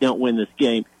A&M if they don't win this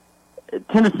game.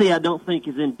 Tennessee, I don't think,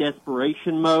 is in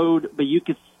desperation mode, but you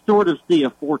could sort of see a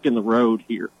fork in the road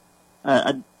here.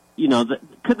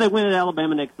 Could they win at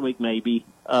Alabama next week? Maybe.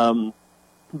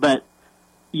 But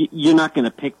you're not going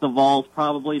to pick the Vols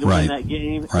probably to win that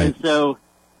game. Right. And so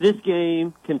this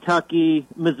game, Kentucky,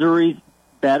 Missouri's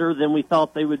better than we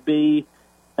thought they would be.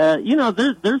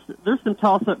 There's some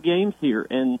toss-up games here,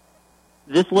 and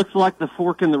this looks like the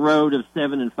fork in the road of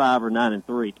 7-5 or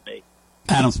 9-3 to me.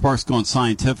 Adam Sparks going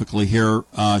scientifically here.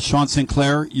 Sean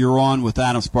Sinclair, you're on with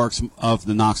Adam Sparks of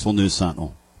the Knoxville News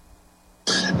Sentinel.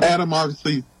 Adam,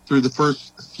 obviously, through the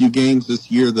first few games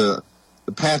this year, the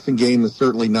passing game is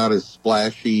certainly not as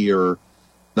splashy or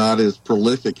not as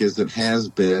prolific as it has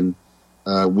been.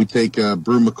 We take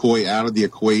Brew McCoy out of the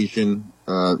equation,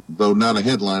 though not a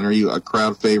headliner, a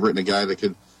crowd favorite and a guy that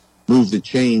could move the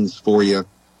chains for you.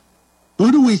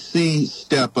 Who do we see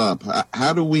step up?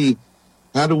 How do we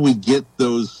get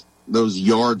those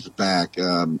yards back?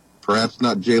 Perhaps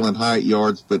not Jalen Hyatt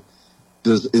yards, but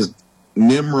is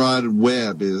Nimrod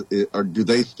Webb or do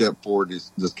they step forward?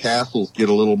 Does Castles get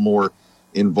a little more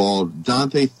involved?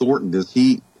 Dante Thornton, does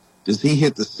he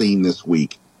hit the scene this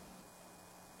week?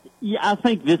 Yeah, I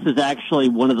think this is actually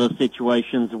one of those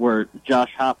situations where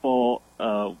Josh Heupel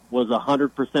was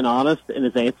 100% honest in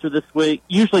his answer this week.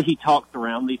 Usually he talks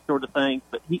around these sort of things,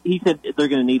 but he said they're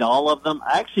going to need all of them.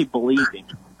 I actually believe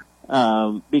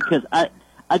him because I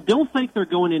don't think they're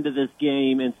going into this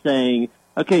game and saying,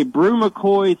 okay, Brew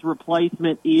McCoy's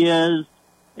replacement is,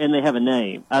 and they have a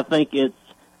name. I think it's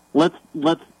let's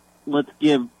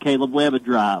give Caleb Webb a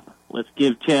drive. Let's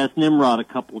give Chaz Nimrod a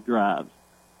couple of drives.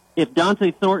 If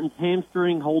Dante Thornton's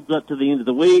hamstring holds up to the end of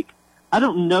the week, I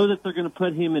don't know that they're going to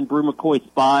put him in Brew McCoy's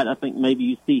spot. I think maybe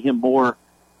you see him more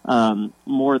at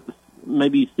the,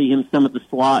 maybe you see him some at the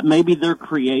slot. Maybe they're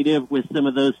creative with some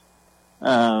of those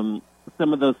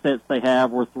sets they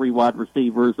have where three wide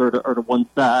receivers are to one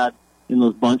side in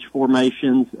those bunch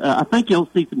formations. I think you'll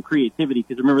see some creativity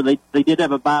because remember they did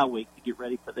have a bye week to get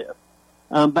ready for this.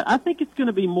 But I think it's going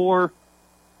to be more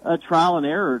trial and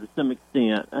error to some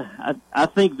extent. I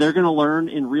think they're going to learn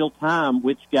in real time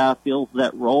which guy fills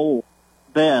that role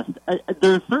best.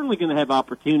 They're certainly going to have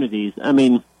opportunities. I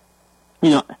mean,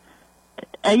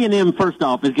 A&M, first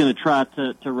off, is going to try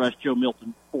to rush Joe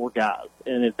Milton 4 guys.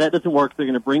 And if that doesn't work, they're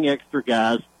going to bring extra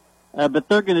guys. But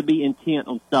they're going to be intent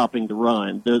on stopping the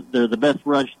run. They're the best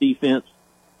rush defense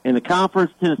in the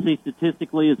conference. Tennessee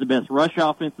statistically is the best rush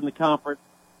offense in the conference.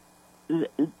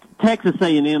 Texas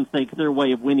A&M thinks their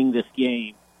way of winning this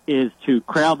game is to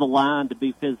crowd the line, to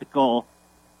be physical,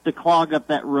 to clog up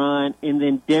that run, and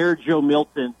then dare Joe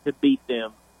Milton to beat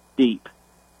them deep.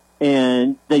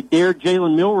 And they dared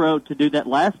Jalen Milroe to do that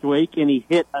last week, and he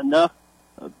hit enough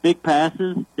big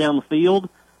passes down the field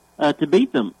to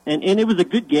beat them. And it was a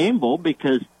good gamble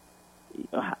because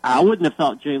I wouldn't have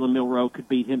thought Jalen Milroe could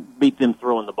beat them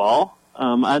throwing the ball.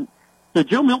 So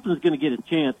Joe Milton's going to get his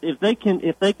chance. If they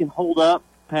can hold up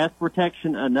pass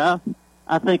protection enough,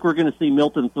 I think we're going to see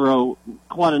Milton throw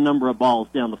quite a number of balls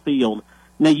down the field.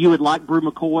 Now, you would like Brew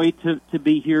McCoy to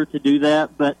be here to do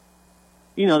that, but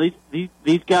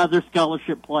these guys are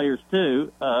scholarship players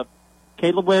too.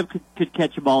 Caleb Webb could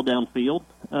catch a ball downfield.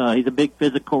 He's a big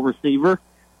physical receiver.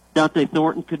 Dante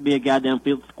Thornton could be a guy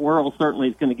downfield. Squirrel certainly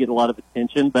is going to get a lot of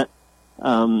attention, but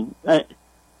I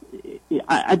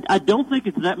don't think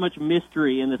it's that much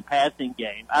mystery in this passing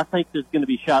game. I think there's going to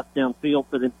be shots downfield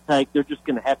for them to take. They're just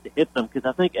going to have to hit them because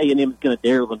I think A&M is going to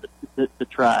dare them to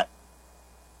try it.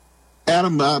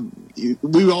 Adam,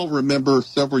 we all remember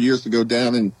several years ago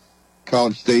down in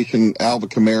College Station, Alvin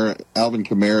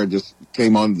Kamara just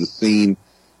came onto the scene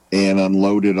and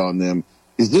unloaded on them.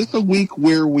 Is this a week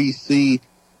where we see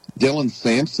Dylan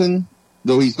Sampson,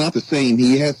 though he's not the same,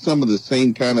 he has some of the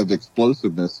same kind of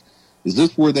explosiveness? Is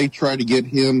this where they try to get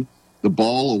him the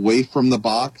ball away from the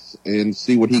box and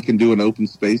see what he can do in open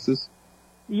spaces?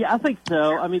 Yeah, I think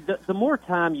so. I mean, the more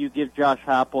time you give Josh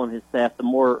Heupel and his staff, the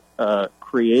more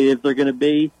creative they're going to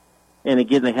be. And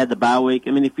again, they had the bye week.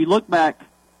 I mean, if you look back,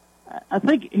 I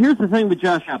think here's the thing with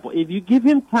Josh Heupel. If you give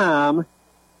him time,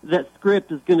 that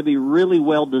script is going to be really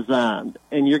well designed,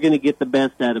 and you're going to get the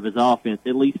best out of his offense,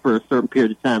 at least for a certain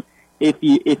period of time. If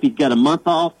he's got a month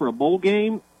off for a bowl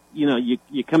game, you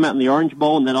come out in the Orange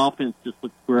Bowl and that offense just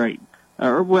looks great.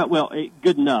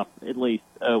 Good enough, at least,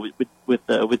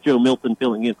 with Joe Milton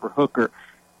filling in for Hooker.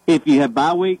 If you have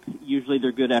bye weeks, usually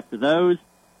they're good after those.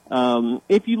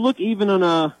 If you look even on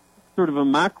a sort of a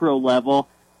macro level,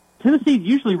 Tennessee's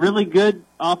usually really good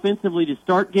offensively to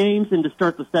start games and to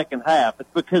start the second half. It's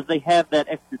because they have that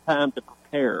extra time to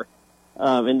prepare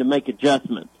and to make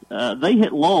adjustments. They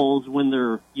hit lulls when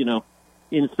they're,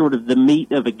 in sort of the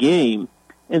meat of a game.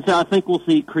 And so I think we'll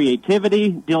see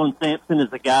creativity. Dylan Sampson is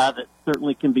a guy that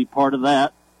certainly can be part of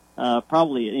that,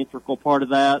 probably an integral part of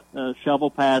that.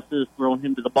 Shovel passes, throwing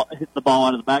him to hit the ball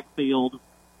out of the backfield,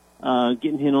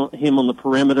 getting him on the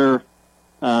perimeter.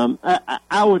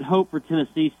 I would hope for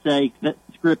Tennessee's sake that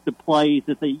script of plays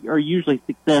that they are usually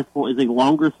successful is a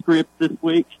longer script this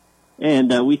week,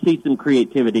 and we see some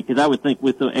creativity because I would think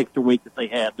with the extra week that they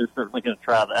had, they're certainly going to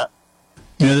try that.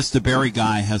 This DeBerry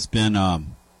guy has been a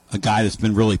guy that's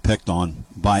been really picked on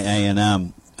by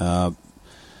A&M.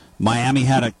 Miami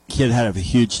had a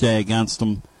huge day against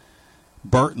them.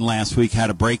 Burton last week had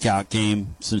a breakout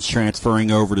game since transferring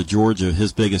over to Georgia,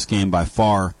 his biggest game by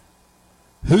far.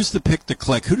 Who's the pick to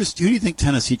click? Who do you think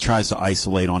Tennessee tries to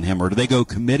isolate on him? Or do they go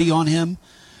committee on him?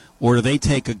 Or do they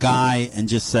take a guy and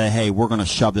just say, hey, we're going to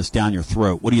shove this down your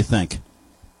throat? What do you think?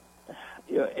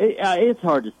 It's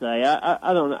hard to say.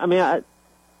 I don't know. I mean,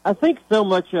 I think so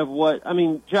much of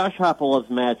Josh Heupel loves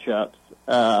matchups.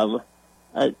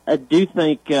 I do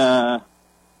think, I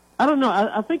don't know,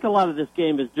 I think a lot of this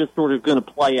game is just sort of going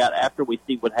to play out after we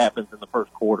see what happens in the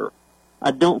first quarter.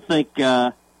 I don't think,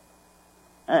 I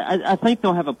think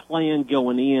they'll have a plan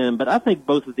going in, but I think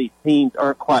both of these teams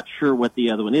aren't quite sure what the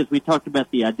other one is. We talked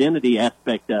about the identity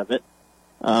aspect of it.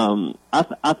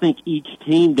 I think each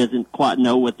team doesn't quite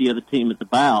know what the other team is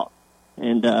about,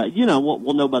 and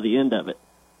we'll know by the end of it.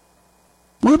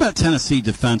 What about Tennessee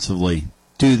defensively?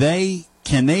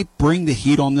 Can they bring the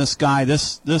heat on this guy?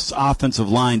 This offensive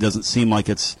line doesn't seem like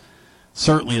it's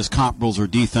certainly as comparable as their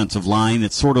defensive line.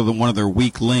 It's sort of one of their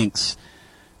weak links.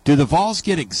 Do the Vols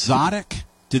get exotic?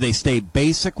 Do they stay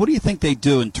basic? What do you think they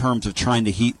do in terms of trying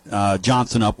to heat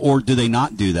Johnson up, or do they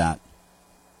not do that?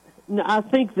 No, I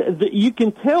think that you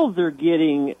can tell they're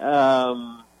getting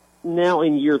now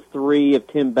in year 3 of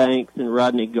Tim Banks and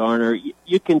Rodney Garner.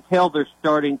 You can tell they're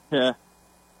starting to.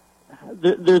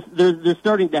 They're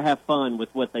starting to have fun with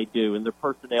what they do, and their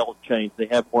personnel has changed. They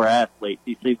have more athletes.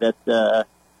 You see that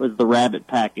was the rabbit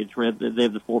package where they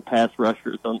have the 4 pass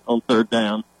rushers on third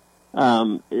down.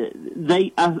 I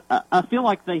feel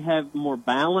like they have more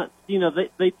balance.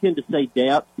 They tend to say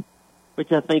depth,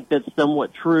 which I think that's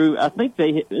somewhat true. I think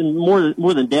they more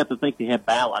than depth. I think they have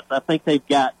balance. I think they've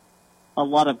got a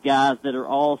lot of guys that are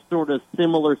all sort of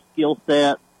similar skill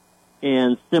set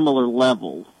and similar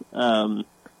levels.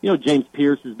 James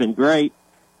Pierce has been great.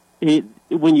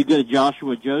 When you go to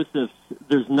Joshua Josephs,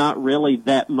 there's not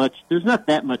that much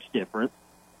difference.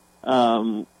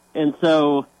 And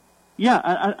so, yeah,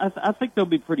 I think they'll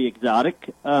be pretty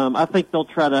exotic. I think they'll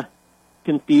try to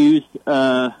confuse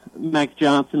Max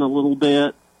Johnson a little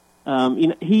bit.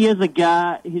 He is a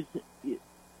guy.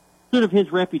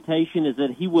 His reputation is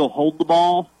that he will hold the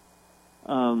ball.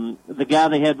 The guy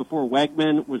they had before,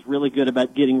 Wegman, was really good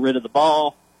about getting rid of the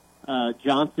ball.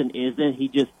 Johnson isn't. He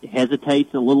just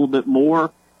hesitates a little bit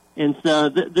more. And so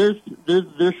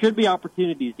there should be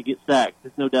opportunities to get sacked.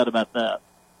 There's no doubt about that.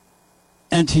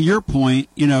 And to your point,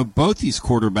 both these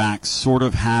quarterbacks sort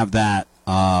of have that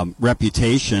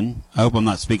reputation. I hope I'm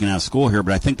not speaking out of school here,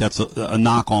 but I think that's a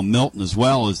knock on Milton as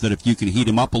well, is that if you can heat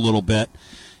him up a little bit,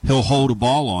 he'll hold a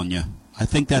ball on you. I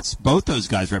think that's both those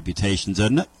guys' reputations,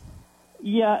 isn't it?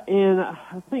 Yeah, and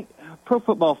I think Pro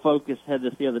Football Focus had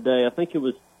this the other day. I think it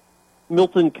was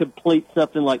Milton completes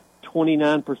something like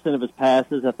 29% of his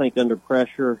passes, I think, under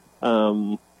pressure.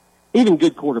 Even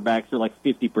good quarterbacks are like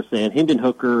 50%. Hendon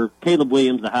Hooker, Caleb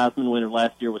Williams, the Heisman winner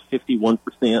last year, was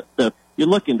 51%. So you're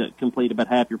looking to complete about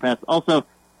half your passes. Also,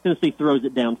 Tennessee throws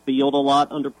it downfield a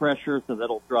lot under pressure, so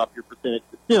that'll drop your percentage.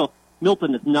 But still,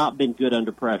 Milton has not been good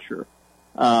under pressure.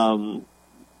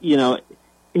 You know,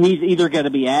 he's either got to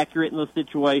be accurate in those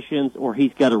situations or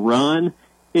he's got to run.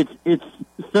 It's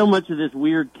so much of this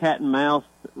weird cat and mouse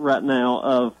right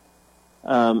now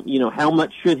of, you know, how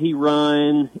much should he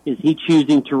run? Is he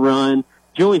choosing to run?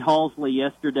 Joey Halsley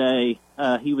yesterday,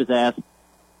 he was asked,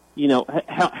 you know,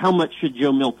 how much should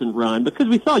Joe Milton run? Because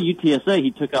we saw UTSA,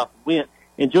 he took off and went.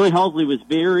 And Joey Halsley was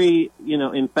very, you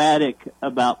know, emphatic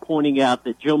about pointing out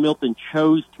that Joe Milton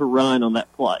chose to run on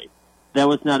that play. That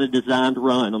was not a designed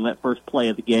run on that first play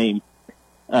of the game,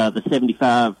 the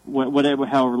 75, whatever,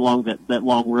 however long that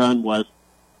long run was.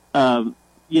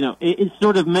 You know, it's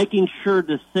sort of making sure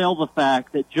to sell the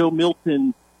fact that Joe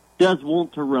Milton does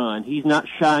want to run. He's not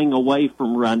shying away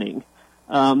from running.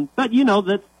 But, you know,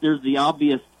 there's the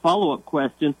obvious follow-up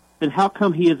question, then how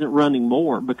come he isn't running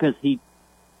more? Because he's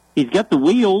got the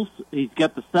wheels, he's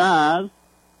got the size.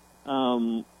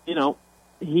 You know,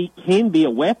 he can be a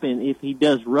weapon if he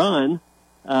does run,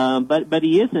 but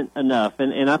he isn't enough.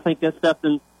 And I think that's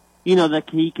something, you know, that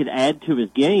he could add to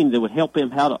his game that would help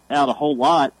him out a whole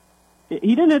lot.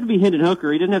 He didn't have to be Hendon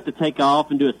Hooker. He didn't have to take off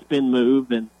and do a spin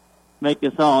move and make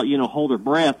us all, you know, hold our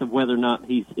breath of whether or not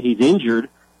he's injured.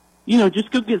 You know, just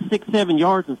go get 6-7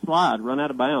 yards and slide, run out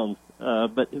of bounds.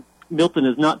 But Milton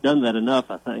has not done that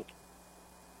enough, I think.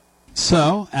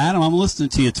 So, Adam, I'm listening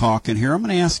to you talking here. I'm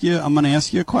going to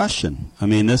ask you a question. I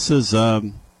mean, this is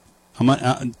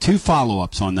two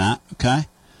follow-ups on that. Okay,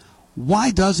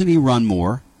 why doesn't he run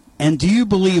more? And do you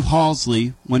believe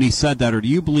Halsley when he said that, or do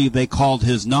you believe they called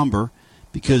his number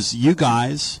because you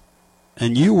guys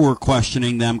and you were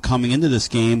questioning them coming into this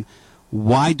game?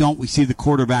 Why don't we see the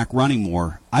quarterback running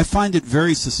more? I find it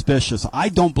very suspicious. I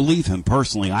don't believe him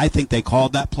personally. I think they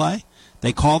called that play.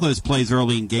 They call those plays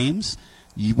early in games.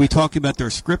 We talked about their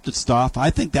scripted stuff. I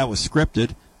think that was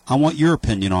scripted. I want your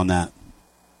opinion on that.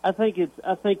 I think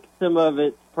some of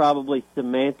it's probably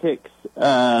semantics.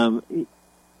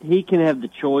 He can have the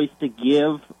choice to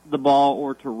give the ball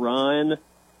or to run,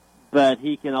 but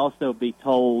he can also be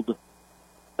told,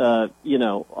 you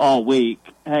know, all week,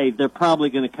 hey, they're probably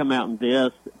going to come out in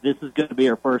this. This is going to be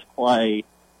our first play.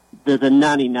 There's a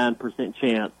 99%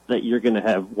 chance that you're going to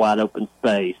have wide open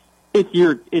space. It's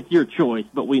your choice,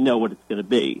 but we know what it's going to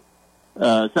be.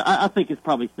 So I think it's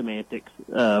probably semantics.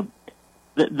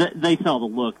 They saw the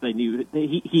look. They knew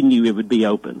he knew it would be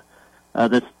open.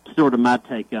 That's sort of my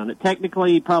take on it.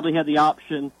 Technically, he probably had the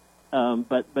option,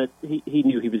 but he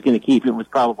knew he was going to keep it and was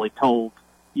probably told,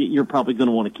 you're probably going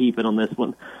to want to keep it on this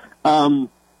one.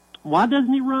 Why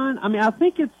doesn't he run? I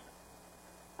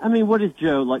mean, what is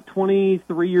Joe, like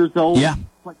 23 years old? Yeah.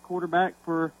 Like quarterback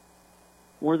for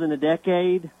more than a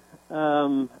decade?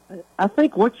 I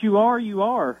think what you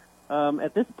are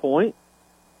at this point.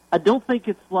 I don't think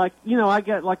it's like, you know, I've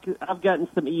gotten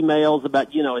some emails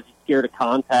about, you know, is he scared of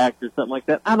contact or something like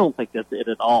that. I don't think that's it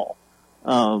at all.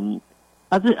 I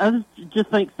just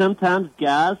think sometimes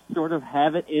guys sort of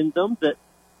have it in them that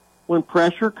when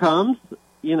pressure comes,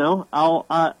 you know,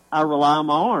 I rely on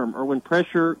my arm, or when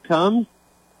pressure comes,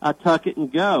 I tuck it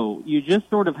and go. You just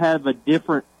sort of have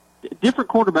different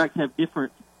quarterbacks have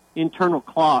different internal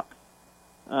clocks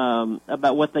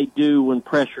about what they do when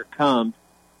pressure comes.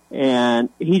 And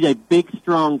he's a big,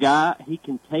 strong guy. He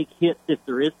can take hits if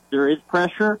there is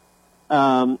pressure,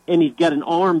 and he's got an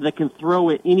arm that can throw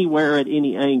it anywhere at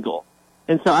any angle.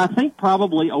 And so I think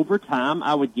probably over time,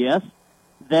 I would guess,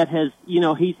 that has, you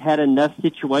know, he's had enough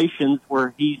situations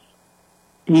where he's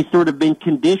sort of been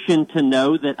conditioned to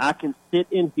know that I can sit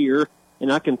in here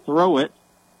and I can throw it,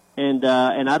 and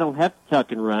I don't have to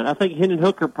tuck and run. I think Hendon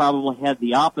Hooker probably had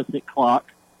the opposite clock.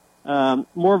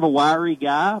 More of a wiry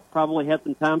guy, probably had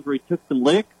some times where he took some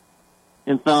licks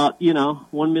and thought, you know,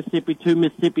 1 Mississippi, 2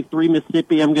 Mississippi, 3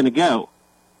 Mississippi, I'm going to go.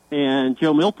 And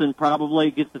Joe Milton probably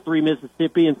gets to 3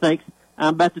 Mississippi and thinks,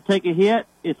 I'm about to take a hit.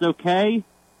 It's okay.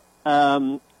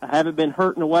 I haven't been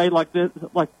hurting away like this,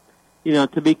 like, you know,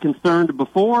 to be concerned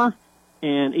before.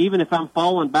 And even if I'm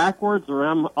falling backwards or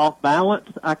I'm off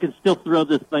balance, I can still throw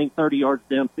this thing 30 yards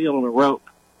downfield on a rope.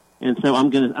 And so I'm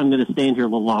gonna stand here a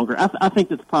little longer. I think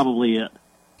that's probably it.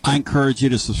 I encourage you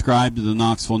to subscribe to the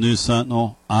Knoxville News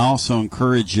Sentinel. I also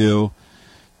encourage you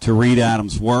to read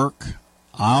Adam's work.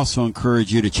 I also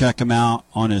encourage you to check him out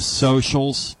on his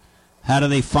socials. How do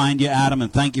they find you, Adam?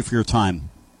 And thank you for your time.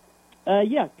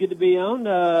 Yeah, good to be on.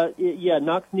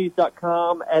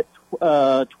 knoxnews.com, at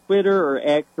Twitter or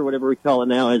X or whatever we call it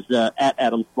now is at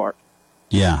Adam Spark.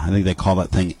 Yeah, I think they call that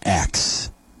thing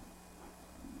X.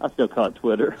 I still call it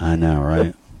Twitter. I know,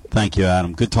 right? Thank you,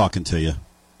 Adam. Good talking to you.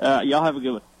 Y'all have a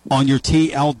good one. on your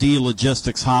TLD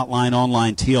Logistics hotline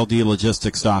online,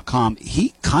 tldlogistics.com.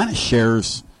 He kind of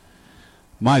shares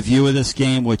my view of this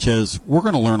game, which is we're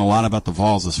going to learn a lot about the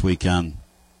Vols this weekend,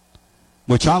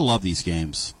 which I love these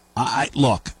games.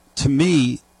 Look, to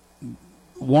me,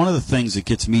 one of the things that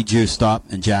gets me juiced up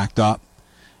and jacked up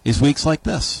is weeks like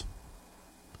this.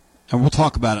 And we'll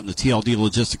talk about it in the TLD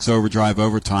Logistics Overdrive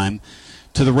Overtime.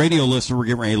 To the radio listener, we're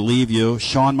getting ready to leave you.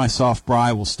 Sean, myself,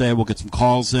 Bri will stay. We'll get some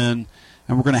calls in,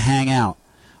 and we're going to hang out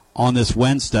on this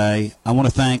Wednesday. I want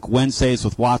to thank Wednesdays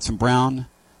with Watson Brown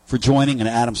for joining, and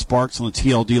Adam Sparks on the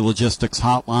TLD Logistics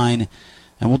hotline.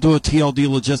 And we'll do a TLD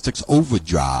Logistics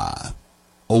Overdrive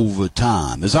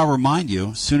overtime. As I remind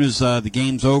you, as soon as the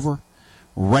game's over,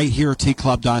 right here at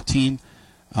tclub.team,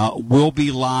 we'll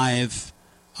be live.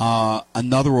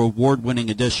 Another award-winning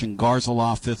edition,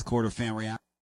 Garzaloff 5th Quarter Fan Reaction.